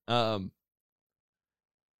stories. So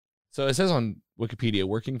it says on Wikipedia,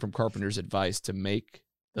 working from Carpenter's advice to make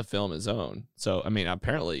the film his own. So, I mean,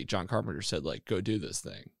 apparently John Carpenter said, like, go do this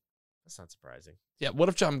thing. That's not surprising. Yeah. What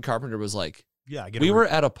if John Carpenter was like, Yeah, we were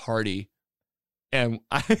at a party and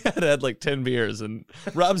I had like 10 beers and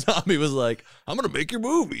Rob Zombie was like, I'm going to make your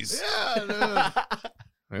movies. Yeah,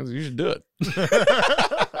 You should do it.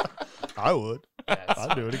 I would.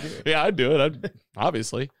 I'd do it again. Yeah, I'd do it.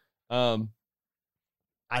 Obviously.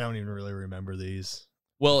 I don't even really remember these.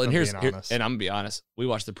 Well, and I'm here's being here, honest. and I'm gonna be honest. We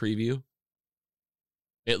watched the preview.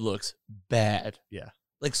 It looks bad. Yeah.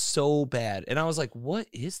 Like so bad. And I was like, what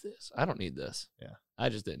is this? I don't need this. Yeah. I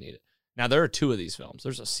just didn't need it. Now there are 2 of these films.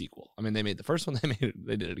 There's a sequel. I mean, they made the first one, they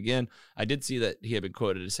did it again. I did see that he had been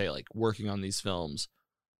quoted to say like working on these films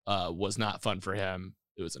was not fun for him.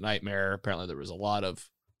 It was a nightmare. Apparently there was a lot of,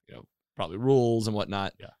 probably rules and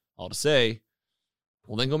whatnot. Yeah. All to say,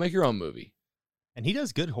 well, then go make your own movie. And he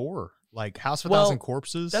does good horror, like House of a Well, Thousand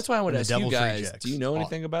Corpses. That's why I want and to The ask you Devil's guys, Rejects. do you know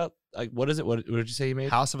anything about, like, what is it? What did you say he made?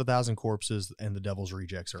 House of a Thousand Corpses and The Devil's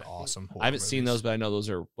Rejects are awesome. I haven't seen movies. those, but I know those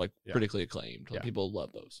are like Yeah. critically acclaimed. Like, Yeah. people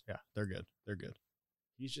love those. Yeah, they're good. They're good.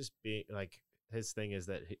 He's just being like his thing is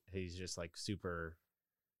that he's just like super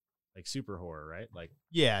horror, right? Like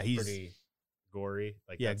Yeah, he's pretty gory.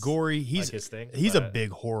 Like yeah, that's, gory. like, He's his thing. he's a but- big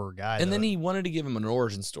horror guy. And then though. he wanted to give him an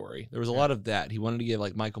origin story. There was a Yeah. lot of that. He wanted to give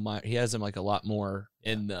like Michael Myers. He has him like a lot more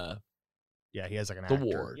in the yeah, he has like an The actor.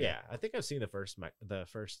 Ward. Yeah, I think I've seen the first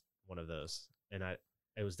one of those, and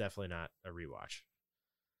it was definitely not a rewatch.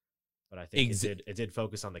 But I think it did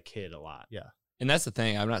focus on the kid a lot. Yeah. And that's the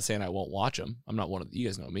thing. I'm not saying I won't watch them. I'm not one of you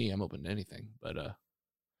guys know me. I'm open to anything. But all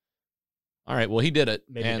right. Well, he did it.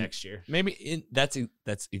 Maybe and next year. that's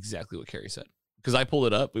exactly what Carrie said. Because I pulled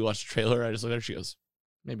it up. We watched the trailer. I just looked at her. She goes,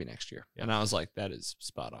 maybe next year. Yeah. And I was like, that is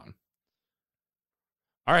spot on.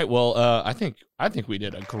 All right. Well, I think we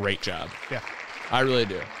did a great job. Yeah. I really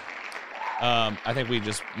do. I think we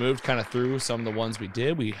just moved kind of through some of the ones we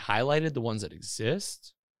did. We highlighted the ones that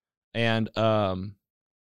exist. And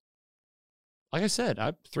like I said,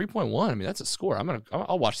 3.1. I mean, that's a score.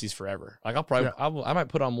 I'll watch these forever. Like I might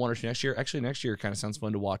put on 1 or 2 next year. Actually, next year kind of sounds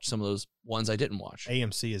fun to watch some of those ones I didn't watch.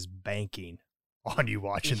 AMC is banking on you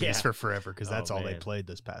watching Yeah. these for forever because that's Oh, all they man. played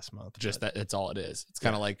this past month. Just But that's all it is. It's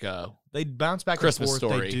kind of like they bounce back Christmas and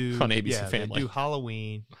forth. Story They do, on ABC yeah, Family. They do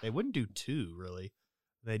Halloween. They wouldn't do 2 really.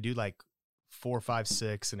 They do like 4, 5,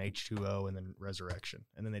 6, and H2O, and then Resurrection,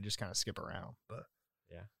 and then they just kind of skip around. But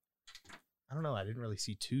Yeah. I don't know. I didn't really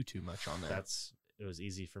see too much on there. It was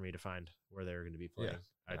easy for me to find where they were going to be playing.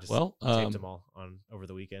 I just Well, taped them all on over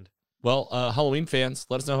the weekend. well, Halloween fans,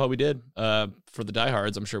 let us know how we did. For the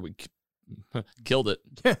diehards, I'm sure we killed it.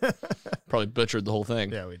 Probably butchered the whole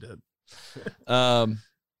thing. Yeah, we did.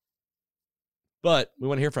 But we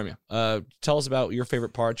want to hear from you. Tell us about your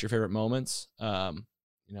favorite parts, your favorite moments.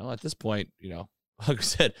 At this point, like I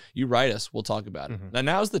said, you write us, we'll talk about it. Mhm.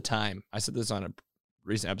 Now's the time. I said this on a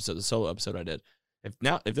recent episode, the solo episode I did.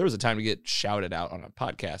 If there was a time to get shouted out on a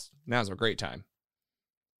podcast, now's a great time.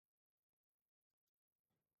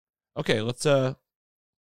 Okay, let's talk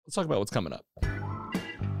about what's coming up.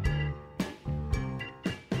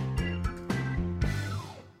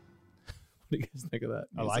 What do you guys think of that?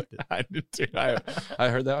 I liked it. I did too. I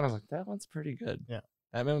heard that one. I was like, that one's pretty good. Yeah.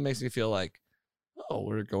 That one makes me feel like, oh,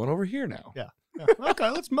 we're going over here now. Yeah. Okay,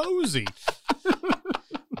 let's mosey.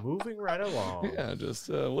 Moving right along. Yeah, just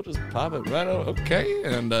we'll just pop it right out. Okay,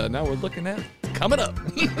 and now we're looking at coming up.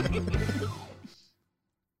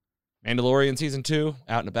 Mandalorian season 2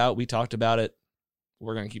 out and about. We talked about it.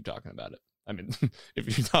 We're gonna keep talking about it. I mean,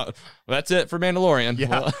 if you thought that's it for Mandalorian, Yeah.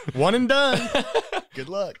 well, One and done. Good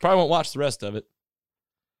luck. probably won't watch the rest of it.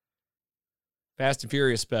 Fast and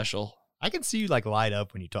Furious special. I can see you like light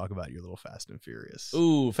up when you talk about your little Fast and Furious.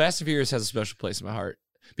 Ooh, Fast and Furious has a special place in my heart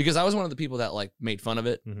because I was one of the people that like made fun of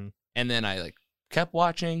it, Mhm. and then I like kept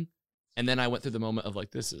watching, and then I went through the moment of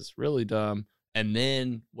like, this is really dumb, and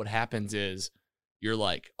then what happens is you're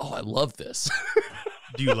like, oh, I love this.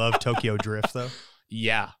 Do you love Tokyo Drift though?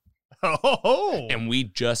 Yeah, Oh, and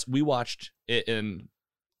we watched it in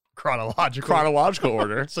chronological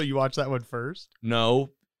order. So you watched that one first?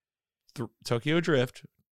 No, Tokyo Drift,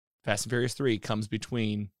 Fast and Furious 3 comes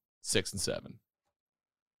between 6 and 7.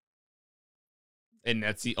 And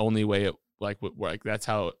that's the only way it like that's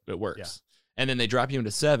how it works. Yeah. And then they drop you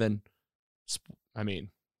into 7. I mean,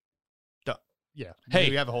 Yeah. Hey,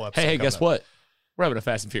 we have a whole episode. hey, coming guess up. what? We're having a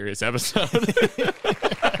Fast and Furious episode.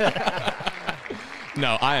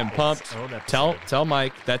 No, I am pumped. Own episode. Tell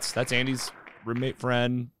Mike that's Andy's roommate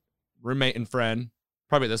and friend.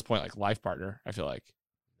 Probably at this point like life partner, I feel like.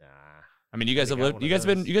 Nah. I mean, you guys We have got lived. one You of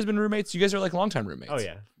guys those. been roommates. You guys are like longtime roommates. Oh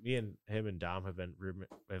yeah, me and him and Dom have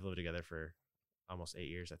lived together for almost 8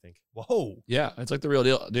 years. I think Whoa. Yeah, it's like the real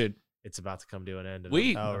deal, dude. it's about to come to an end. And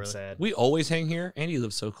We- I'm Oh, really? sad. We always hang here. Andy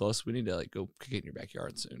lives so close. We need to like go kick it in your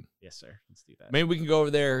backyard soon. Yes, sir. Let's do that. Maybe we can go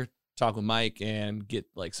over there, talk with Mike, and get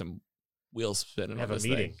like some wheels spinning. have on a this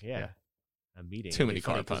meeting. thing. Yeah. A meeting. Too It'd many be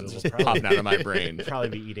funny car 'cause puns we'll just probably- popping out of my brain. We'll probably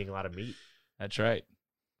be eating a lot of meat. That's right.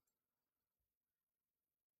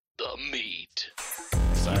 the meat.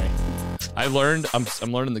 Sorry. I learned. I'm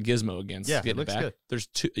learning the gizmo again. Yeah, it getting looks back. good. There's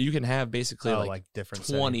two. You can have basically like different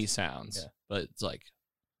 20 settings. sounds, Yeah. but it's like,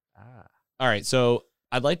 Ah. all right. So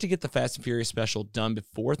I'd like to get the Fast and Furious special done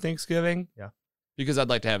before Thanksgiving. Yeah. Because I'd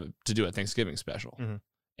like to have it to do a Thanksgiving special. Mhm.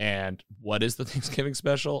 And what is the Thanksgiving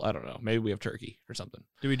special? I don't know. Maybe we have turkey or something.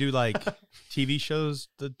 Do we do like TV shows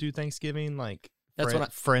that do Thanksgiving? Like That's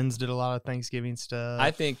what Friends did a lot of Thanksgiving stuff.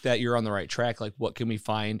 I think that you're on the right track. Like, what can we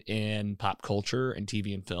find in pop culture and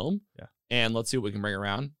TV and film? Yeah. And let's see what we can bring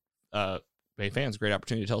around. Hey, fans, great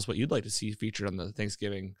opportunity to tell us what you'd like to see featured on the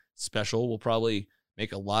Thanksgiving special. We'll probably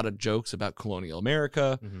make a lot of jokes about colonial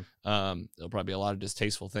America. Mhm. There'll probably be a lot of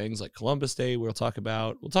distasteful things like Columbus Day. We'll talk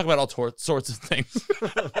about all sorts of things.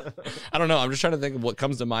 I don't know. I'm just trying to think of what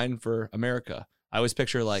comes to mind for America. I always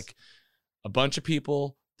picture like a bunch of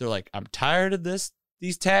people. They're like, I'm tired of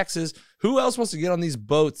these taxes. Who else wants to get on these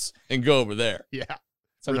boats and go over there? Yeah.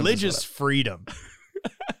 Sometimes Religious freedom.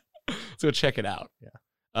 Let's go check it out.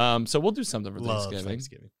 Yeah. So we'll do something for Love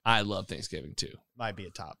Thanksgiving. I love Thanksgiving too. Might be a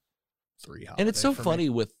top 3 holiday. And it's so for funny me.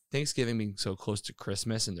 with Thanksgiving being so close to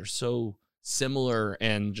Christmas and they're so similar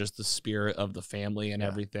and just the spirit of the family and Yeah.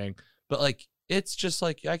 everything. But like, it's just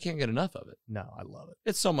like, I can't get enough of it. No, I love it.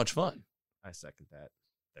 It's so much fun. I second that.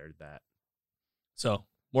 Third that. So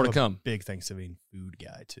more to I'm a come. Big Thanksgiving food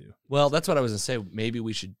guy too. Well, that's what I was going to say. Maybe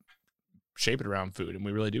we should shape it around food. And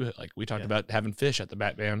we really do. Like we talked Yeah. about having fish at the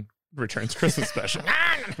Batman Returns Christmas special.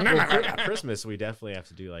 Well, Christmas, we definitely have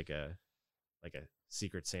to do like a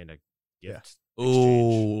Secret Santa gift.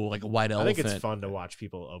 Oh, like a white I elephant. think it's fun to watch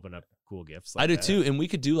people open up cool gifts. I Like do that. too. And we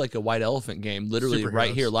could do like a white elephant game, literally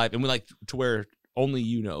right here Superheroes. live. And we like to where only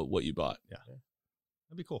you know what you bought.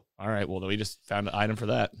 That'd be cool. All right. Well, we just found an item for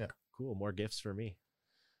that. Yeah. Cool. More gifts for me.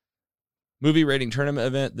 Movie rating tournament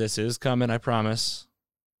event. This is coming. I promise.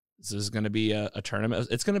 This is going to be a tournament.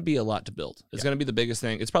 It's going to be a lot to build. It's Yeah. going to be the biggest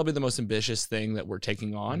thing. It's probably the most ambitious thing that we're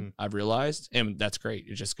taking on. Mhm. I've realized. And that's great.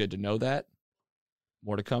 It's just good to know that.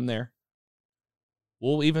 More to come there.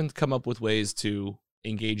 We'll even come up with ways to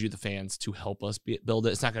engage you, the fans, to help us build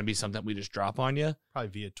it. It's not going to be something we just drop on you. Probably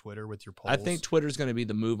via Twitter with your polls. I think Twitter's going to be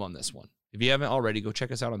the move on this one. If you haven't already, go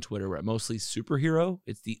check us out on Twitter. We're at Mostly Superhero.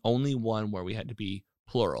 It's the only one where we had to be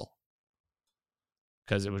plural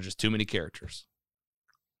because it was just too many characters.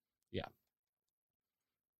 Yeah.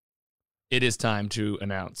 It is time to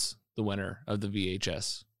announce the winner of the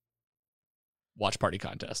VHS Watch Party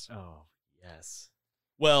Contest. Oh, yes.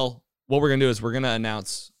 Well, what we're going to do is we're going to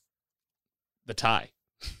announce the tie.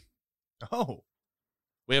 Oh,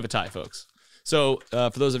 We have a tie, folks. So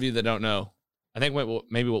for those of you that don't know, I think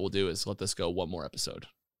maybe what we'll do is let this go one more episode.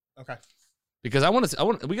 okay. Because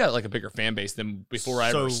we got like a bigger fan base than before I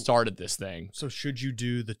ever So- started this thing. So should you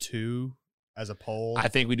do the 2 as a poll? I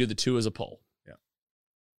think we do the 2 as a poll. Yeah.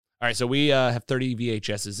 All right. So we have 30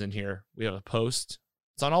 VHSs in here. We have a post.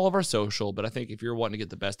 It's on all of our social, but I think if you're wanting to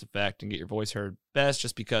get the best effect and get your voice heard best,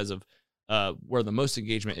 just because of where the most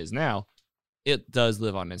engagement is now, it does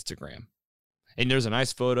live on Instagram. And there's a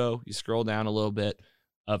nice photo. You scroll down a little bit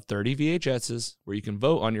of 30 VHSs where you can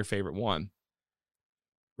vote on your favorite one.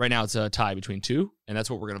 Right now it's a tie between 2, and that's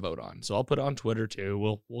what we're going to vote on. So I'll put it on Twitter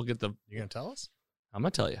too. We'll get the You gonna tell us? I'm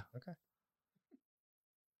going to tell you. Okay.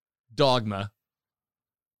 Dogma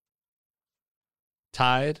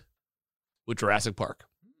tied with Jurassic Park.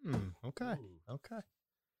 Okay. Okay.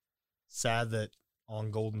 Sad that On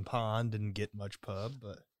Golden Pond didn't get much pub,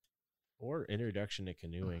 but Or Introduction to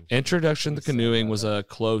Canoeing. Introduction to Pretty sad Canoeing about was that. a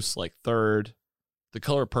close third. The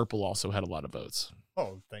Color Purple also had a lot of votes.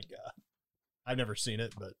 oh, thank God. I've never seen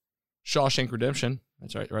it, but Shawshank Redemption.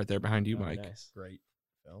 That's right there behind you, Oh, Mike. Nice. great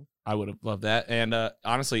film. I would have loved that. And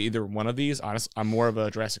honestly, either one of these, I'm more of a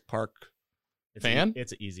Jurassic Park It's fan.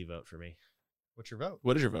 It's an easy vote for me. What's your vote?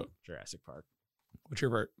 What is your vote? Jurassic Park. What's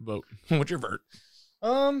your vote? What's your vote?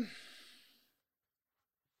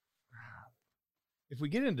 If we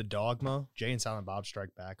get into Dogma, Jay and Silent Bob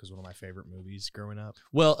Strike Back was one of my favorite movies growing up.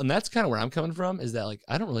 Well, and that's kind of where I'm coming from, is that like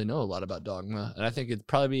I don't really know a lot about Dogma, and I think it'd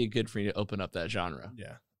probably be good for you to open up that genre.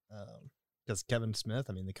 Yeah. Because Kevin Smith,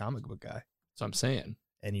 I mean, the comic book guy. So I'm saying.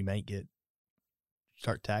 And you might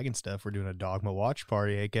start tagging stuff. We're doing a Dogma watch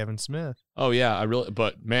party, hey, Kevin Smith. Oh yeah,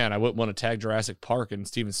 but man, I wouldn't want to tag Jurassic Park and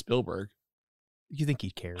Steven Spielberg. You think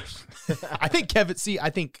he cares? I think Kevin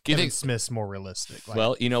think- Smith's more realistic. Like,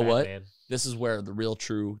 Well, you know Fat what? Man. This is where the real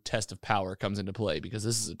true test of power comes into play, because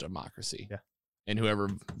this is a democracy. Yeah. And whoever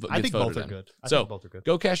I gets think voted both are in. good. I So, think both are good.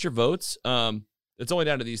 Go cast your votes. It's only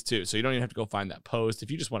down to these 2, so you don't even have to go find that post.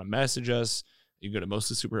 If you just want to message us, you can go to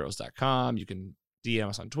mostlysuperheroes.com. You can DM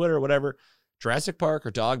us on Twitter or whatever. Jurassic Park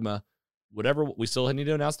or Dogma, whatever, we still need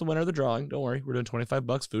to announce the winner of the drawing. Don't worry. We're doing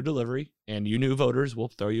 $25 food delivery, and you new voters will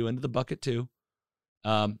throw you into the bucket too.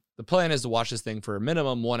 The plan is to watch this thing for a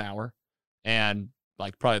minimum 1 hour, and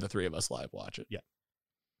like probably the three of us live watch it. Yeah.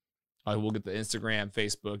 We'll get the Instagram,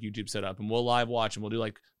 Facebook, YouTube set up, and we'll live watch, and we'll do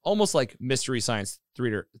like almost like Mystery Science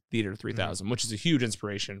Theater 3000, which is a huge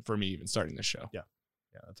inspiration for me even starting this show. Yeah,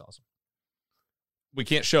 that's awesome. We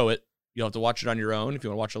can't show it. You'll have to watch it on your own if you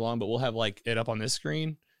want to watch along, but we'll have like it up on this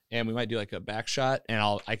screen, and we might do like a back shot, and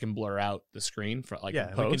I can blur out the screen for like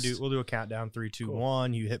post. We'll do a countdown 3, 2,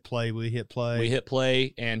 1. You hit play, we hit play. We hit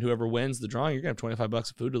play, and whoever wins the drawing, you're gonna have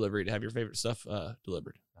 $25 of food delivery to have your favorite stuff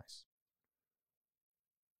delivered. Nice.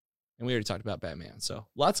 And we already talked about Batman, so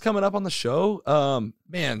lots coming up on the show.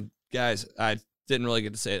 Man, guys, I didn't really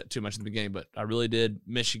get to say it too much in the beginning, but I really did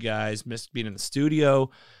miss you guys. Missed being in the studio.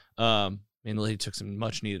 The lady took some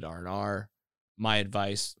much needed R&R. My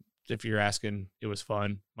advice, if you're asking, it was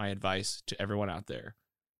fun. My advice to everyone out there: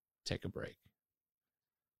 take a break.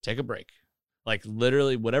 Take a break. Like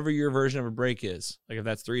literally, whatever your version of a break is. Like if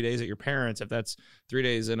that's 3 days at your parents', if that's 3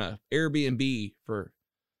 days in a Airbnb for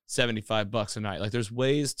 $75 a night. Like there's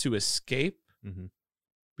ways to escape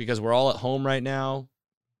because we're all at home right now.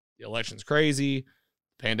 The election's crazy.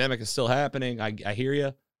 The pandemic is still happening. I hear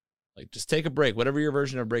you. Like just take a break, whatever your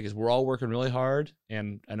version of a break is. We're all working really hard,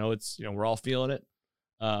 and I know it's, we're all feeling it.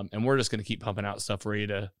 And we're just going to keep pumping out stuff for you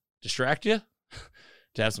to distract you,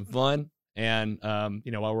 to have some fun. And,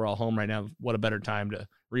 while we're all home right now, what a better time to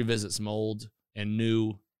revisit some old and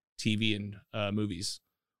new TV and movies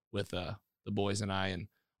with the boys and I, and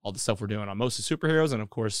all the stuff we're doing on Mostly Superheroes, and of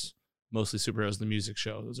course, Mostly Superheroes, the music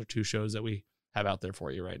show. Those are two shows that we have out there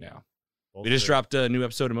for you right now. We just dropped a new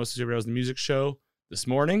episode of Mostly Superheroes, the music show this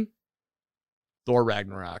morning. Thor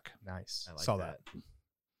Ragnarok. Nice. I like Saw that.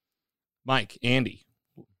 Mike, Andy,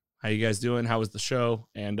 how you guys doing? How was the show?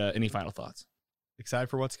 And any final thoughts? Excited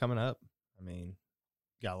for what's coming up. I mean,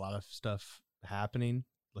 got a lot of stuff happening,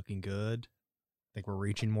 looking good. I think we're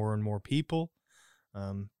reaching more and more people.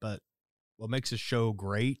 But what makes a show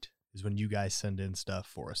great is when you guys send in stuff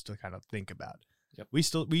for us to kind of think about. Yep.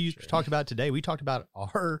 We talked about today. We talked about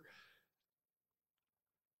our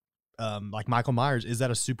like Michael Myers. Is that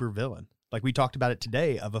a super villain? Like we talked about it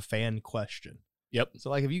today of a fan question. Yep. So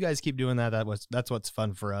like if you guys keep doing that, that's what's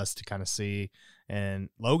fun for us to kind of see. And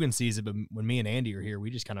Logan sees it, but when me and Andy are here, we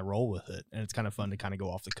just kind of roll with it, and it's kind of fun to kind of go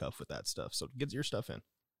off the cuff with that stuff. So get your stuff in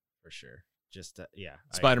for sure. Just yeah,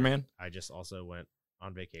 Spider-Man. I just also went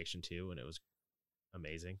on vacation too, and it was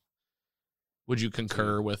amazing. Would you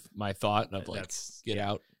concur with my thought of like get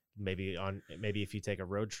out? Maybe if you take a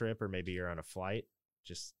road trip, or maybe you're on a flight,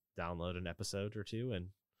 just download an episode or two, and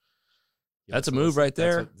that's a move right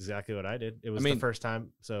there. That's exactly what I did. It was the first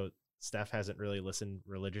time. So Steph hasn't really listened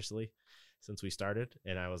religiously since we started,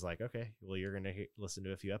 and I was like, okay, well, you're gonna listen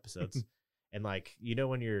to a few episodes, and like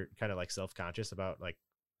when you're kind of like self-conscious about like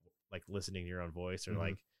listening to your own voice or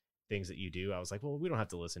like things that you do, I was like, well, we don't have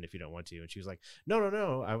to listen if you don't want to. And she was like,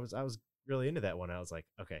 no, I was really into that one. I was like,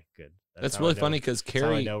 okay, good. That's really funny because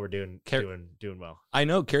Carrie, I know we're doing well. I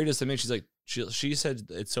know Carrie does something. She's like, she said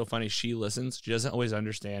it's so funny. She listens. She doesn't always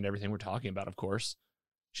understand everything we're talking about, of course.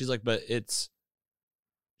 She's like, but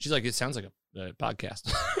she's like, it sounds like a podcast.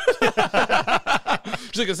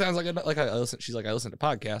 She's like, it sounds like I listen. She's like, I listen to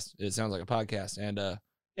podcasts. It sounds like a podcast. And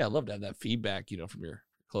yeah, I'd love to have that feedback, from your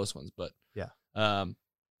close ones. But yeah,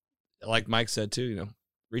 like Mike said too,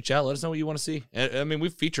 reach out, let us know what you want to see. I mean,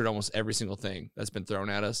 we've featured almost every single thing that's been thrown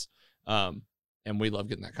at us. And we love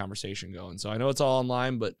getting that conversation going. So I know it's all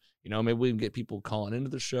online, but maybe we can get people calling into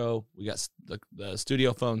the show. We got the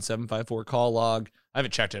studio phone, 754 call log. I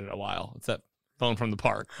haven't checked it in a while. It's that phone from the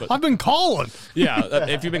park. But I've been calling. Yeah,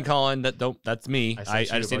 if you've been calling, that's me. I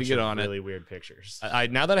just need to get on it. Really weird pictures.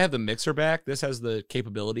 Now that I have the mixer back, this has the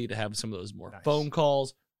capability to have some of those more phone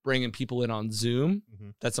calls, bringing people in on Zoom.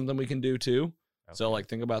 That's something we can do too. Okay. So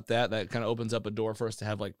think about that. That kind of opens up a door for us to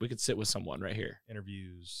have we could sit with someone right here.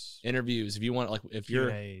 Interviews. If you want, if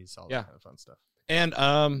you're all that kind of fun stuff. And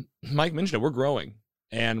Mike mentioned it. We're growing,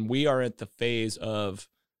 and we are at the phase of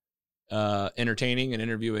entertaining and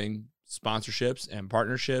interviewing sponsorships and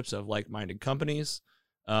partnerships of like-minded companies,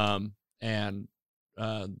 and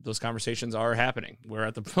those conversations are happening. We're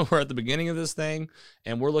at the beginning of this thing,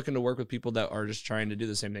 and we're looking to work with people that are just trying to do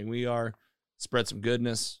the same thing we are, spread some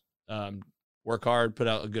goodness, work hard, put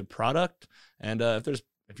out a good product. And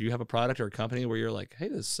if you have a product or a company where you're like, hey,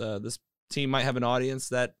 this team might have an audience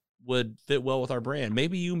that would fit well with our brand.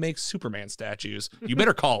 Maybe you make Superman statues. You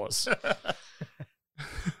better call us.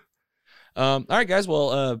 All right, guys.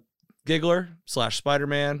 Well, Giggler /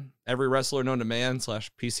 Spider-Man, every wrestler known to man /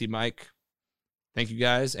 PC Mike. Thank you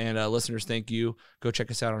guys. And listeners, thank you. Go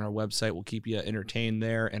check us out on our website. We'll keep you entertained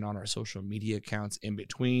there and on our social media accounts in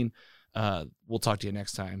between. We'll talk to you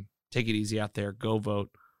next time. Take it easy out there. Go vote.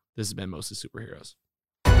 This has been Mostly Superheroes.